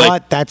 so you know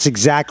what? That's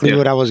exactly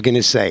what I was going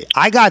to say.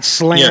 I got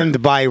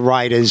slammed by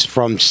writers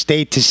from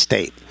state to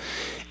state.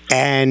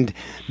 And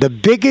the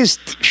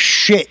biggest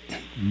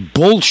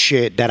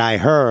bullshit that I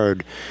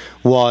heard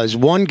was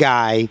one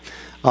guy,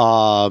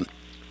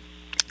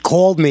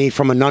 called me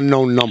from an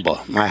unknown number.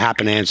 I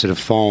happen to answer the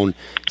phone,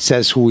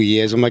 says who he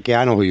is. I'm like,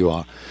 yeah, I know who you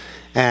are.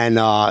 And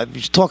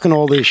he's talking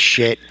all this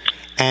shit.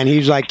 And he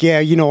was like, yeah,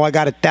 I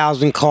got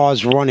 1,000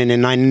 cars running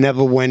and I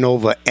never went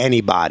over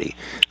anybody.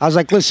 I was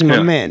like, listen,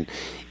 my man,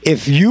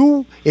 if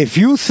you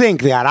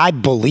think that I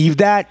believe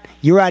that,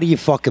 you're out of your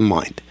fucking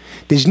mind.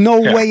 There's no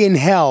way in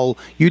hell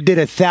you did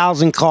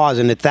 1,000 cars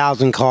and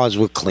 1,000 cars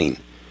were clean.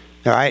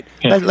 All right?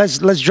 Yeah. Let's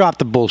drop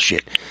the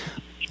bullshit.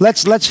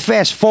 Let's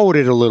fast forward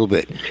it a little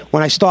bit.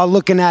 When I start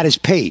looking at his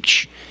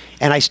page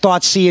and I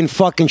start seeing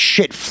fucking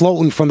shit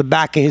floating from the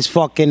back of his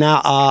fucking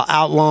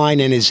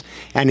outline and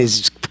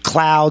his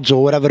clouds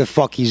or whatever the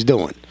fuck he's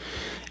doing.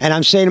 And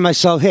I'm saying to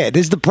myself, here,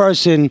 this is the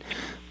person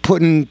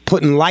putting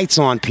lights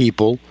on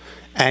people,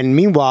 and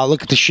meanwhile,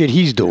 look at the shit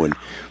he's doing.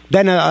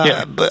 Then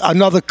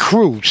another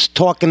crew's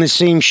talking the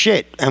same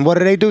shit. And what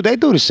do? They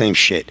do the same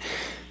shit.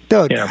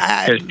 Dude,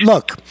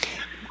 look,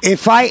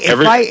 if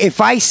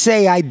I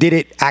say I did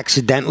it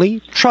accidentally,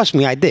 trust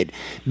me, I did.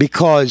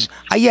 Because,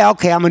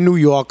 I'm a New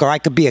Yorker. I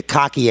could be a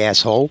cocky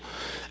asshole.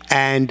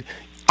 And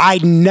I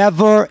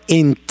never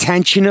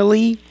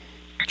intentionally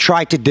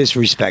tried to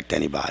disrespect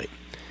anybody.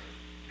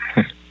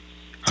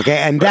 Okay?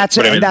 And that's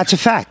a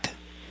fact.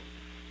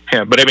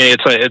 Yeah, but I mean,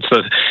 it's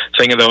the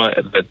thing though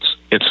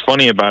it's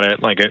funny about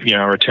it. Like,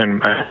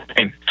 return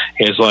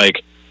is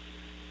like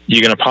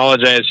you can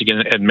apologize, you can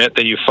admit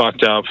that you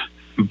fucked up,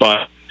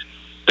 but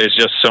there's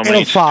just so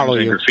many times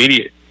in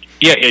graffiti.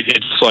 Yeah,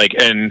 it's like,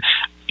 and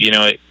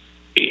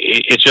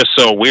it's just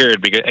so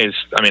weird because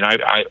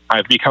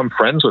I've become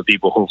friends with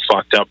people who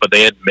fucked up, but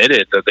they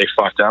admitted that they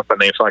fucked up and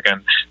they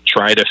fucking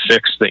try to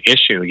fix the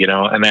issue,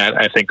 and that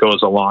I think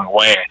goes a long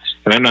way.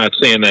 And I'm not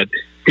saying that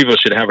people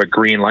should have a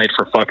green light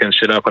for fucking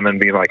shit up and then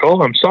be like,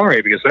 "Oh, I'm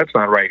sorry," because that's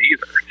not right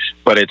either.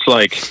 But it's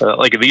like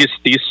these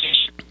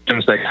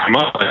things that come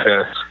up.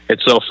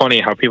 It's so funny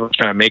how people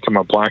try to make them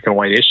a black and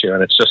white issue,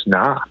 and it's just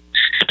not.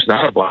 It's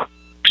not a black.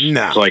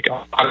 No. It's like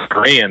a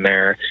gray in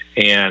there,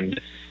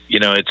 and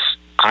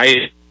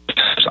I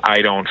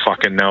don't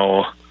fucking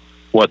know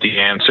what the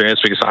answer is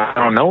because I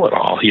don't know it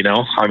all.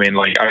 I mean,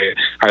 like I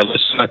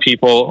listen to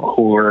people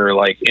who are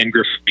like in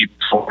graffiti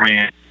before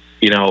me.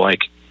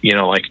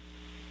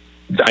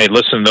 I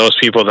listen to those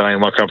people that I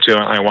look up to,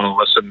 and I want to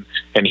listen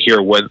and hear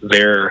what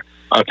their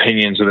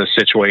opinions of the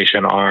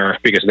situation are,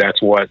 because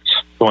that's what's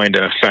going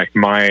to affect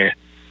my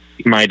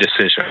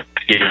decision,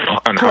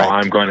 on how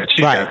I'm going to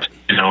choose it,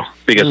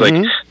 because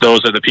like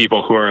those are the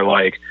people who are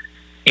like,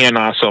 and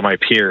also my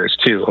peers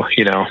too,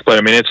 But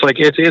I mean, it's like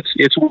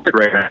it's weird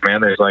right now,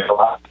 man. There's like a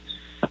lot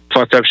of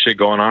fucked up shit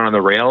going on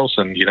the rails,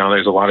 and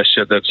there's a lot of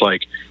shit that's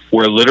like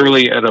we're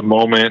literally at a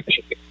moment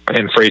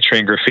in freight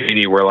train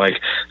graffiti where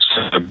like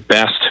some of the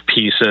best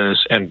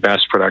pieces and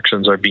best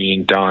productions are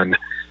being done,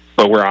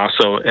 but we're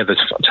also at the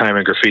time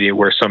in graffiti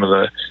where some of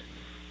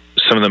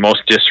the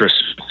most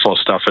disrespectful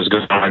stuff is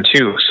going on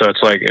too. So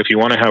it's like if you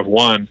want to have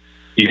one,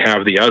 you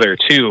have the other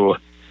too,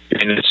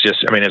 and it's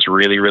just it's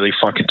really, really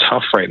fucking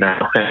tough right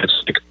now. And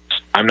it's like,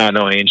 I'm not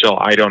no angel.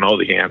 I don't know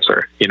the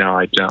answer.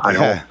 I don't.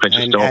 I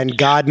just don't. And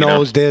God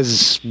knows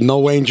there's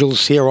no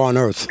angels here on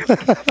earth.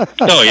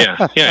 Oh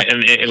yeah,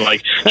 and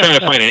like trying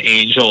to find an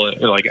angel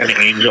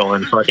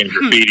in fucking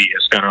graffiti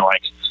is kind of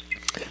like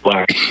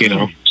black,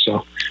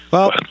 So,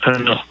 well, I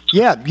don't know.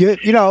 Yeah,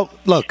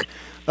 look,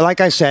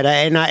 like I said,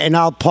 and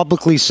I'll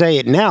publicly say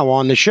it now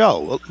on the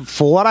show.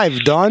 For what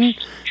I've done,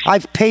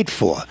 I've paid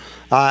for.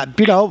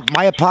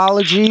 My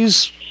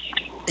apologies.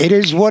 It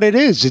is what it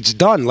is. It's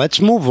done. Let's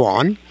move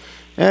on.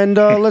 And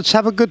let's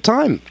have a good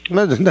time.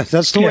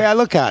 That's the way I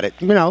look at it.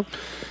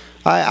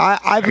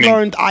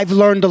 I've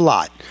learned a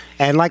lot,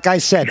 and like I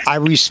said, I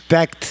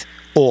respect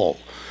all.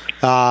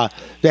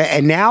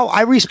 And now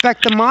I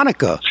respect the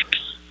moniker.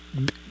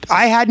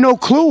 I had no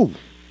clue.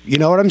 You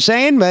know what I'm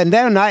saying? And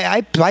then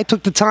I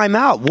took the time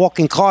out,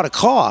 walking car to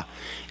car,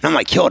 and I'm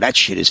like, yo, that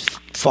shit is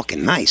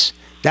fucking nice.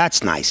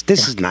 That's nice.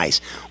 This is nice.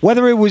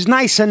 Whether it was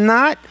nice or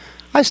not,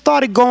 I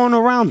started going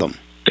around them.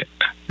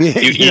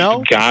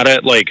 You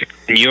gotta, like,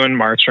 you and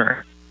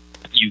Marcher,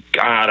 you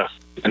gotta.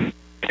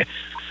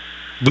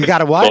 We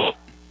gotta what? Well,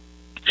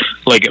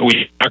 like,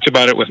 we talked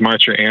about it with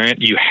Marcher Aaron.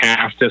 You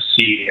have to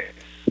see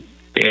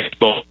it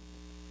both.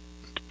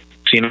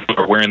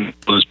 Or wearing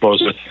those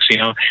bows with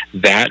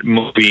that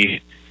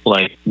movie,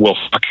 like, will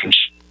fucking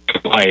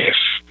change life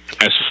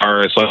as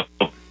far as like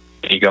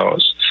he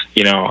goes.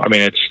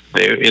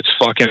 It's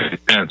fucking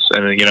intense,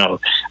 and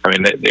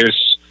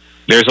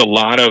there's a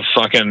lot of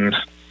fucking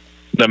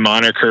the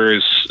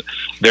monikers.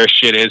 Their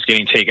shit is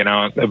getting taken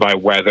out by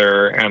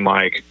weather and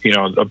like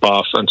the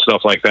buff and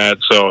stuff like that.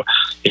 So,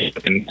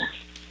 and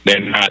they're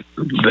not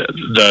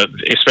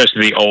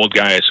especially the old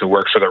guys who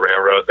work for the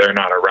railroad. They're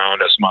not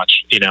around as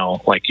much.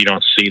 Like you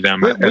don't see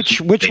them.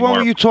 Which one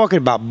were you talking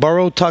about?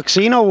 Burro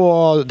Tuxino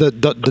or the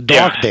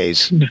dark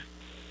days?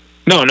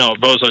 No,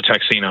 Bozo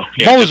Tuxino.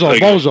 Yeah,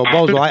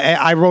 Bozo.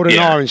 I wrote an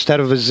R instead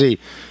of a Z.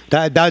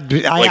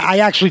 I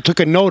actually took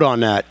a note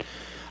on that.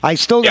 I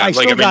still got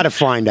to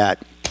find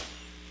that.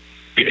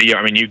 Yeah,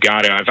 I mean, you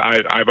got it.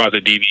 I bought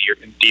the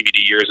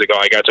DVD years ago.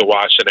 I got to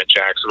watch it in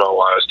Jacksonville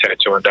while I was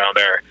tattooing down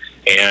there,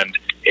 and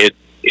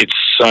it's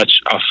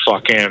such a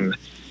fucking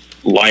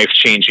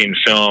life-changing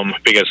film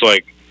because,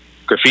 like,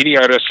 graffiti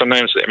artists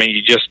sometimes, I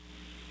mean,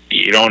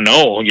 you don't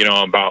know,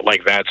 about,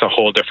 like, that's a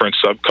whole different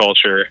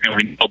subculture, and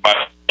we know about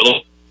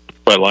it,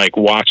 but, like,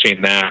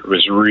 watching that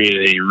was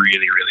really,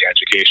 really, really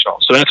educational.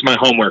 So that's my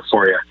homework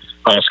for you,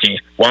 Husky.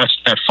 Watch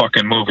that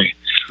fucking movie.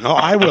 Oh,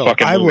 I will.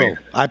 I will.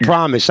 I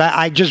promise.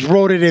 I just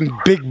wrote it in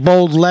big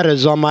bold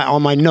letters on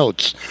my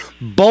notes.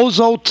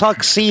 Bozo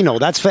Tuxino.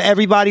 That's for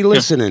everybody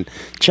listening.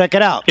 Check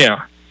it out.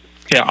 Yeah.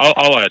 Yeah,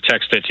 I'll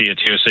text it to you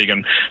too, so you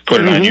can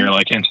put it on your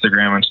like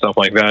Instagram and stuff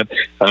like that.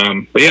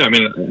 But yeah, I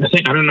mean,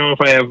 I don't know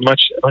if I have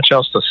much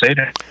else to say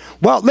there.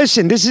 Well,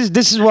 listen, this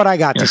is what I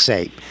got to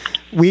say.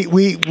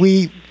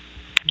 We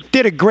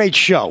did a great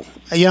show.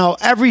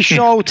 Every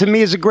show to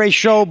me is a great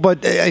show,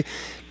 but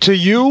to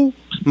you,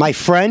 my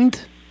friend,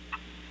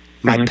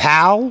 my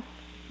pal,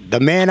 the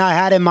man I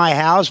had in my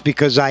house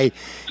because I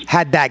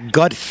had that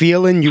gut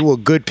feeling you were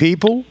good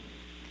people.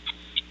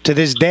 To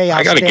this day,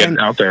 I got to get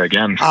out there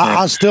again.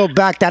 I'll still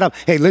back that up.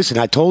 Hey, listen,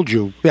 I told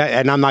you,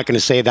 and I'm not going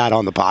to say that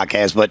on the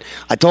podcast, but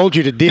I told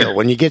you the deal. Yeah.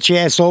 When you get your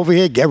ass over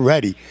here, get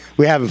ready.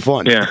 We're having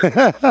fun. Yeah.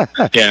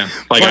 Yeah.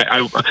 Like,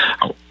 I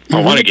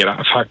want to get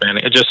out. Fuck, man.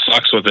 It just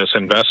sucks with this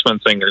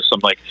investment thing. There's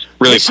some, like,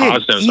 really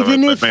positives of it,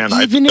 but, man,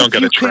 I don't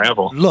get to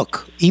travel.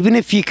 Look, even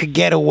if you could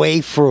get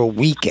away for a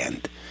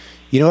weekend,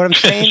 you know what I'm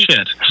saying?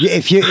 Shit.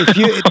 If you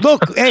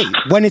look, hey,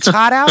 when it's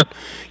hot out,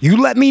 you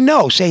let me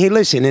know. Say, hey,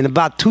 listen, in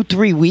about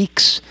 2-3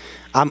 weeks,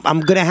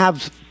 I'm gonna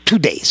have 2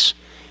 days.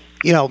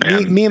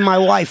 Me and my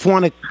wife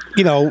want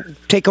to,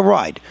 take a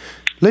ride.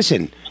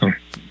 Listen,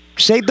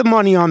 save the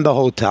money on the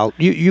hotel.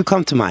 You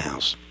come to my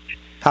house.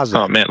 How's that?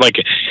 Oh man,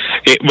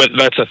 but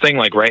that's the thing.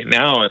 Like right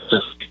now, it's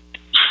just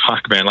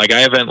fuck, man. Like I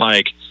haven't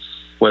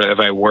what have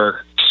I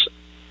worked?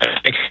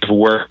 I think I've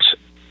worked.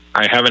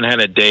 I haven't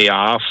had a day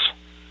off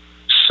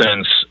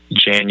since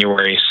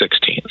January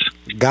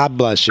 16th. God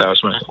bless you. That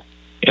was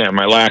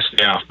my last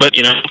day off. But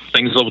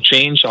things will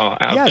change.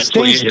 Yes,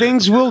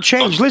 things will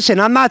change.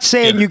 Listen, I'm not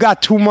saying you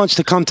got 2 months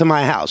to come to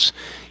my house.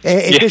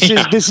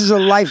 This is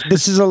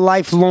a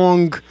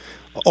lifelong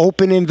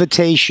open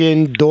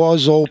invitation,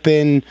 doors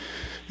open.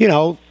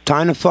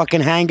 Time to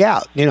fucking hang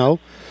out. See,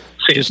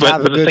 but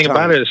the thing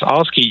about it is,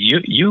 Alski,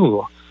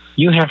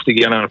 you have to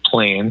get on a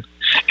plane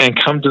and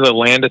come to the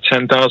land of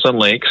 10,000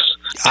 lakes,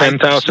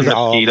 10,000 mosquitoes.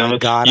 Oh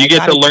you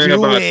get to learn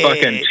about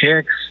fucking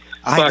ticks.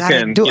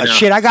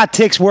 Shit, I got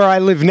ticks where I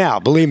live now.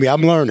 Believe me,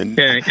 I'm learning.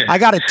 Yeah. I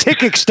got a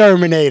tick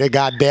exterminator,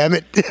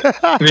 goddammit.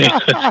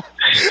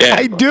 Yeah,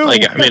 I do.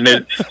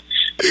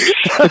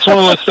 It's one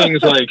of those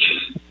things like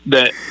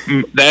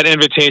that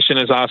invitation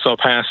is also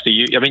passed to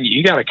you. I mean,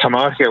 you got to come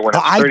out here when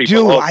it's 30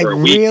 below for a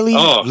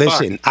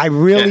week. I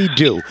really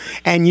do.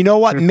 And you know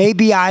what?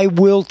 Maybe I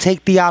will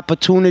take the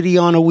opportunity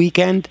on a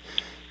weekend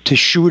to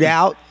shoot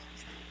out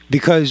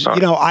because,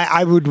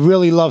 I would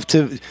really love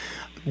to.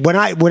 When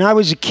I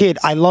was a kid,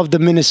 I loved the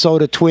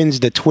Minnesota Twins,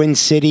 the Twin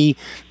City.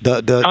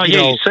 You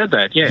said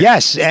that. Yeah.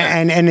 Yes,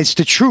 and it's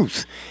the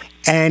truth.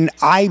 And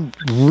I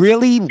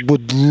really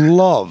would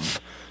love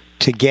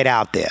to get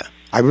out there.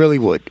 I really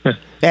would.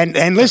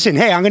 And listen,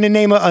 hey, I'm going to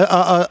name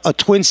a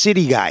Twin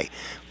City guy,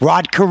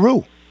 Rod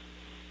Carew.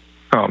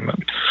 Oh man,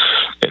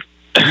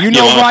 you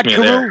know Rod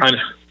Carew?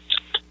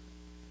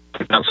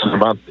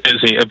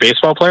 Is he a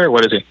baseball player?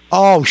 What is he?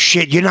 Oh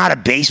shit, you're not a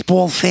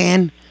baseball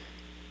fan?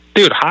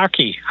 Dude,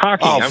 hockey. Oh,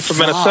 I'm from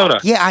Minnesota.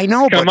 Yeah, I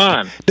know. Come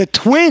on. The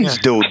Twins,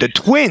 dude. The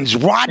Twins.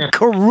 Rod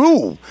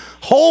Carew.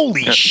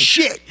 Holy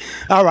shit.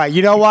 All right,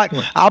 you know what?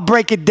 I'll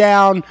break it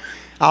down,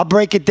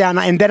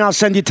 and then I'll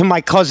send you to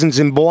my cousins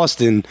in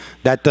Boston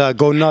that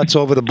go nuts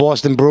over the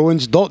Boston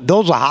Bruins.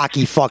 Those are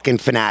hockey fucking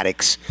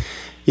fanatics.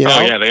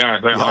 Oh, yeah, they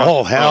are.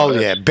 Oh, hell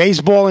yeah.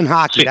 Baseball and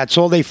hockey. That's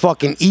all they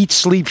fucking eat,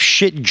 sleep,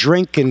 shit,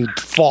 drink, and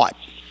fart.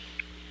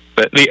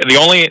 But the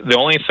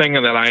only thing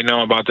that I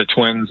know about the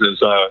Twins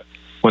is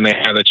when they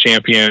had the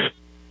champion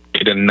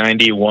in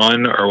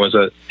 91, or was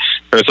it?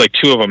 There was like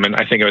two of them, and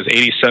I think it was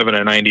 87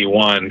 and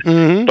 91.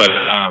 Mm-hmm.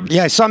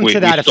 But something to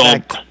that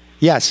effect.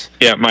 Yes.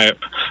 Yeah, my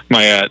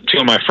two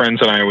of my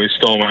friends and I, we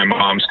stole my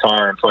mom's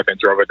car and fucking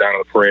drove it down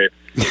to the parade.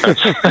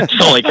 That's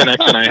the only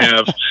connection I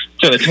have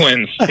to the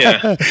Twins.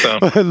 Yeah.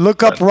 So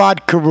look up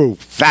Rod Carew,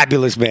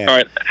 fabulous man. All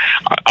right,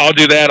 I'll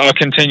do that. I'll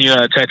continue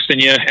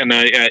texting you, and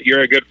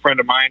you're a good friend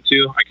of mine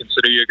too. I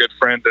consider you a good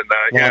friend,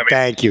 and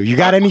thank you. You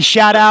got any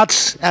shout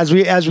outs as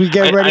we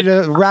get ready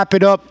to wrap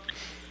it up?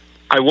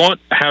 I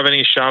won't have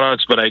any shout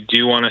outs, but I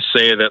do want to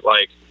say that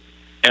like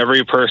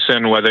every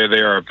person, whether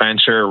they're a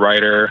bencher,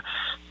 writer,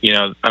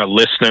 a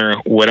listener,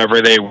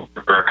 whatever they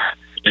were,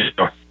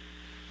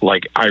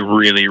 like I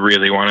really,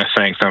 really want to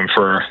thank them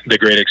for the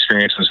great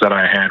experiences that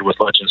I had with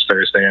Legends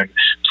Thursday and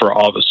for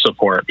all the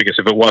support, because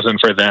if it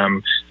wasn't for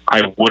them,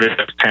 I wouldn't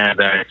have had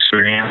that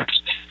experience.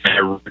 And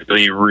I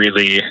really,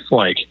 really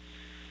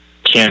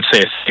can't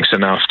say thanks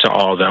enough to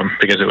all of them,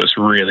 because it was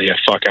really a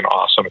fucking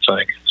awesome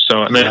thing.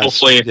 So, and then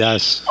hopefully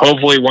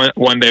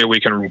one day we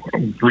can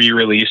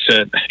re-release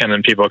it, and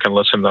then people can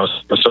listen to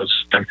those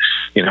episodes. And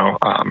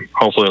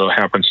hopefully it'll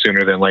happen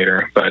sooner than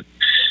later. But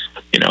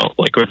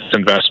like with this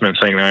investment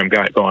thing that I've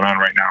got going on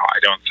right now, I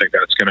don't think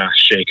that's going to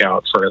shake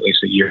out for at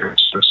least a year.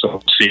 So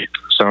we'll see.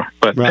 So,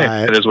 but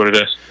hey, it is what it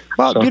is.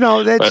 Well,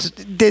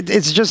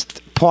 it's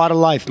just part of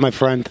life, my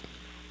friend.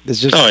 It's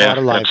just part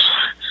of life.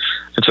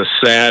 It's a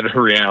sad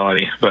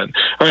reality. But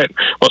all right.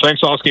 Well,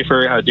 thanks, Oski,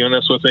 for doing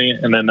this with me.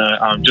 And then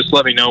just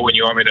let me know when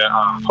you want me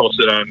to post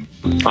it on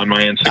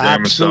my Instagram.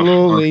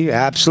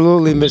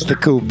 Absolutely, Mr.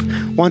 Coupe.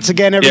 Once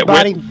again,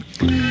 everybody,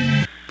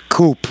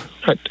 Coupe.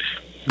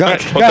 Go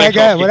ahead.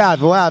 What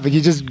happened?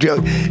 You just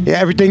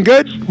everything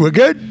good? We're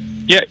good?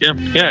 Yeah.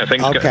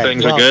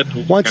 Things are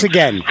good. Once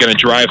again, gonna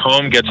drive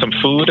home, get some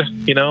food.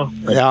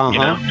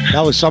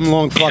 That was some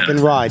long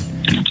fucking ride.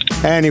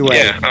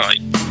 Anyway,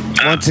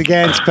 once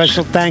again,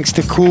 special thanks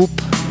to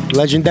Coupe,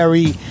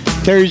 legendary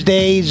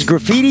Thursdays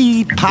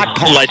graffiti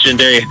podcast.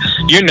 Legendary.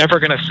 You're never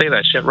gonna say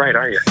that shit right,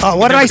 are you? Oh,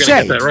 what did I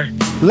say? Right.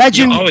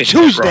 Legend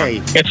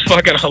Tuesday. It's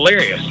fucking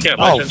hilarious. Yeah,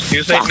 Legends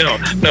Tuesday.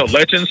 No,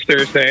 Legends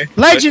Thursday.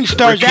 Legends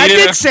Thursday. I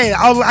did say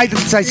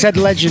that. I said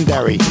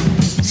legendary.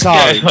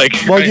 Sorry.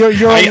 Yeah,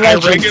 you're a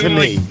legend to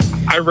me.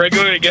 I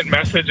regularly get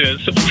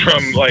messages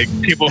from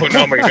people who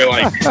know me. They're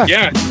like,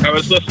 "Yeah, I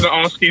was listening to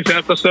Oski's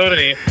episode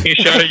and he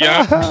shouted you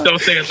out. Still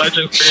saying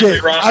Legends Thursday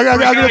wrong."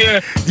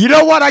 You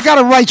know what? I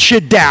gotta write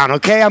shit down.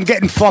 Okay, I'm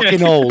getting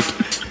fucking old.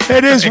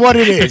 It is what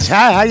it is.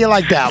 How do you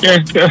like that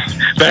one?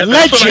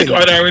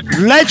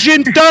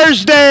 Legend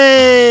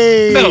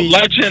Thursday. No,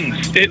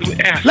 Legends.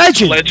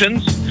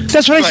 Legends.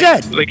 That's what I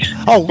said.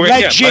 Legend.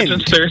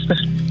 Legends Thursday.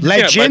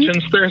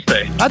 Legends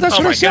Thursday. That's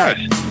what I said.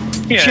 God.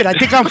 Yeah. Shit, I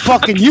think I'm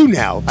fucking you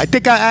now. I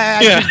think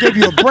I just gave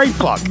you a brain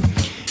fuck.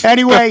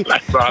 Anyway,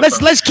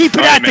 awesome. let's keep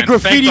it at the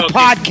Graffiti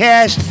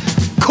Podcast.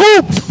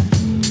 Coupe,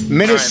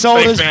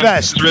 Minnesota's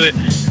best.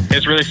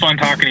 It's really fun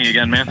talking to you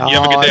again, man. You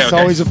have a good day. It's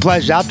always a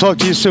pleasure. I'll talk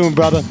to you soon,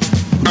 brother.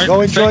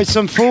 Go enjoy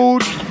some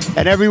food,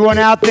 and everyone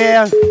out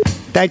there,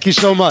 thank you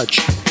so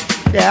much.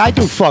 Yeah, I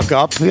do fuck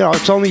up.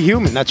 It's only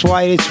human. That's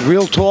why it's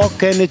real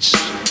talk and it's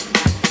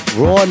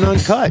raw and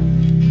uncut.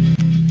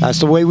 That's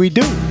the way we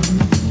do.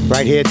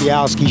 Right here at the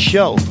Owski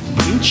Show.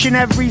 Each and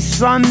every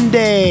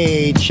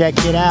Sunday. Check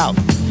it out.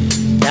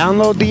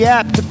 Download the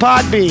app to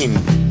Podbean.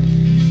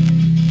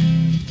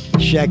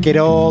 Check it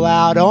all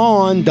out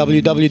on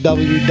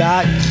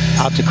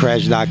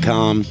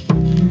www.outocrash.com.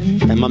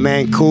 And my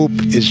man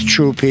Coupe is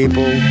true,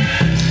 people.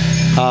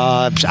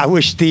 I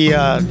wish the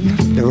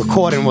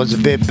recording was a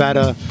bit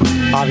better.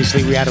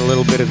 Obviously, we had a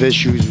little bit of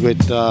issues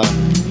with the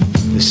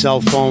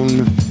cell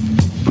phone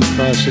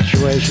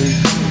situation.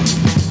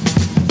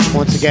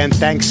 Once again,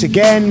 thanks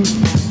again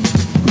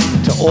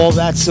to all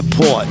that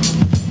support.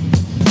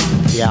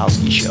 The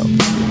Owski Show.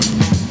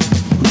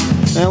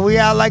 And we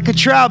out like a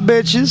trout,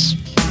 bitches.